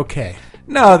 but they're okay.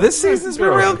 No, this season's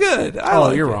been real good.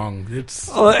 You're wrong. It's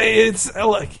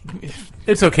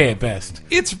okay at best.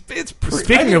 It's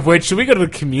Speaking of which, should we go to the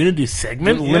community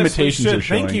segment? Yes, limitations are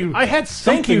showing. Thank you. I had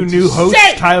Thank you, new host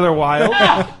Tyler Wilde.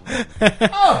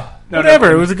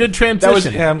 Whatever. It was a good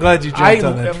transition. I'm glad you jumped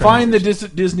on that. I find the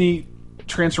Disney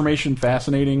transformation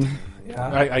fascinating. Yeah.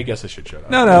 I guess I should shut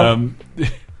up. No.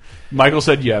 Michael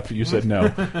said yep. You said no.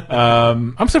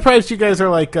 I'm surprised you guys are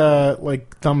like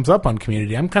thumbs up on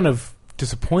Community. I'm kind of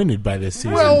disappointed by this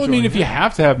season. Well, I mean, if you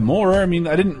have to have more, I mean,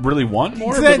 I didn't really want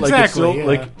more, but like exactly,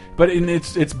 it's still, but in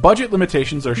its budget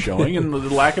limitations are showing, and the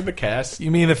lack of the cast.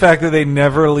 You mean the fact that they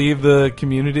never leave the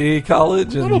community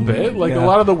college? A little bit, like a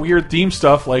lot of the weird theme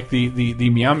stuff, like the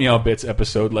Meow Meow Bits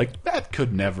episode, like that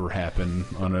could never happen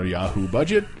on a Yahoo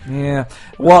budget. Yeah,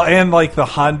 well, and like the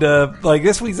Honda, like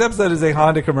this week's episode is a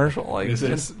Honda commercial, like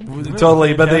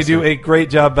totally, but they do a great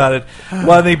job about it.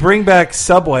 Well, they bring back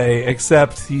Subway,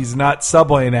 except he's not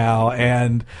Subway now,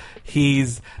 and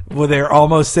they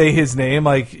almost say his name,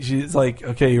 like she's like,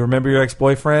 okay, you remember your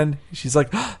ex-boyfriend? She's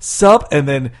like, Sub, and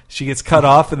then she gets cut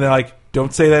off, and they're like,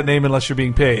 don't say that name unless you're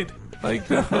being paid. Like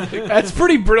that's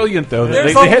pretty brilliant, though.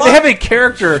 They have a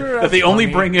character that they only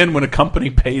bring in when a company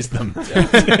pays them.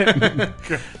 That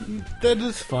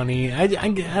is funny. I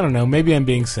don't know. Maybe I'm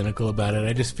being cynical about it.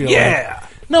 I just feel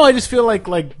I just feel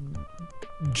like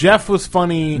Jeff was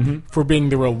funny for being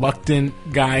the reluctant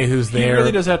guy who's there. He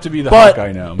really does have to be the hot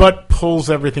guy now. But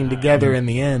pulls everything together in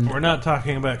the end. We're not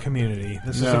talking about Community.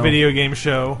 This is a video game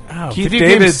show. Oh, Keith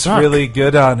David's really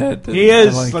good on it. He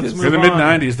is. Let's move on. In the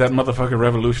mid-'90s, that motherfucker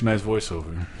revolutionized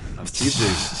voiceover.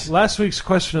 Last week's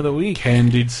question of the week.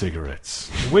 Candied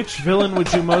cigarettes. Which villain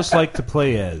would you most like to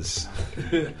play as?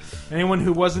 Anyone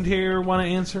who wasn't here want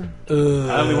to answer? I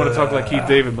only want to talk like Keith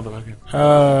David,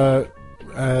 motherfucker.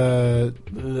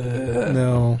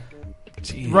 No.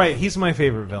 Jeez. Right, he's my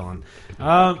favorite villain.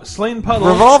 Slane Puddle.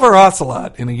 Revolver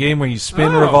Ocelot in a game where you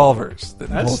spin revolvers.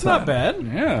 That's not bad.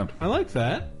 Yeah. I like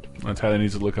that. Tyler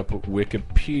needs to look up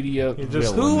Wikipedia.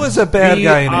 Who was a bad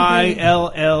guy in it?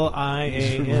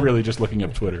 Villian. Really just looking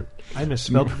up Twitter. I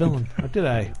misspelled villain. Or did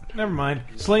I? Never mind.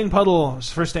 Slane Puddle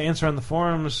is first to answer on the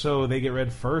forums, so they get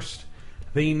read first.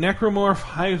 The necromorph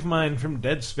hive mind from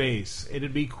Dead Space.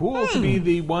 It'd be cool to be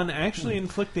the one actually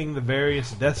inflicting the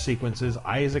various death sequences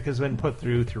Isaac has been put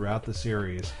throughout the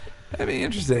series. That'd be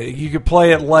interesting. You could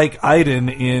play it like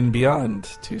Aiden in Beyond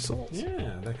Two Souls.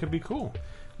 Yeah, that could be cool.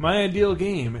 My ideal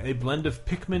game, a blend of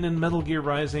Pikmin and Metal Gear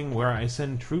Rising, where I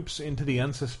send troops into the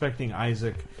unsuspecting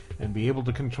Isaac and be able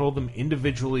to control them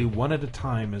individually one at a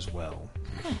time as well.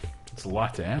 It's a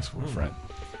lot to ask for, friend.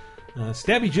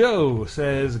 Stabby Joe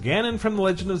says, Ganon from The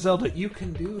Legend of Zelda, you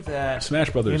can do that Smash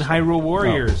Brothers. in Hyrule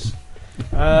Warriors.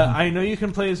 I know you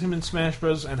can play as him in Smash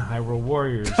Bros. And Hyrule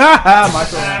Warriors.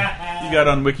 Michael, you got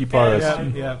on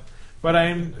Wikiparas. Yeah. But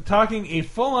I'm talking a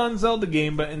full-on Zelda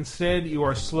game, but instead you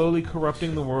are slowly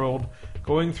corrupting the world,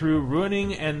 going through,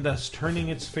 ruining, and thus turning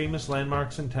its famous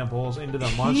landmarks and temples into the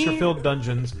monster-filled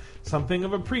dungeons, something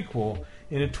of a prequel.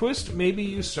 In a twist, maybe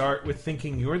you start with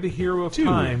thinking you're the hero of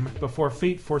time before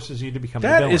fate forces you to become the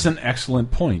villain. That is an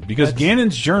excellent point, because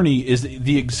Ganon's journey is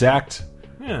the exact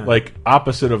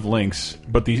opposite of Link's,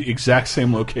 but the exact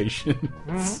same location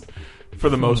for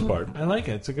the most part. I like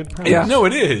it. It's a good premise. Yeah. No,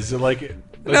 it is.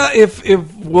 If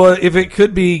it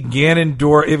could be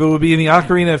Ganondorf, if it would be in the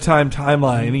Ocarina of Time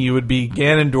timeline, you would be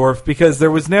Ganondorf, because there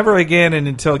was never a Ganon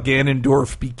until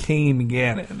Ganondorf became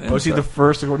Ganon. Was he the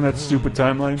first according to that stupid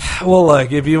timeline? Well,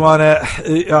 look, if you want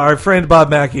to, our friend Bob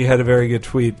Mackey had a very good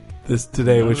tweet this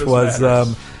today, None of which this was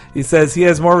matters. he says he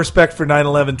has more respect for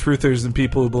 9/11 truthers than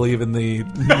people who believe in the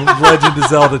Legend of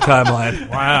Zelda timeline.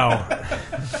 Wow.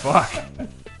 Fuck.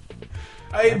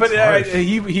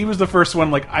 He was the first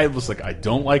one. Like I was like, I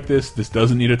don't like this. This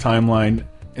doesn't need a timeline,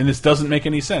 and this doesn't make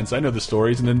any sense. I know the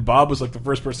stories, and then Bob was like the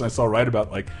first person I saw write about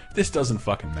like this doesn't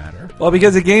fucking matter. Well,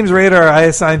 because at Games Radar, I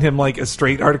assigned him like a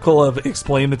straight article of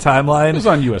explain the timeline. It was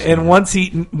on US. And once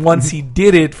he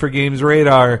did it for Games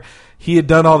Radar, he had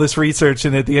done all this research,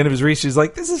 and at the end of his research, he's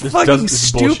like, "This is fucking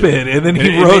stupid." And then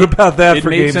he wrote about that for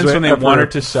Games Radar. It made sense when they Radar.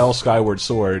 wanted to sell Skyward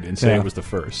Sword and say it was the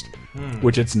first,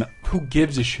 which it's not. Who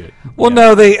gives a shit? Well,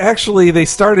 no, they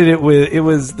started it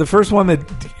with the first one that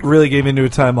really gave into a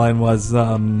timeline was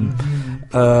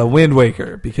Wind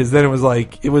Waker, because then it was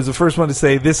the first one to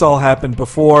say this all happened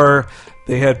before.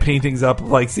 They had paintings up of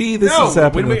like, see, this has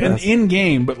happened in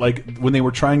game, but like when they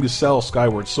were trying to sell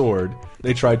Skyward Sword,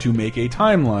 they tried to make a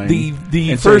timeline.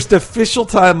 The first official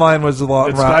timeline was along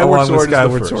with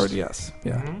Skyward Sword. Yes,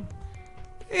 yeah. Mm-hmm.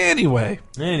 Anyway,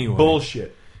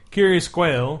 bullshit. Curious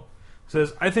Quail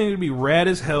says, I think it would be rad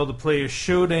as hell to play as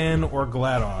Shodan or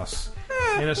GLaDOS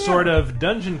in a sort of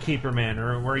dungeon keeper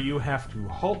manner where you have to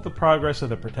halt the progress of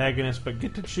the protagonist but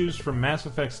get to choose from Mass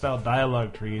Effect style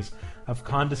dialogue trees of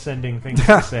condescending things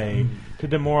to say to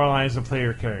demoralize a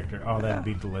player character. Oh, that'd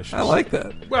be delicious. I like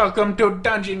that. Welcome to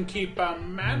Dungeon Keeper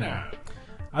Manor.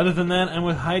 Other than that, I'm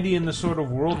with Heidi in the sort of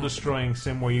world-destroying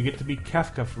sim where you get to be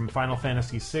Kefka from Final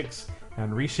Fantasy VI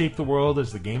and reshape the world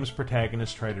as the game's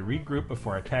protagonists try to regroup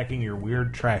before attacking your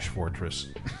weird trash fortress.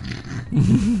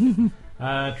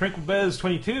 Tranquil Bez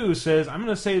 22 says, I'm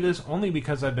going to say this only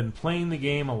because I've been playing the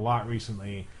game a lot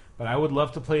recently, but I would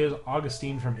love to play as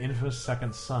Augustine from Infamous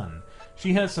Second Son.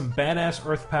 She has some badass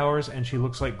earth powers and she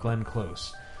looks like Glenn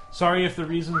Close. Sorry if the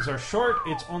reasons are short,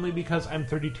 it's only because I'm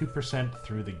 32%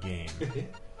 through the game.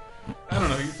 I don't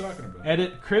know who you're talking about.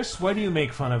 Edit, Chris, why do you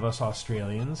make fun of us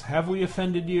Australians? Have we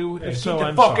offended you? If so, Get the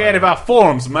I'm fuck sorry. out of our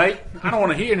forums, mate. I don't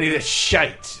want to hear any of this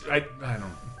shite. I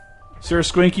don't. Sarah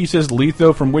Squinky says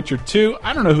Letho from Witcher 2.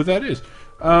 I don't know who that is.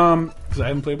 Because I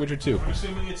haven't played Witcher 2. I'm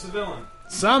assuming it's a villain.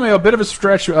 Same, a bit of a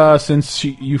stretch since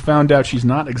you found out she's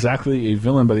not exactly a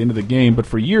villain by the end of the game, but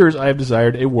for years I have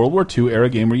desired a World War II era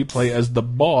game where you play as the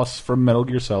boss from Metal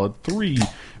Gear Solid 3.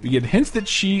 We get hints that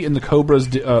she and the Cobras,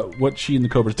 what she and the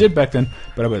Cobras did back then,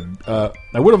 but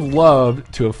I would have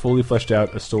loved to have fully fleshed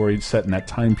out a story set in that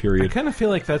time period. I kind of feel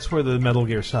like that's where the Metal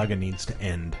Gear saga needs to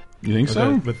end. You think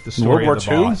so? With the story World of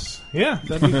the War II? boss. Yeah,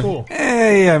 that'd be cool.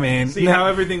 Hey, I mean, See how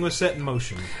everything was set in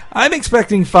motion. I'm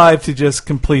expecting 5 to just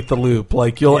complete the loop.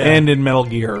 Like, you'll end in Metal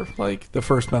Gear, like the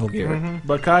first Metal Gear. Mm-hmm.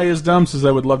 But Kai is dumb says I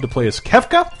would love to play as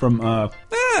Kefka from I'd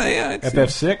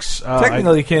FF6.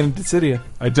 Technically, Canon Dissidia.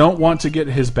 I don't want to get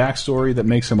his backstory that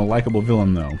makes him a likable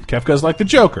villain, though. Kefka's like the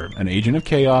Joker, an agent of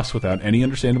chaos without any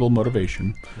understandable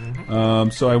motivation.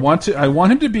 So I want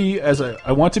him to be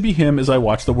I want to be him as I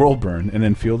watch the world burn and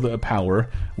then feel the power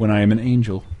when I am an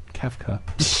angel. Kefka,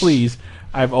 please.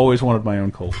 I've always wanted my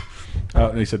own cult.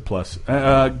 And he said plus.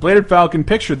 Bladed Falcon,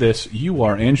 picture this. You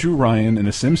are Andrew Ryan in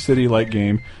a SimCity-like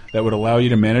game that would allow you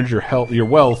to manage your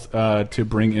wealth to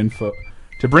bring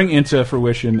into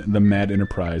fruition the mad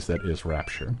enterprise that is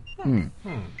Rapture. And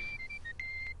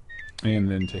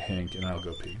then to Hank, and I'll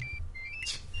go pee.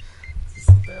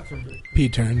 P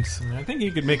turns. I think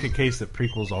you could make a case that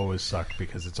prequels always suck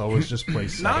because it's always just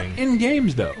place setting. Not in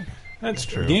games, though. That's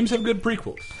true. Games have good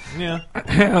prequels. Yeah.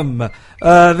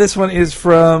 This one is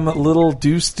from Little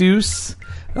Deuce Deuce.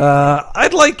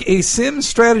 I'd like a sim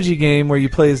strategy game where you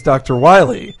play as Dr.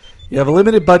 Wily. You have a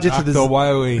limited budget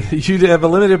You have a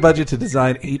limited budget to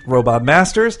design 8 robot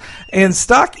masters and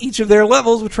stock each of their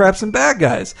levels with traps and bad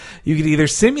guys. You could either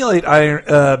simulate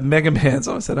Mega Man's.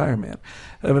 Oh, I said Iron Man.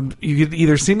 You could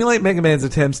either simulate Mega Man's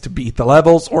attempts to beat the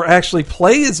levels or actually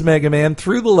play as Mega Man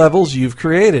through the levels you've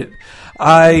created.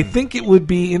 I think it would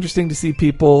be interesting to see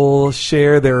people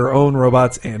share their own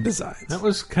robots and designs. That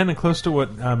was kind of close to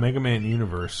what Mega Man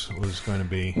Universe was going to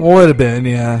be. Would have been,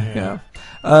 yeah.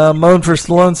 Moan for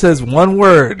Stallone says, one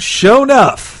word, show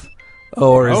enough.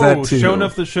 Or is that two? Show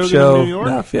Enough the Shogun of New York?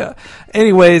 Enough, yeah.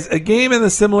 Anyways, a game in the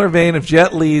similar vein of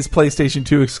Jet Li's PlayStation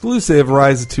 2 exclusive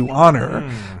Rise to Honor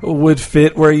would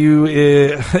fit where you,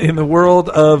 in the world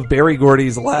of Barry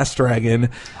Gordy's Last Dragon.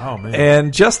 Oh, man.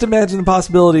 And just imagine the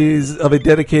possibilities of a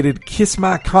dedicated Kiss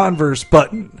My Converse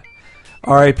button.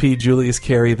 R.I.P. Julius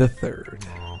Carey III.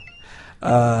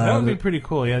 That would be pretty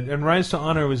cool. Yeah, and Rise to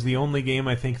Honor was the only game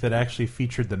I think that actually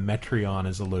featured the Metreon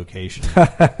as a location.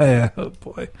 Yeah, oh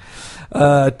boy.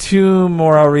 2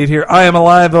 more I'll read here. I Am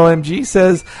Alive OMG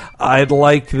says, I'd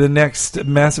like the next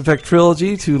Mass Effect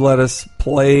trilogy to let us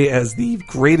play as the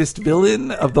greatest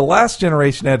villain of the last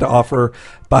generation had to offer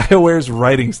BioWare's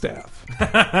writing staff.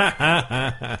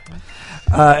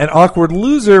 An Awkward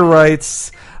Loser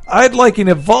writes, I'd like an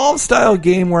Evolve-style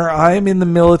game where I'm in the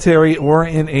military or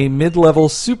in a mid-level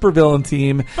supervillain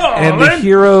team, and the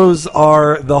heroes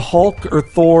are the Hulk or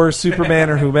Thor, Superman,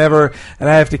 or whomever, and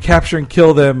I have to capture and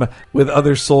kill them with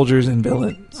other soldiers and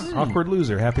villains. Awkward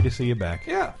Loser, happy to see you back.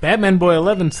 Yeah. Batman Boy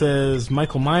 11 says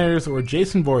Michael Myers or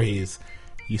Jason Voorhees.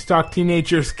 You stalk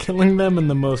teenagers, killing them in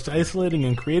the most isolating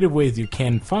and creative ways you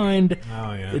can find.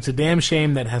 Oh, yeah. It's a damn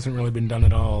shame that hasn't really been done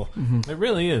at all. It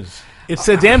really is. It's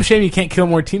a damn shame you can't kill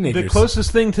more teenagers. The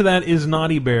closest thing to that is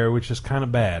Naughty Bear, which is kind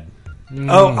of bad.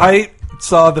 Oh, I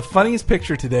saw the funniest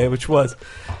picture today, which was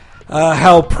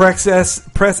how Press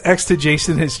X to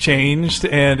Jason has changed,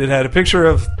 and it had a picture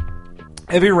of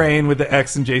Heavy Rain with the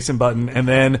X and Jason button, and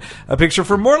then a picture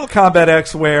for Mortal Kombat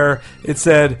X where it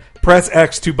said, press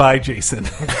X to buy Jason.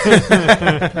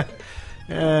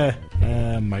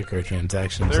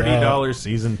 Microtransactions. $30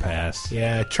 season pass.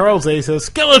 Yeah, Charles A says,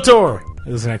 Skeletor!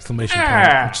 There's an exclamation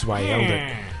point, which is why I yelled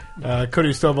it. Cody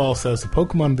Stovall says, the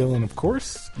Pokemon villain, of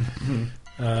course.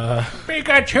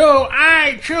 Pikachu,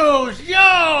 I choose you!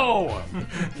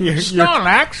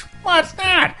 Snorlax, what's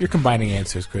that? You're combining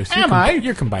answers, Chris.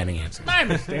 You're combining answers. My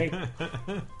mistake.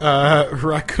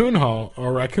 Raccoon Hall,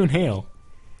 or Raccoon Hale.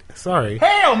 Sorry.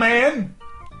 Hail, man!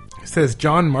 Says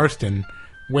John Marston.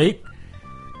 Wait.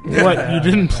 What, you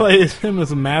didn't play him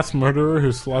as a mass murderer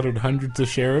who slaughtered hundreds of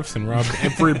sheriffs and robbed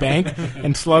every bank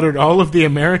and slaughtered all of the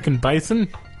American bison?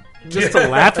 Just to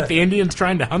laugh at the Indians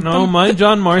trying to hunt them? No, my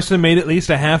John Marston made at least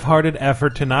a half-hearted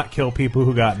effort to not kill people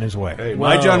who got in his way. Hey,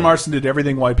 my John Marston did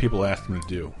everything white people asked him to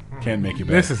do. Can't make you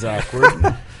better. This is awkward.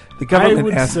 The government I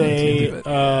would asked say, him to do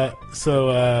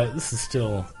it. this is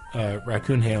still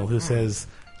Raccoon Hale, who says,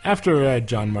 after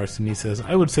John Marston, he says,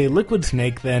 I would say Liquid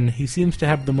Snake, then. He seems to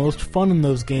have the most fun in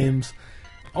those games.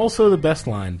 Also the best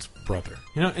lines, brother.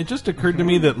 You know, it just occurred to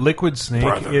me that Liquid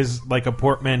Snake is like a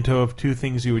portmanteau of two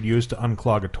things you would use to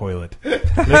unclog a toilet.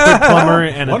 Liquid Plumber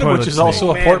and a one toilet of which is snake.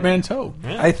 also a portmanteau.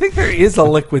 Yeah. I think there is a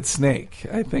Liquid Snake.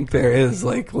 I think there is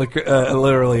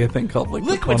literally a thing called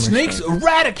Liquid Snakes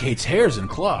eradicates hairs and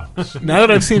clogs. Now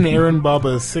that I've seen Aaron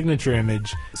Baba's signature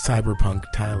image, Cyberpunk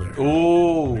Tyler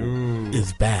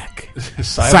is back.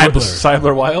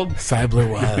 Cybler Wild? Cybler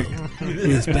Wild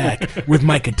is back with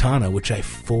my katana, which I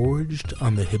forged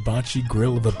on the hibachi grill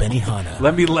of a Benihana.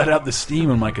 Let me let out the steam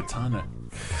on my katana.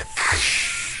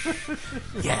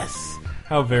 Yes.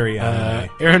 How very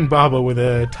Aaron Baba with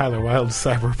a Tyler Wilde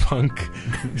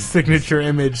Cyberpunk signature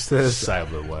image says,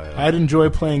 Cyber Wild. I'd enjoy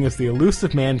playing as the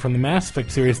elusive man from the Mass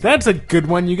Effect series. That's a good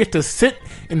one. You get to sit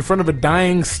in front of a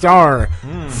dying star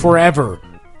forever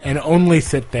and only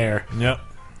sit there. Yep.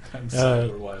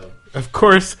 Cyber Wild. Of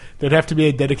course, there'd have to be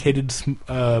a dedicated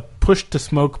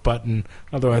push-to-smoke button.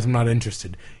 Otherwise, I'm not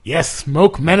interested. Yes,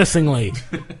 smoke menacingly.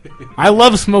 I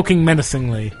love smoking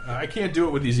menacingly. I can't do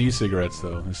it with these e-cigarettes,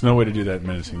 though. There's no way to do that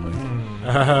menacingly.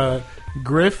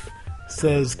 Griff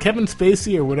says, Kevin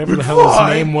Spacey, or whatever the hell his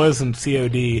name was in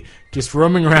COD, just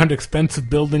roaming around expensive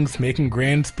buildings, making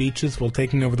grand speeches while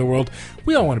taking over the world.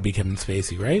 We all want to be Kevin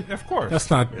Spacey, right? Of course. That's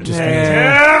not just...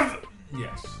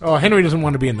 Yes. Oh, Henry doesn't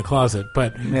want to be in the closet,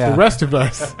 but the rest of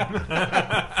us...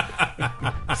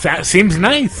 seems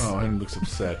nice. Oh, Henry looks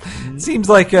upset. Seems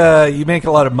like you make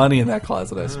a lot of money in that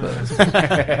closet, I suppose.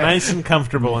 Nice and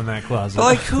comfortable in that closet.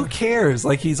 But, who cares?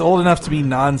 He's old enough to be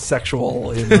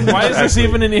non-sexual. Why is this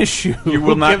even an issue? You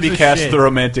will not be cast the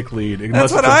romantic lead.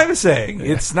 That's what I'm saying.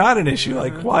 It's not an issue.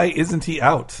 Why isn't he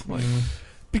out?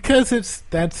 Because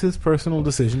that's his personal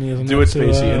decision. He doesn't do have it,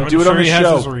 Spacey, and do it on the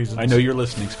show. I know you're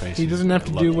listening, Spacey. He doesn't have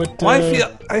to do what.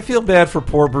 Well, I feel bad for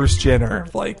poor Bruce Jenner.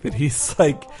 That he's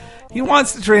he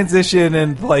wants to transition,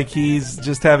 and he's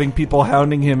just having people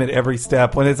hounding him at every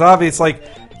step. When it's obvious, he's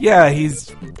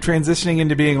transitioning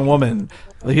into being a woman.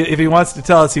 If he wants to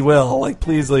tell us, he will.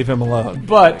 Please leave him alone.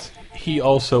 But he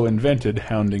also invented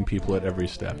hounding people at every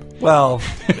step. Well,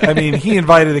 he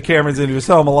invited the Camerons into his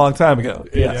home a long time ago.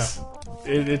 Yes. Yeah.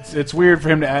 It's weird for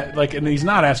him to and he's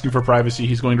not asking for privacy.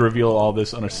 He's going to reveal all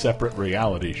this on a separate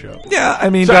reality show. Yeah,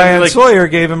 Diane Sawyer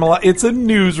gave him a lot. It's a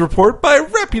news report by a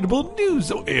reputable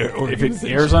news organization. If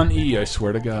it airs on E, I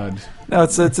swear to God. No,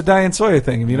 it's a Diane Sawyer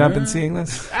thing. Have you not been seeing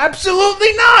this?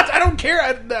 Absolutely not. I don't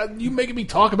care. You making me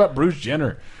talk about Bruce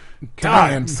Jenner.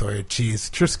 Diane Sawyer,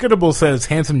 jeez. Triskidable says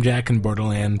Handsome Jack in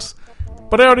Borderlands.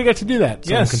 But I already got to do that,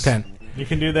 so Yes. I'm content. You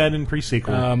can do that in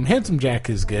pre-sequel. Handsome Jack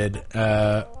is good.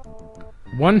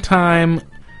 One time,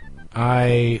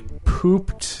 I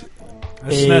pooped a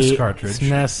SNES cartridge.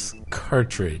 SNES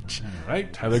cartridge. All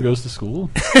right, Tyler goes to school.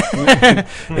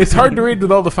 It's hard to read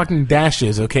with all the fucking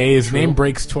dashes, okay? His name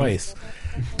breaks twice.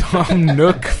 Tom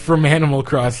Nook from Animal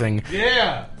Crossing.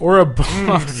 Yeah. Or a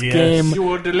boss game. You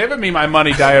will deliver me my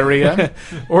money, diarrhea.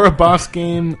 Or a boss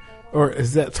game. Or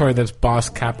is that, sorry, that's boss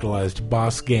capitalized.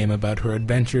 Boss game about her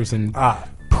adventures in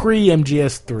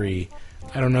pre-MGS3.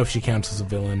 I don't know if she counts as a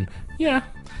villain. Yeah.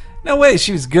 No way,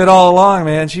 she was good all along,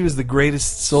 man. She was the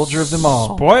greatest soldier of them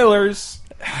all. Spoilers.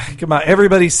 Come on,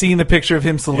 everybody's seen the picture of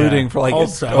him saluting for like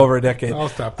over a decade. I'll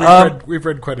stop. We've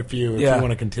read quite a few. If you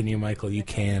want to continue, Michael, you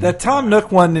can. That Tom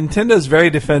Nook one, Nintendo's very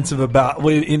defensive about.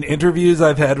 In interviews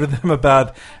I've had with them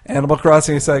about Animal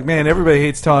Crossing, it's like, man, everybody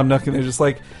hates Tom Nook, and they're just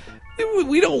like,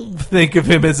 we don't think of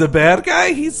him as a bad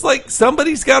guy. He's like,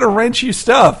 somebody's got to rent you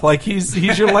stuff. Like, he's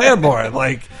your landlord.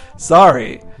 Like,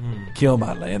 sorry, kill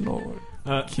my landlord.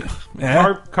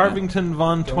 Carvington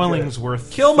von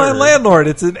Twellingsworth. Kill my landlord.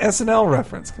 It's an SNL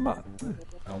reference. Come on.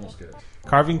 I almost get it.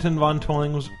 Carvington von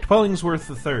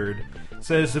Twellingsworth III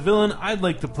says, the villain I'd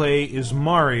like to play is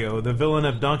Mario, the villain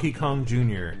of Donkey Kong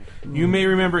Jr. You may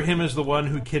remember him as the one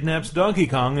who kidnaps Donkey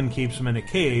Kong and keeps him in a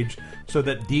cage so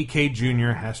that DK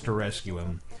Jr. has to rescue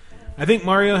him. I think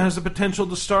Mario has the potential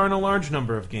to star in a large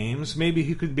number of games. Maybe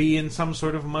he could be in some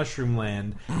sort of mushroom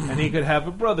land, and he could have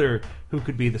a brother who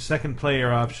could be the second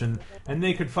player option, and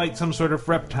they could fight some sort of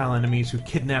reptile enemies who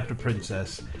kidnapped a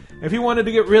princess. If he wanted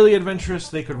to get really adventurous,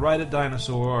 they could ride a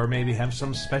dinosaur, or maybe have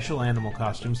some special animal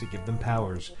costumes that give them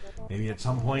powers. Maybe at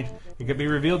some point, it could be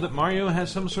revealed that Mario has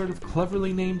some sort of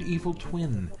cleverly named evil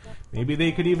twin. Maybe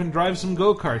they could even drive some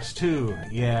go-karts, too.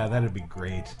 Yeah, that'd be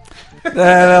great.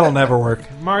 That'll never work.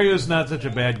 Mario's not such a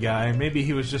bad guy. Maybe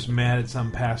he was just mad at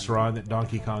some past wrong that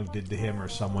Donkey Kong did to him or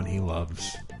someone he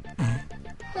loves.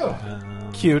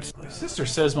 Cute. My sister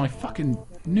says my fucking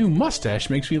new mustache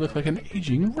makes me look like an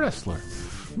aging wrestler.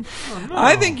 Oh, no.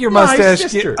 I think your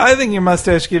mustache. I think your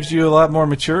mustache gives you a lot more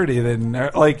maturity than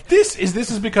like this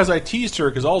is because I teased her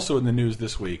because also in the news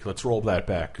this week. Let's roll that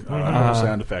back.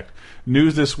 Sound effect.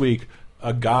 News this week: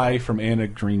 a guy from Anne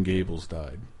of Green Gables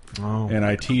died, and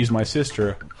I teased my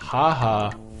sister. Ha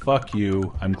ha! Fuck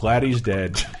you! I'm glad he's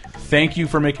dead. Thank you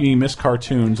for making me miss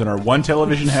cartoons in our one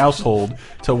television household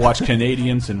to watch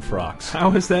Canadians in frocks.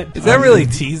 How is that? Is that really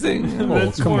teasing?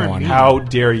 Oh, come on! How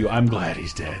dare you? I'm glad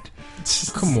he's dead.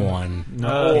 Come on.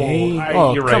 No.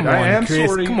 You're right. Come on, I am Chris.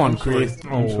 sorry. Come on, Chris.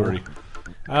 I'm sorry.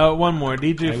 One more.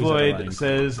 DJ Floyd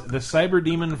says, the Cyber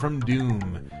Demon from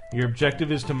Doom. Your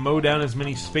objective is to mow down as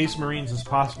many Space Marines as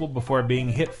possible before being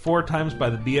hit 4 times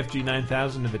by the BFG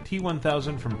 9000 and the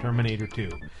T-1000 from Terminator 2.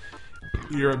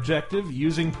 Your objective,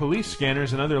 using police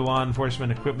scanners and other law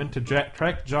enforcement equipment to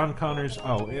track John Connor's...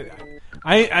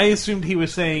 I assumed he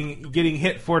was saying getting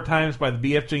hit 4 times by the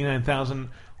BFG 9000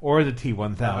 or the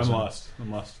T-1000. I'm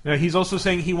lost. No, he's also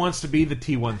saying he wants to be the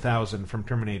T-1000 from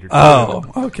Terminator 2. Oh,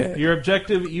 okay. Your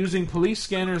objective, using police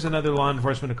scanners and other law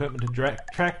enforcement equipment to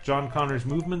track John Connor's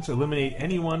movements, eliminate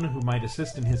anyone who might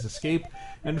assist in his escape,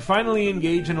 and finally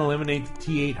engage and eliminate the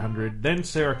T-800, then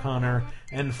Sarah Connor,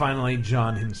 and finally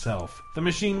John himself. The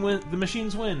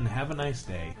machines win. Have a nice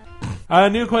day.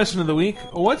 New question of the week.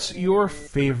 What's your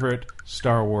favorite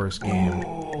Star Wars game?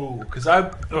 Oh, because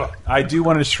I do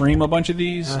want to stream a bunch of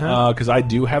these because I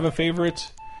do have a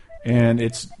favorite, and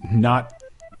it's not.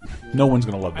 No one's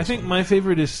going to love this. I think my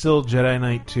favorite is still Jedi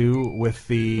Knight 2 with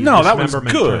the that one's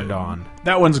dismemberment good. turned on.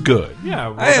 That one's good. Yeah,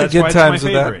 well, I had that's good why it's times my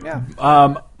with favorite. that.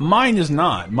 Yeah. Mine is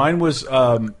not. Mine was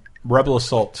Rebel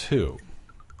Assault 2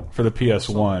 for the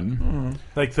PS1.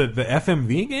 Like the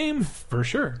FMV game? For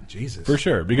sure. Jesus. For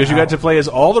sure. Because you got to play as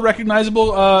all the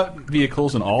recognizable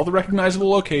vehicles and all the recognizable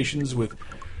locations with,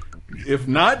 if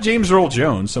not James Earl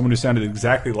Jones, someone who sounded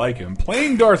exactly like him,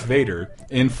 playing Darth Vader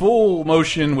in full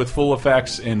motion with full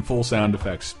effects and full sound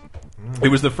effects. It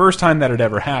was the first time that had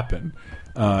ever happened.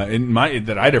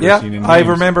 That I'd ever seen in games. I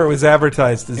remember it was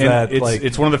advertised as that.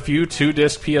 It's one of the few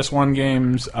 2-disc PS1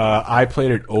 games. I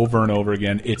played it over and over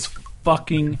again. It's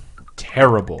fucking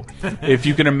terrible. If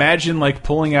you can imagine like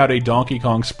pulling out a Donkey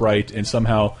Kong sprite and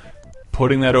somehow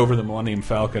putting that over the Millennium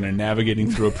Falcon and navigating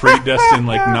through a predestined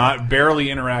not barely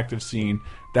interactive scene,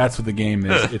 that's what the game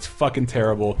is. It's fucking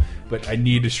terrible, but I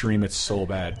need to stream it so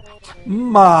bad.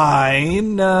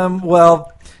 Mine,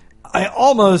 I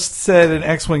almost said an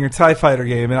X-Wing or TIE Fighter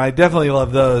game, and I definitely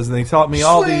love those, and they taught me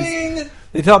all these...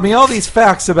 They taught me all these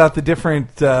facts about the different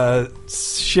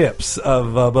ships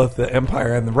of both the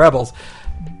Empire and the Rebels.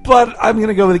 But I'm going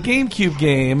to go with a GameCube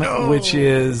game, which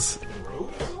is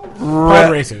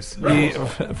Pod Racers.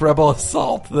 Rebel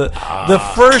Assault. The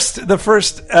first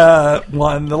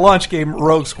one, the launch game,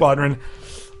 Rogue Squadron.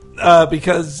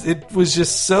 Because it was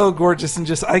just so gorgeous and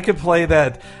just I could play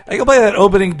that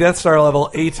opening Death Star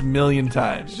level 8 million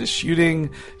times, just shooting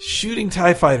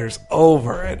TIE fighters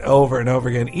over and over and over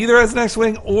again, either as an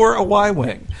X-wing or a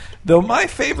Y-wing. Though my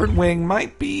favorite wing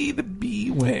might be the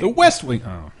B-wing, the West Wing.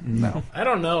 Oh no, I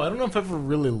don't know. I don't know if I've ever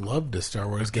really loved a Star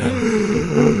Wars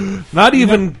game. Not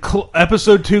even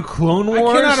Episode 2 Clone Wars.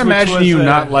 I cannot imagine you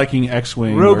not liking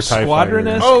X-wing Rogue or TIE Squadron.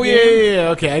 Fighter. Yeah.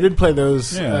 Okay, I did play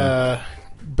those. Yeah.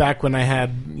 Back when I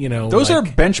had, those are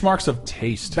benchmarks of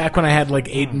taste. Back when I had like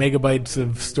 8 megabytes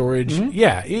of storage. Mm-hmm.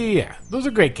 Yeah. Those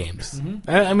are great games. Mm-hmm.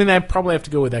 I mean, I probably have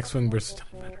to go with X-Wing versus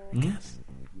TIE Fighter. Yes.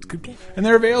 It's a good game. And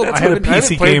they're available. That's what a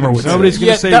PC gamer would say. Nobody's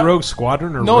going to say Rogue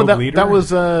Squadron or Rogue Leader? That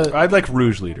was... I'd like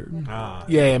Rouge Leader.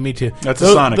 Yeah, me too. That's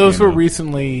a Sonic Those game, were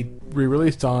recently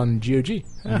re-released on GOG.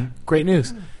 Great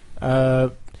news.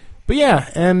 But yeah,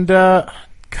 and... God,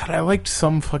 I liked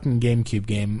some fucking GameCube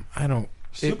game. I don't...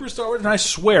 Super Star Wars, and I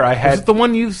swear I had... Was it the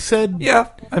one you said? Yeah.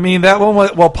 I mean, that one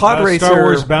was... Well, Pod Racer Star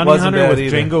Wars Bounty wasn't Hunter bad with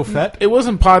either. Django Fett. It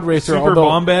wasn't Pod Racer, Super although...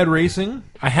 Bombad Racing.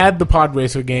 I had the Pod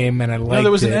Racer game, and I liked it. No,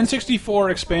 there was an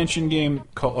N64 expansion game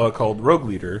called Rogue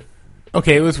Leader.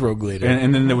 Okay, it was Rogue Leader.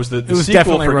 And then there was the was sequel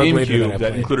definitely for Rogue Leader GameCube that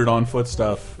played. included on-foot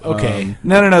stuff. Okay.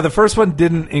 No. The first one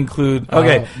didn't include...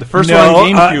 Okay. The first no,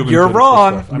 one on GameCube you're included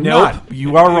wrong. stuff. I'm Nope. not.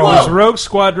 You are It wrong. was Rogue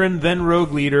Squadron, then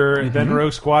Rogue Leader, then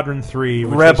Rogue Squadron 3.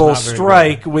 Which Rebel was not very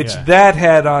Strike, good. which Yeah. that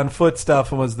had on-foot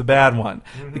stuff and was the bad one.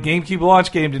 The GameCube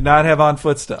launch game did not have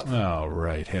on-foot stuff. Oh,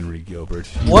 right. Henry Gilbert.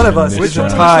 One of us Which is a one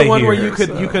was tie the one where here, you could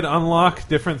so. you could unlock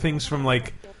different things from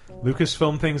like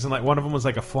Lucasfilm things, and like one of them was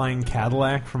like a flying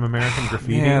Cadillac from American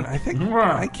Graffiti. Man, I think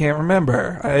I can't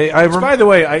remember. By the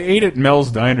way, I ate at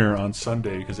Mel's Diner on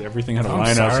Sunday because everything had a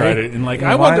line outside it, and like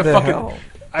I Why wanted to the fucking. hell?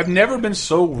 I've never been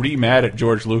so mad at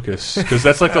George Lucas because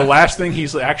that's like the last thing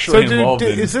he's actually involved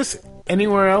in. Is this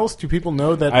anywhere else? Do people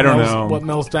know that? I don't know what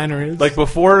Mel's Diner is. Like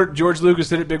before George Lucas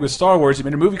did it big with Star Wars, he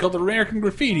made a movie called American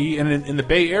Graffiti, and in the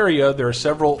Bay Area there are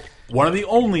several. One of the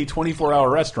only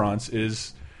 24-hour restaurants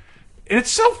is. And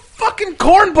it's so fucking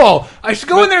cornball. I should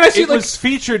go in there and I see it was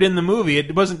featured in the movie. It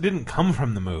didn't come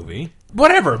from the movie.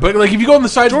 Whatever, but like if you go on the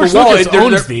sides George of the wall, Lucas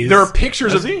owns these. there are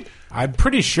pictures Does of. he? I'm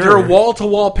pretty sure There are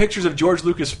wall-to-wall pictures of George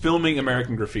Lucas filming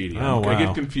American Graffiti. Oh, wow. I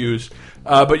get confused.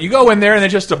 But you go in there and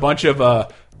there's just a bunch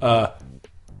of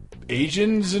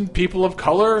Asians and people of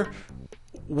color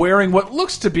wearing what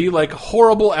looks to be like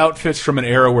horrible outfits from an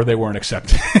era where they weren't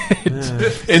accepted.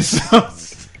 And so...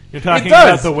 You're talking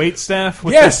about the waitstaff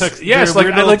with yes, their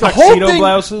like weird the whole tuxedo thing.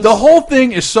 blouses? The whole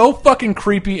thing is so fucking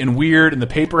creepy and weird, and the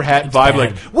paper hat vibe. bad.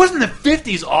 Like, wasn't the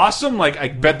 '50s awesome? Like, I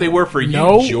bet they were for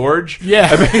No. you, George. Yeah.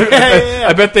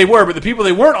 I bet they were. But the people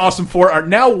they weren't awesome for are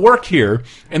now work here,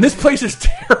 and this place is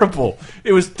terrible.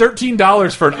 It was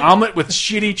 $13 for an omelet with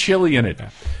shitty chili in it.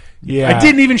 Yeah. I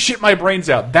didn't even shit my brains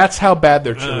out. That's how bad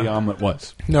their chili omelet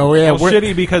was. No, yeah, Well,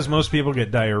 shitty because most people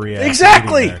get diarrhea. after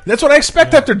Exactly. eating there. That's what I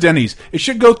expect after Denny's. It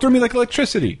should go through me like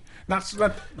electricity. Not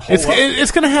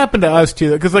It's going to happen to us too,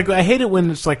 because like I hate it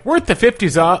when it's like weren't the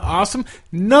 50s awesome?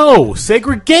 No,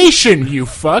 segregation, you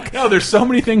fuck. No, there's so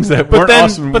many things that weren't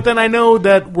awesome. But then I know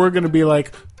that we're going to be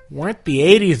like, weren't the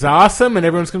 80s awesome? And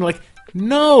everyone's going to be like,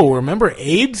 no, remember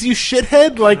AIDS, you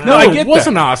shithead? Like, no, I it get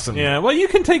wasn't that. awesome. Yeah, well, you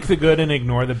can take the good and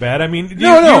ignore the bad. I mean, do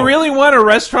No. you really want a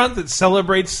restaurant that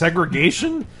celebrates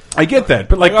segregation? I get that,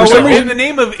 but like Oh, for some in reason,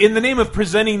 the name of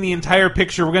presenting the entire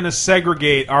picture, we're going to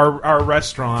segregate our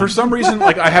restaurant. for some reason,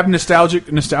 like I have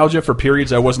nostalgia for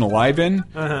periods I wasn't alive in.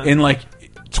 In like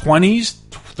 20s,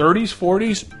 30s,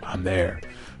 40s, I'm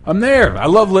there. I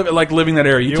love living that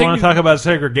area. You want to talk about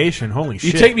segregation? Holy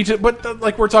shit! You take me to, but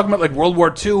like we're talking about like World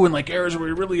War II and like eras where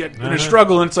we really had in a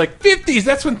struggle, and it's like 50s.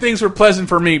 That's when things were pleasant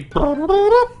for me. And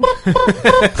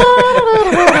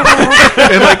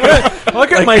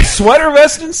Look at my sweater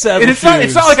vest and saddle and it's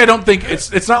not like I don't think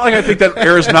it's not like I think that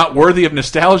era is not worthy of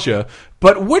nostalgia.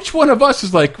 But which one of us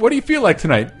is like, what do you feel like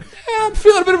tonight? I'm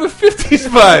feeling a bit of a 50s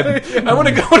vibe. I want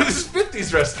to go to this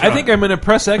 50s restaurant. I think I'm going to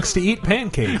press X to eat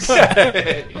pancakes.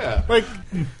 yeah. Like,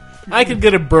 I could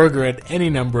get a burger at any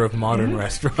number of modern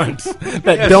restaurants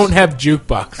that don't have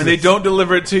jukeboxes. And they don't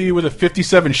deliver it to you with a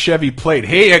 57 Chevy plate.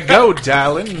 Here you go,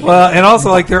 darling. Well, and also,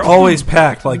 like, they're always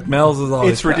packed. Like, Mel's is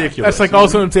always It's packed. ridiculous. That's like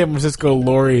also in San Francisco,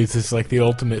 Lori's is like the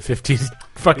ultimate 50s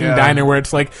fucking diner where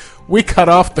it's like, we cut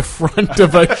off the front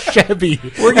of a Chevy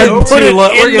We're and getting put it we're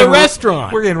in the getting-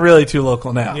 restaurant. We're getting really too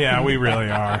local now. Yeah, we really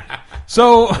are.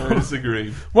 So, I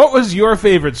disagree. what was your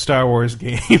favorite Star Wars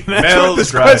game? That's what Mel's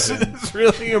this Driving. question is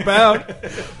really about.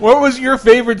 What was your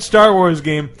favorite Star Wars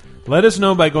game? Let us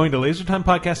know by going to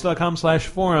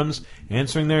lasertimepodcast.com/forums,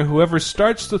 answering there. Whoever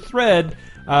starts the thread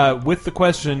with the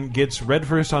question gets read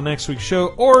first on next week's show,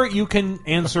 or you can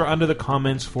answer under the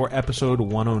comments for episode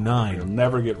 109. It'll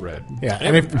never get read. Yeah,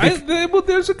 and well,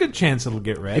 there's a good chance it'll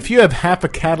get read. If you have half a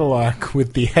Cadillac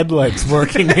with the headlights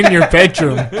working in your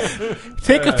bedroom,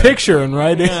 take a picture and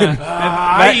write in.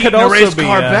 I eat in a race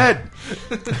car bed.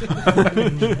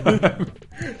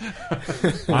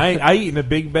 I eat in a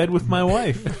big bed with my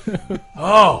wife.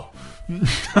 Oh.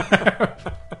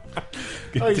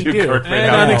 Oh, you do.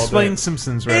 And unexplained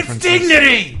Simpsons references. It's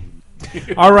dignity!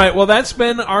 All right, well, that's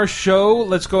been our show.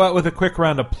 Let's go out with a quick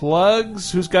round of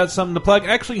plugs. Who's got something to plug?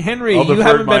 Actually, Henry, you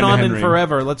haven't been on in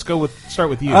forever. Let's start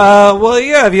with you. Well,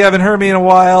 yeah, if you haven't heard me in a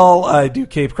while, I do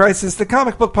Cape Crisis, the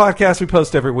comic book podcast we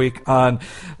post every week on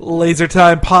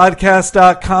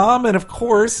lasertimepodcast.com. And, of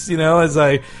course, as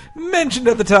I mentioned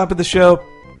at the top of the show,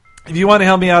 if you want to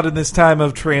help me out in this time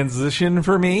of transition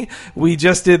for me, we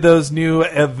just did those new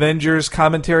Avengers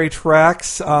commentary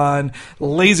tracks on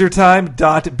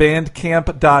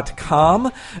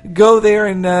lasertime.bandcamp.com. Go there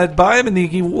and buy them, and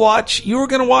you were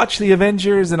going to watch the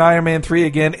Avengers and Iron Man 3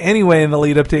 again anyway in the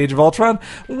lead up to Age of Ultron.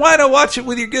 Why not watch it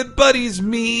with your good buddies,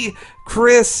 me,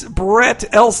 Chris, Brett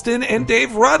Elston, and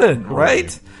Dave Rudden,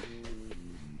 right?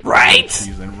 Right?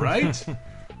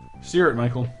 Steer it,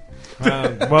 Michael.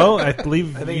 Well, I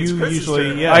believe you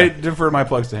usually. Yeah, I defer my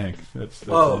plugs to Hank. That's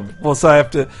so I have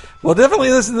to. Well,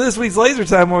 definitely listen to this week's Laser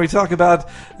Time where we talk about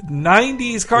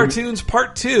 90s cartoons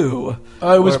Part 2.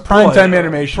 It was Primetime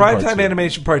Animation. Primetime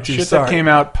Animation Part 2. Shit that came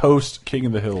out post King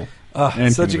of the Hill.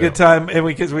 Such a good time, and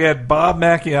because we had Bob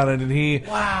Mackey on it, and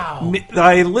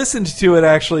I listened to it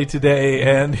actually today,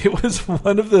 and it was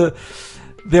one of the.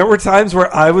 There were times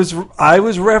where I was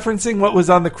referencing what was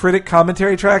on the critic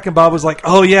commentary track, and Bob was like,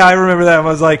 "Oh yeah, I remember that." And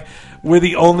I was like, "We're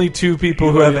the only two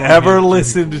people who have ever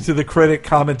listened to the critic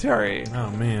commentary." Oh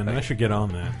man, I should get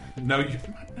on that. No.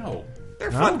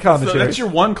 They're fun commentary. So that's your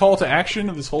one call to action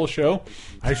of this whole show.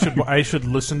 I should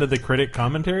listen to the critic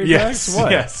commentary. Yes,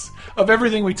 what? yes. Of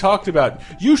everything we talked about,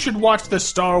 you should watch the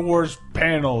Star Wars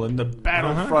panel and the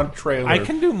Battlefront trailer. I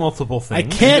can do multiple things. I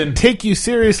can't take you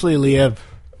seriously, Liev.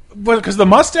 But because the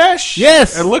mustache?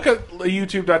 Yes. And look at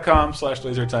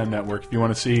youtube.com/lasertime network if you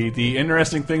want to see the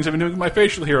interesting things I've been doing with my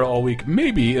facial hair all week.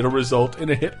 Maybe it'll result in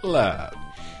a hit lab.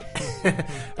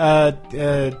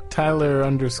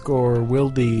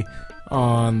 Tyler_Wildy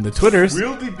on the Twitters.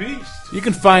 Wildy Beast. You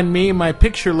can find me. My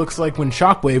picture looks like when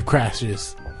Shockwave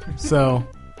crashes. So,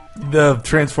 the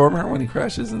Transformer when he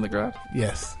crashes in the garage?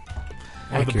 Yes.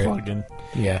 Or the plug-in.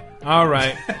 Yeah. All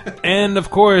right. And, of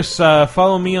course,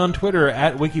 follow me on Twitter,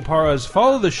 @WikiParas.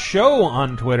 Follow the show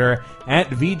on Twitter,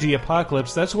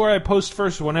 @VGApocalypse. That's where I post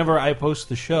first whenever I post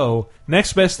the show.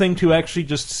 Next best thing to actually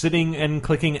just sitting and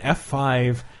clicking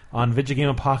F5 on Video Game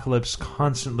Apocalypse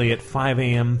constantly at 5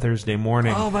 a.m. Thursday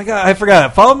morning. Oh, my God. I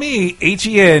forgot. Follow me,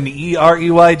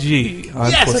 HENEREYG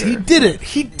on yes, Twitter. He did it.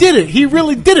 He did it. He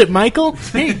really did it, Michael.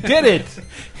 He did it.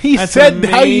 He That's said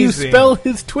amazing. how you spell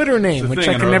his Twitter name, which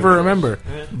I can never remember.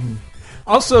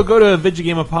 Also, go to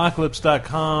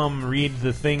VidjagameApocalypse.com, read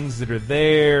the things that are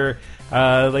there,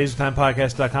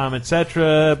 LaserTimePodcast.com,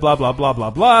 etc., blah, blah, blah,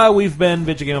 blah, blah. We've been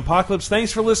Video Game Apocalypse.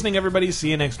 Thanks for listening, everybody. See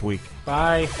you next week.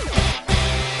 Bye.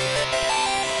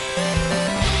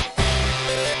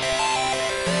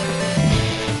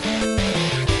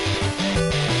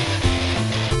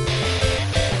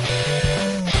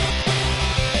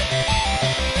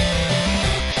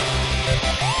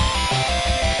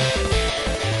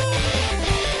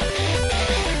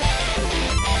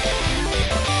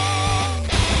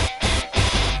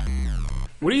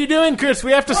 What are you doing, Chris?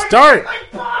 We have to start.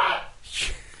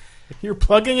 You're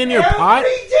plugging in your pot?